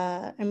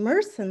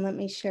Immerse, and let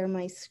me share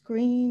my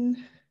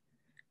screen.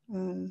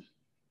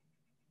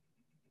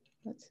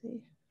 Let's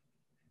see.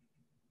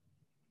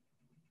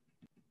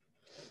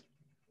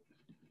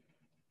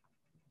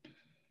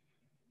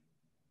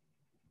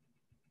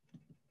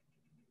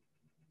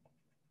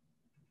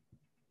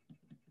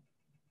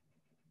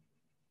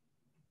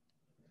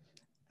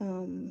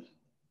 Can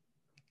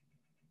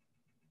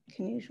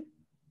you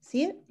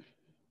see it?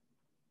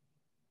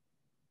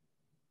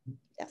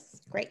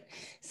 Yes, great.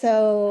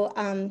 So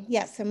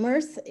yes,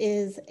 Immerse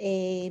is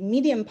a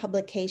Medium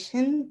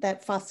publication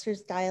that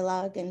fosters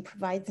dialogue and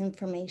provides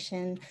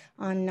information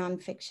on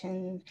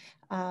nonfiction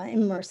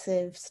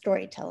immersive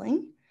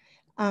storytelling.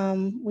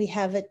 We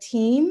have a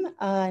team,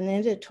 an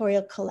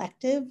editorial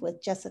collective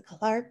with Jessica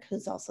Clark,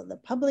 who's also the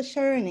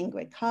publisher, and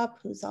Ingrid Kopp,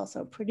 who's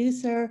also a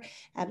producer,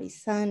 Abby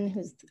Sun,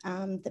 who's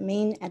the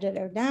main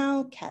editor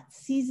now, Kat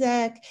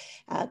Cizek,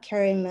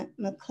 Carrie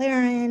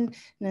McLaren,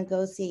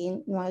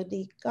 Ngozi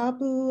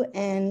Nwadigabu,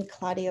 and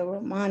Claudia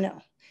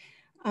Romano.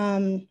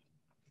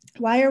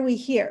 Why are we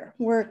here?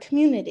 We're a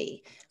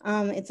community.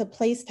 It's a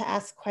place to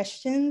ask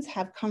questions,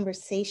 have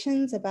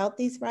conversations about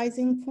these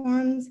rising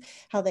forms,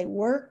 how they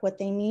work, what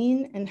they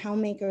mean, and how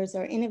makers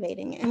are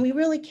innovating. And we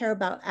really care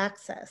about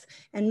access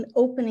and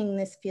opening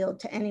this field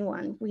to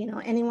anyone.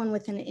 Anyone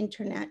with an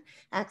internet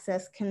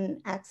access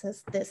can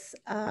access this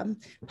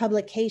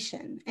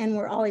publication. And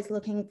we're always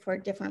looking for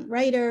different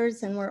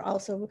writers, and we're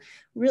also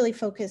really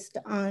focused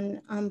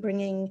on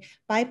bringing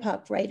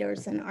BIPOC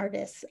writers and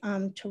artists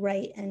to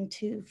write and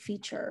to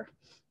feature.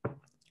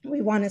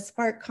 We want to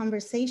spark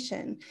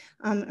conversation.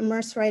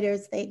 Immerse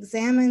writers, they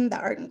examine the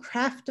art and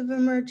craft of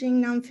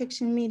emerging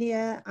nonfiction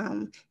media,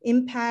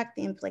 impact,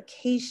 the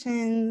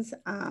implications,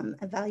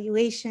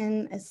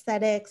 evaluation,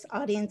 aesthetics,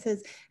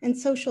 audiences, and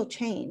social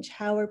change.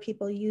 How are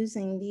people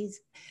using these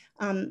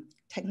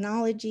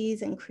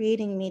technologies and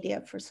creating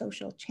media for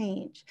social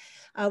change.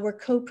 We're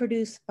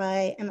co-produced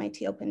by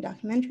MIT Open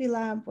Documentary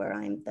Lab, where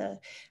I'm the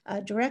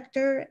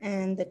director,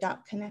 and the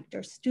Dot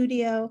Connector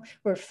Studio.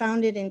 We're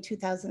founded in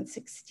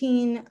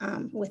 2016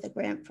 with a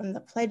grant from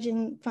the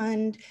Pledging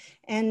Fund,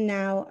 and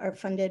now are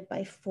funded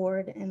by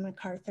Ford and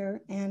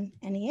MacArthur and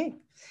NEA.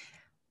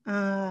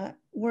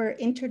 We're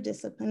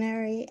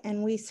interdisciplinary,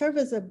 and we serve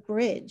as a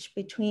bridge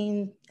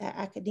between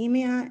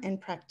academia and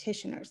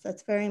practitioners.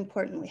 That's very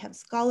important. We have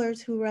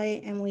scholars who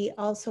write, and we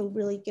also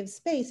really give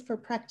space for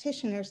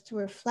practitioners to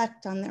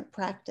reflect on their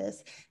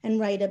practice and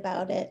write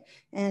about it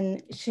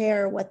and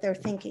share what they're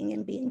thinking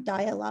and be in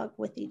dialogue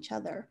with each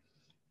other.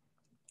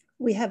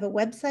 We have a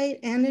website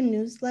and a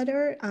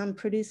newsletter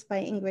produced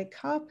by Ingrid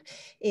Kopp.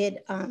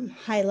 It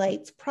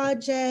highlights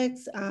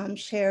projects,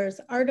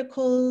 shares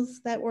articles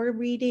that we're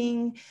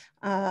reading,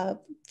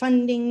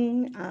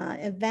 funding,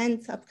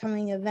 events,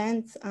 upcoming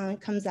events.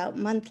 It comes out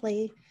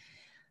monthly.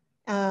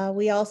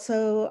 We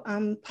also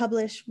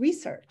publish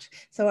research.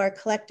 So our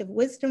Collective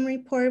Wisdom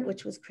Report,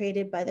 which was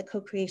created by the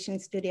co-creation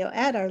studio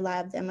at our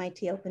lab, the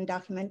MIT Open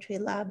Documentary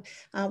Lab,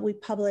 we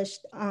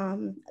published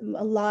a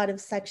lot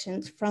of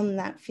sections from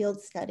that field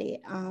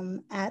study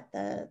at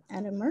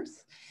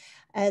Immerse,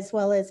 as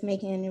well as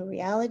Making a New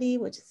Reality,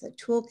 which is a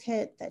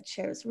toolkit that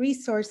shares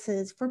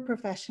resources for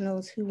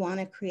professionals who want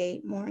to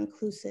create more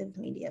inclusive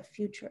media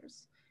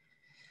futures.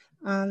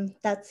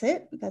 That's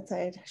it. That's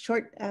a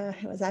short, I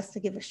was asked to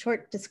give a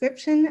short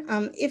description.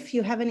 If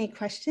you have any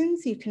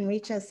questions, you can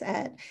reach us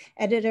at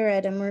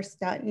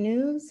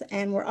editor@immerse.news,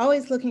 and we're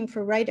always looking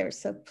for writers,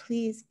 so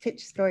please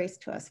pitch stories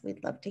to us.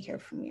 We'd love to hear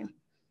from you.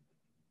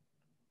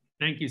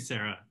 Thank you,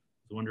 Sarah.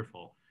 It's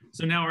wonderful.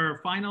 So now our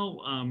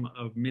final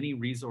of mini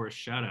resource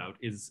shout out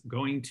is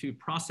going to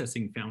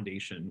Processing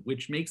Foundation,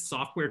 which makes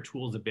software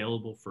tools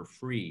available for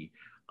free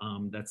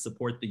that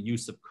support the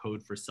use of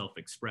code for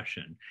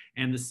self-expression.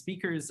 And the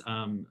speakers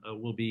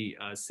will be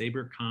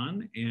Saber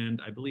Khan,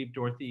 and I believe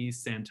Dorothy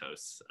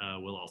Santos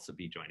will also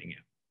be joining you.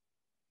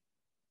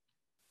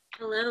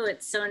 Hello,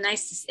 it's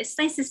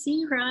nice to see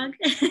you, Rog.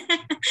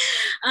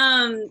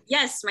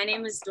 Yes, my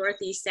name is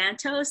Dorothy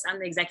Santos. I'm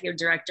the Executive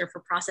Director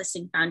for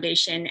Processing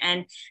Foundation.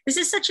 And this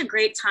is such a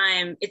great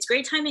time. It's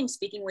great timing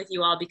speaking with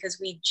you all because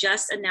we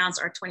just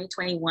announced our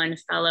 2021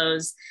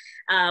 fellows.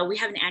 We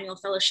have an annual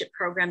fellowship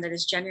program that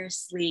is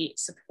generously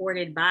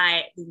supported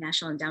by the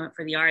National Endowment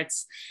for the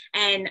Arts.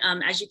 And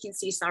as you can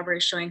see, Saber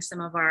is showing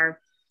some of our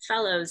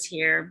fellows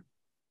here.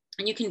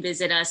 And you can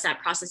visit us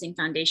at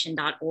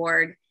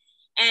processingfoundation.org.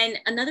 And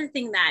another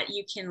thing that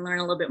you can learn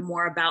a little bit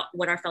more about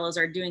what our fellows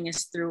are doing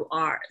is through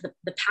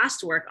the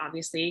past work,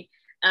 obviously,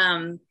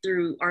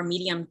 through our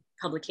Medium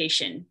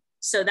publication.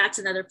 So that's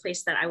another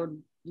place that I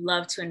would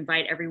love to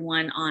invite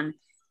everyone on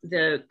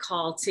the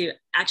call to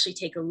actually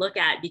take a look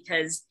at,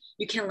 because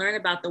you can learn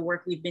about the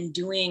work we've been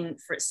doing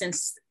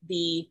since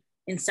the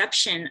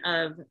inception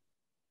of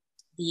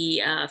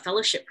the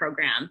fellowship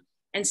program.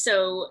 And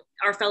so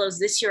our fellows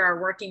this year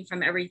are working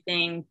from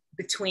everything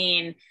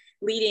between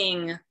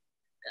leading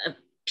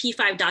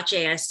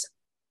P5.js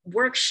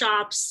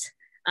workshops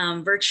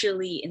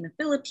virtually in the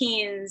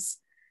Philippines,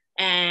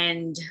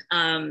 and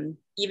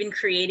even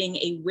creating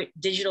a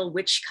digital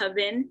witch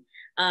coven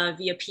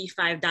via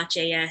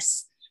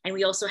P5.js. And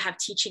we also have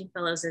teaching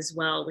fellows as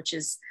well, which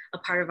is a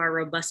part of our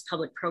robust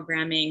public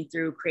programming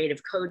through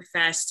Creative Code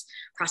Fest,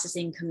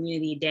 Processing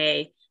Community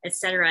Day,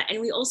 etc. And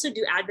we also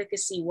do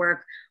advocacy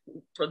work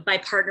by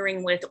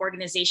partnering with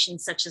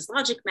organizations such as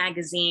Logic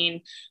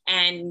Magazine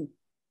and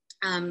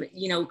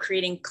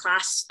creating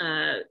class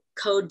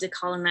code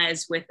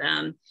decolonize with,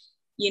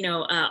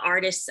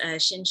 artists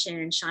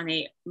Shinshin and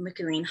Shanae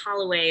Mikuline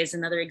Holloway is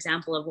another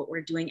example of what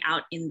we're doing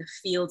out in the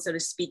field, so to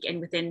speak,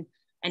 and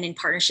in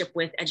partnership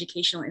with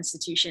educational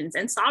institutions.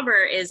 And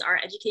Saber is our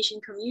education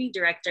community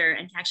director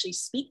and can actually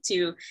speak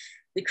to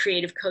the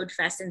Creative Code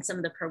Fest and some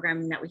of the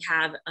programming that we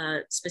have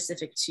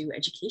specific to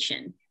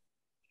education.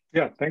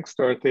 Yeah, thanks,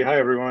 Dorothy. Hi,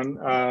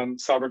 everyone.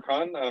 Saber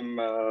Khan. I'm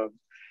a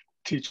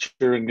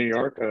teacher in New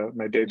York.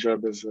 My day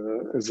job is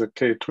a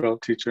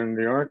K-12 teacher in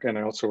New York, and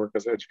I also work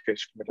as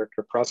education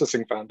director of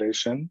Processing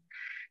Foundation.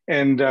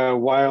 And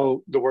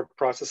while the work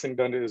Processing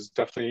done is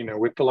definitely,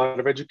 with a lot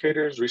of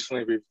educators,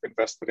 recently we've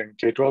invested in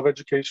K-12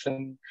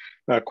 education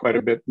quite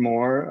a bit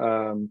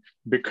more.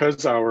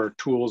 Because our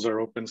tools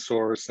are open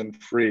source and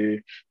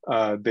free,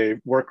 they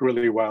work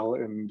really well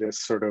in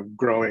this sort of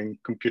growing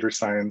computer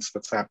science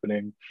that's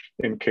happening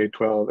in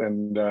K-12.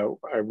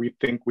 And we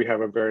think we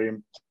have a very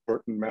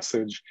important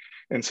message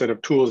and set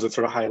of tools that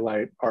sort of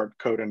highlight art,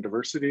 code, and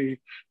diversity.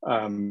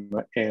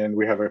 And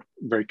we have a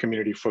very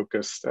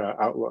community-focused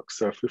outlook.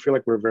 So if we feel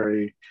like we're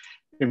very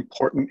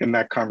important in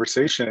that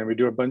conversation, and we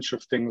do a bunch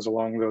of things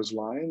along those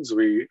lines,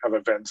 we have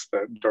events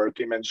that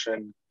Dorothy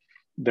mentioned.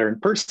 They're in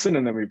person,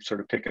 and then we've sort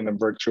of taken them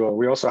virtual.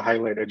 We also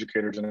highlight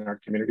educators in our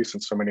community,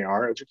 since so many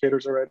are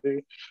educators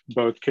already,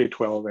 both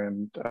K-12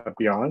 and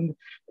beyond,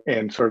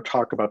 and sort of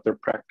talk about their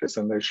practice,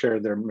 and they share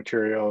their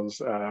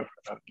materials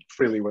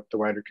freely with the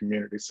wider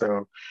community.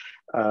 So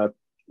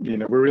we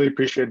really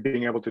appreciate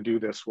being able to do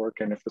this work.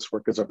 And if this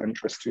work is of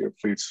interest to you,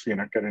 please,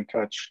 get in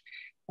touch.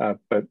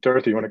 But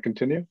Dorothy, you want to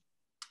continue?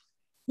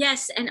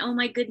 Yes, and oh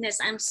my goodness,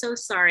 I'm so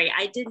sorry.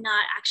 I did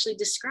not actually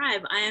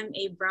describe. I am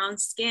a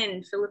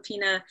brown-skinned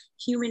Filipina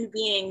human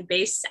being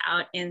based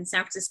out in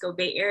San Francisco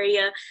Bay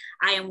Area.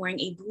 I am wearing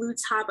a blue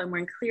top. I'm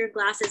wearing clear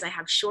glasses. I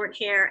have short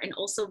hair, and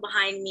also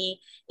behind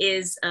me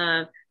is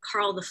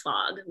Carl the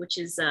Fog, which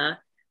is a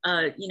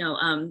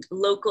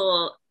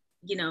local,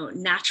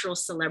 natural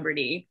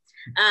celebrity.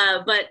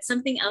 But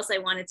something else I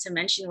wanted to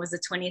mention was the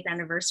 20th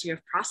anniversary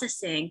of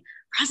processing.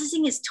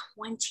 Processing is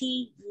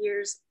 20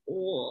 years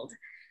old.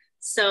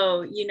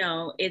 So,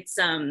 it's,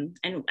 and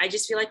I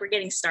just feel like we're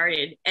getting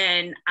started.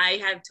 And I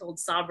have told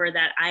Saber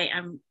that I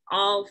am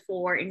all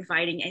for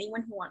inviting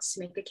anyone who wants to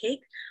make a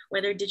cake,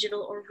 whether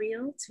digital or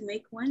real, to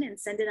make one and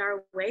send it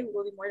our way.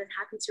 We'll be more than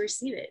happy to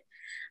receive it.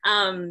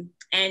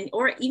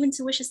 Or even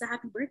to wish us a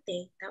happy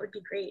birthday. That would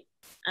be great.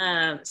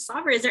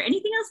 Saber, is there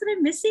anything else that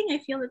I'm missing? I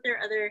feel that there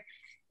are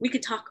we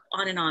could talk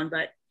on and on,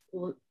 but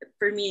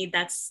for me,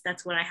 that's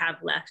what I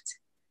have left.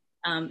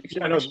 I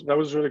know that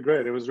was really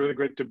great. It was really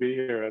great to be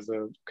here as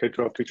a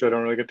K-12 teacher. I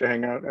don't really get to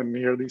hang out and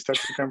hear these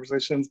types of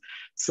conversations.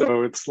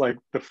 So it's like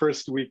the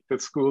first week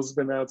that school's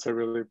been out. So I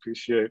really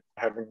appreciate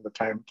having the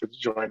time to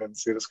join and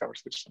see this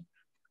conversation.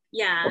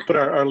 Yeah. I'll put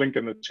our link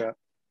in the chat.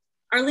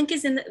 Our link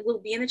will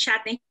be in the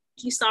chat. Thank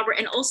you, Saber.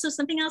 And also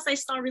something else I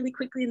saw really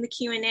quickly in the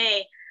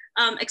Q&A,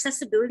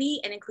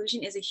 accessibility and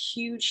inclusion is a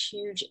huge,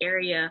 huge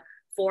area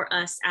for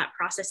us at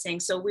processing.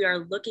 So we are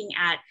looking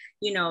at,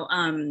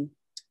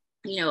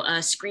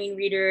 screen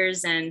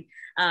readers and,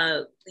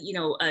 working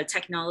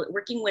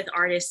with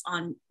artists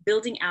on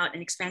building out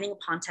and expanding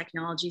upon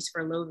technologies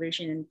for low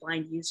vision and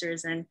blind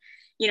users. And,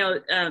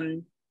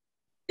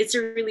 it's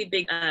a really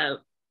big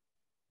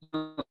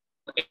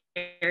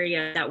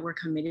area that we're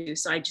committed to.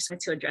 So I just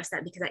wanted to address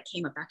that because that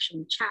came up actually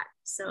in the chat.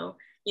 So,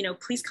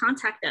 please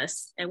contact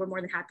us and we're more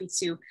than happy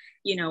to,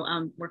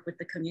 work with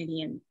the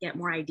community and get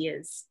more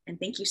ideas. And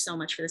thank you so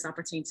much for this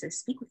opportunity to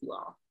speak with you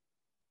all.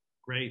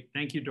 Great.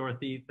 Thank you,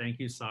 Dorothy. Thank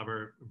you,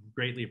 Saber.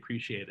 Greatly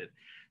appreciate it.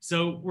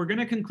 So we're going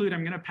to conclude.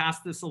 I'm going to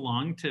pass this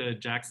along to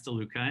Jax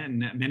DeLuca,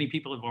 and many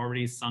people have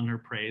already sung her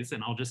praise.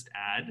 And I'll just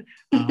add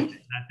that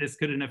this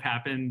couldn't have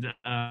happened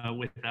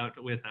without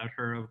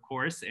her, of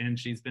course. And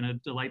she's been a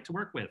delight to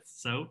work with.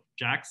 So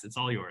Jax, it's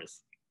all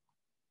yours.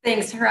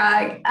 Thanks,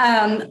 Harag.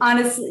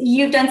 Honestly,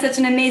 you've done such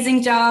an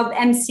amazing job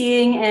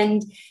emceeing,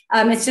 and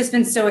it's just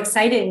been so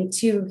exciting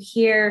to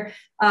hear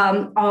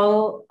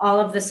all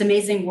of this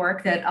amazing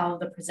work that all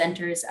of the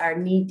presenters are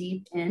knee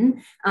deep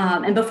in.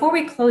 And before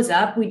we close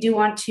up, we do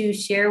want to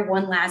share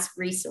one last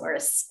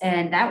resource,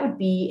 and that would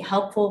be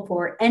helpful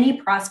for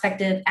any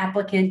prospective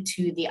applicant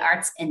to the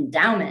Arts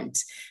Endowment.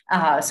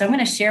 So I'm going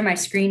to share my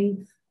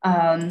screen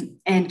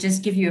and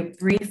just give you a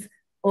brief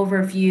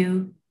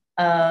overview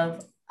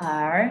of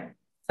our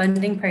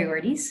funding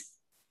priorities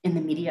in the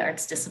media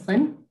arts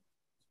discipline.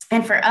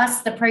 And for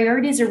us, the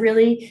priorities are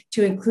really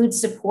to include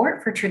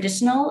support for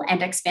traditional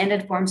and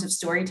expanded forms of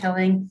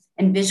storytelling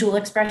and visual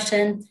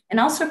expression, and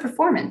also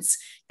performance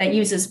that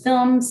uses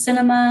film,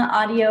 cinema,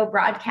 audio,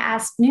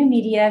 broadcast, new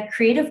media,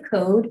 creative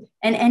code,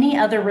 and any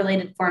other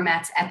related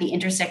formats at the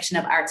intersection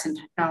of arts and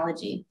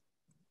technology.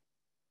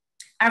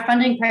 Our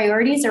funding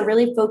priorities are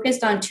really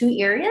focused on two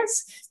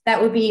areas.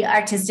 That would be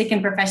artistic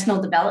and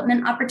professional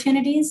development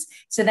opportunities.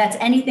 So that's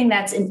anything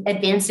that's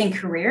advancing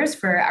careers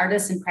for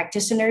artists and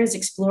practitioners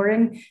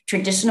exploring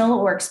traditional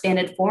or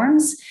expanded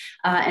forms.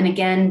 And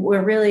again,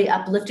 we're really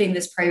uplifting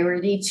this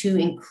priority to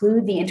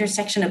include the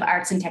intersection of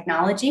arts and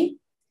technology.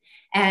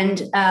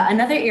 And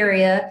another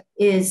area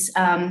is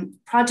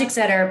projects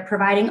that are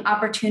providing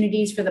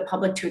opportunities for the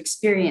public to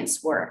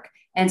experience work.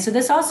 And so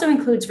this also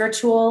includes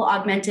virtual,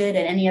 augmented,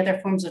 and any other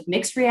forms of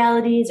mixed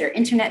realities or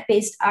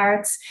internet-based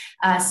arts.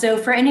 So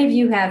for any of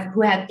you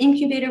who have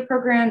incubator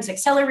programs,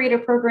 accelerator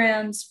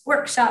programs,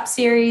 workshop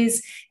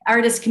series,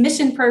 artist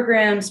commission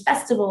programs,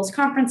 festivals,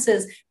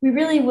 conferences, we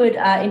really would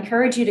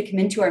encourage you to come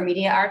into our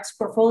media arts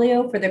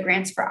portfolio for the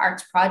Grants for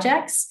Arts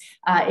projects.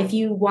 If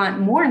you want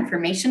more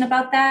information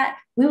about that,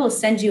 we will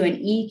send you an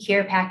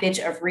e-care package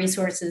of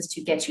resources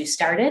to get you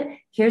started.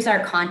 Here's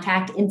our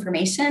contact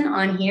information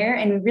on here,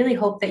 and we really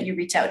hope that you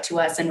reach out to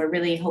us, and we're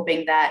really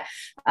hoping that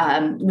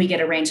we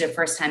get a range of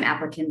first-time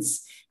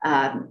applicants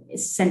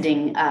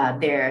sending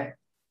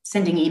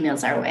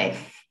emails our way.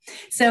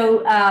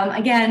 So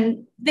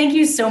again, thank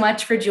you so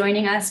much for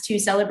joining us to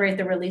celebrate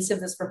the release of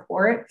this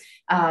report.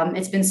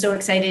 It's been so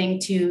exciting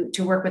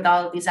to work with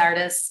all of these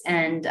artists,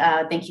 and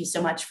thank you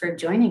so much for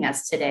joining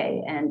us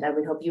today, and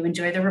we hope you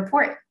enjoy the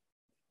report.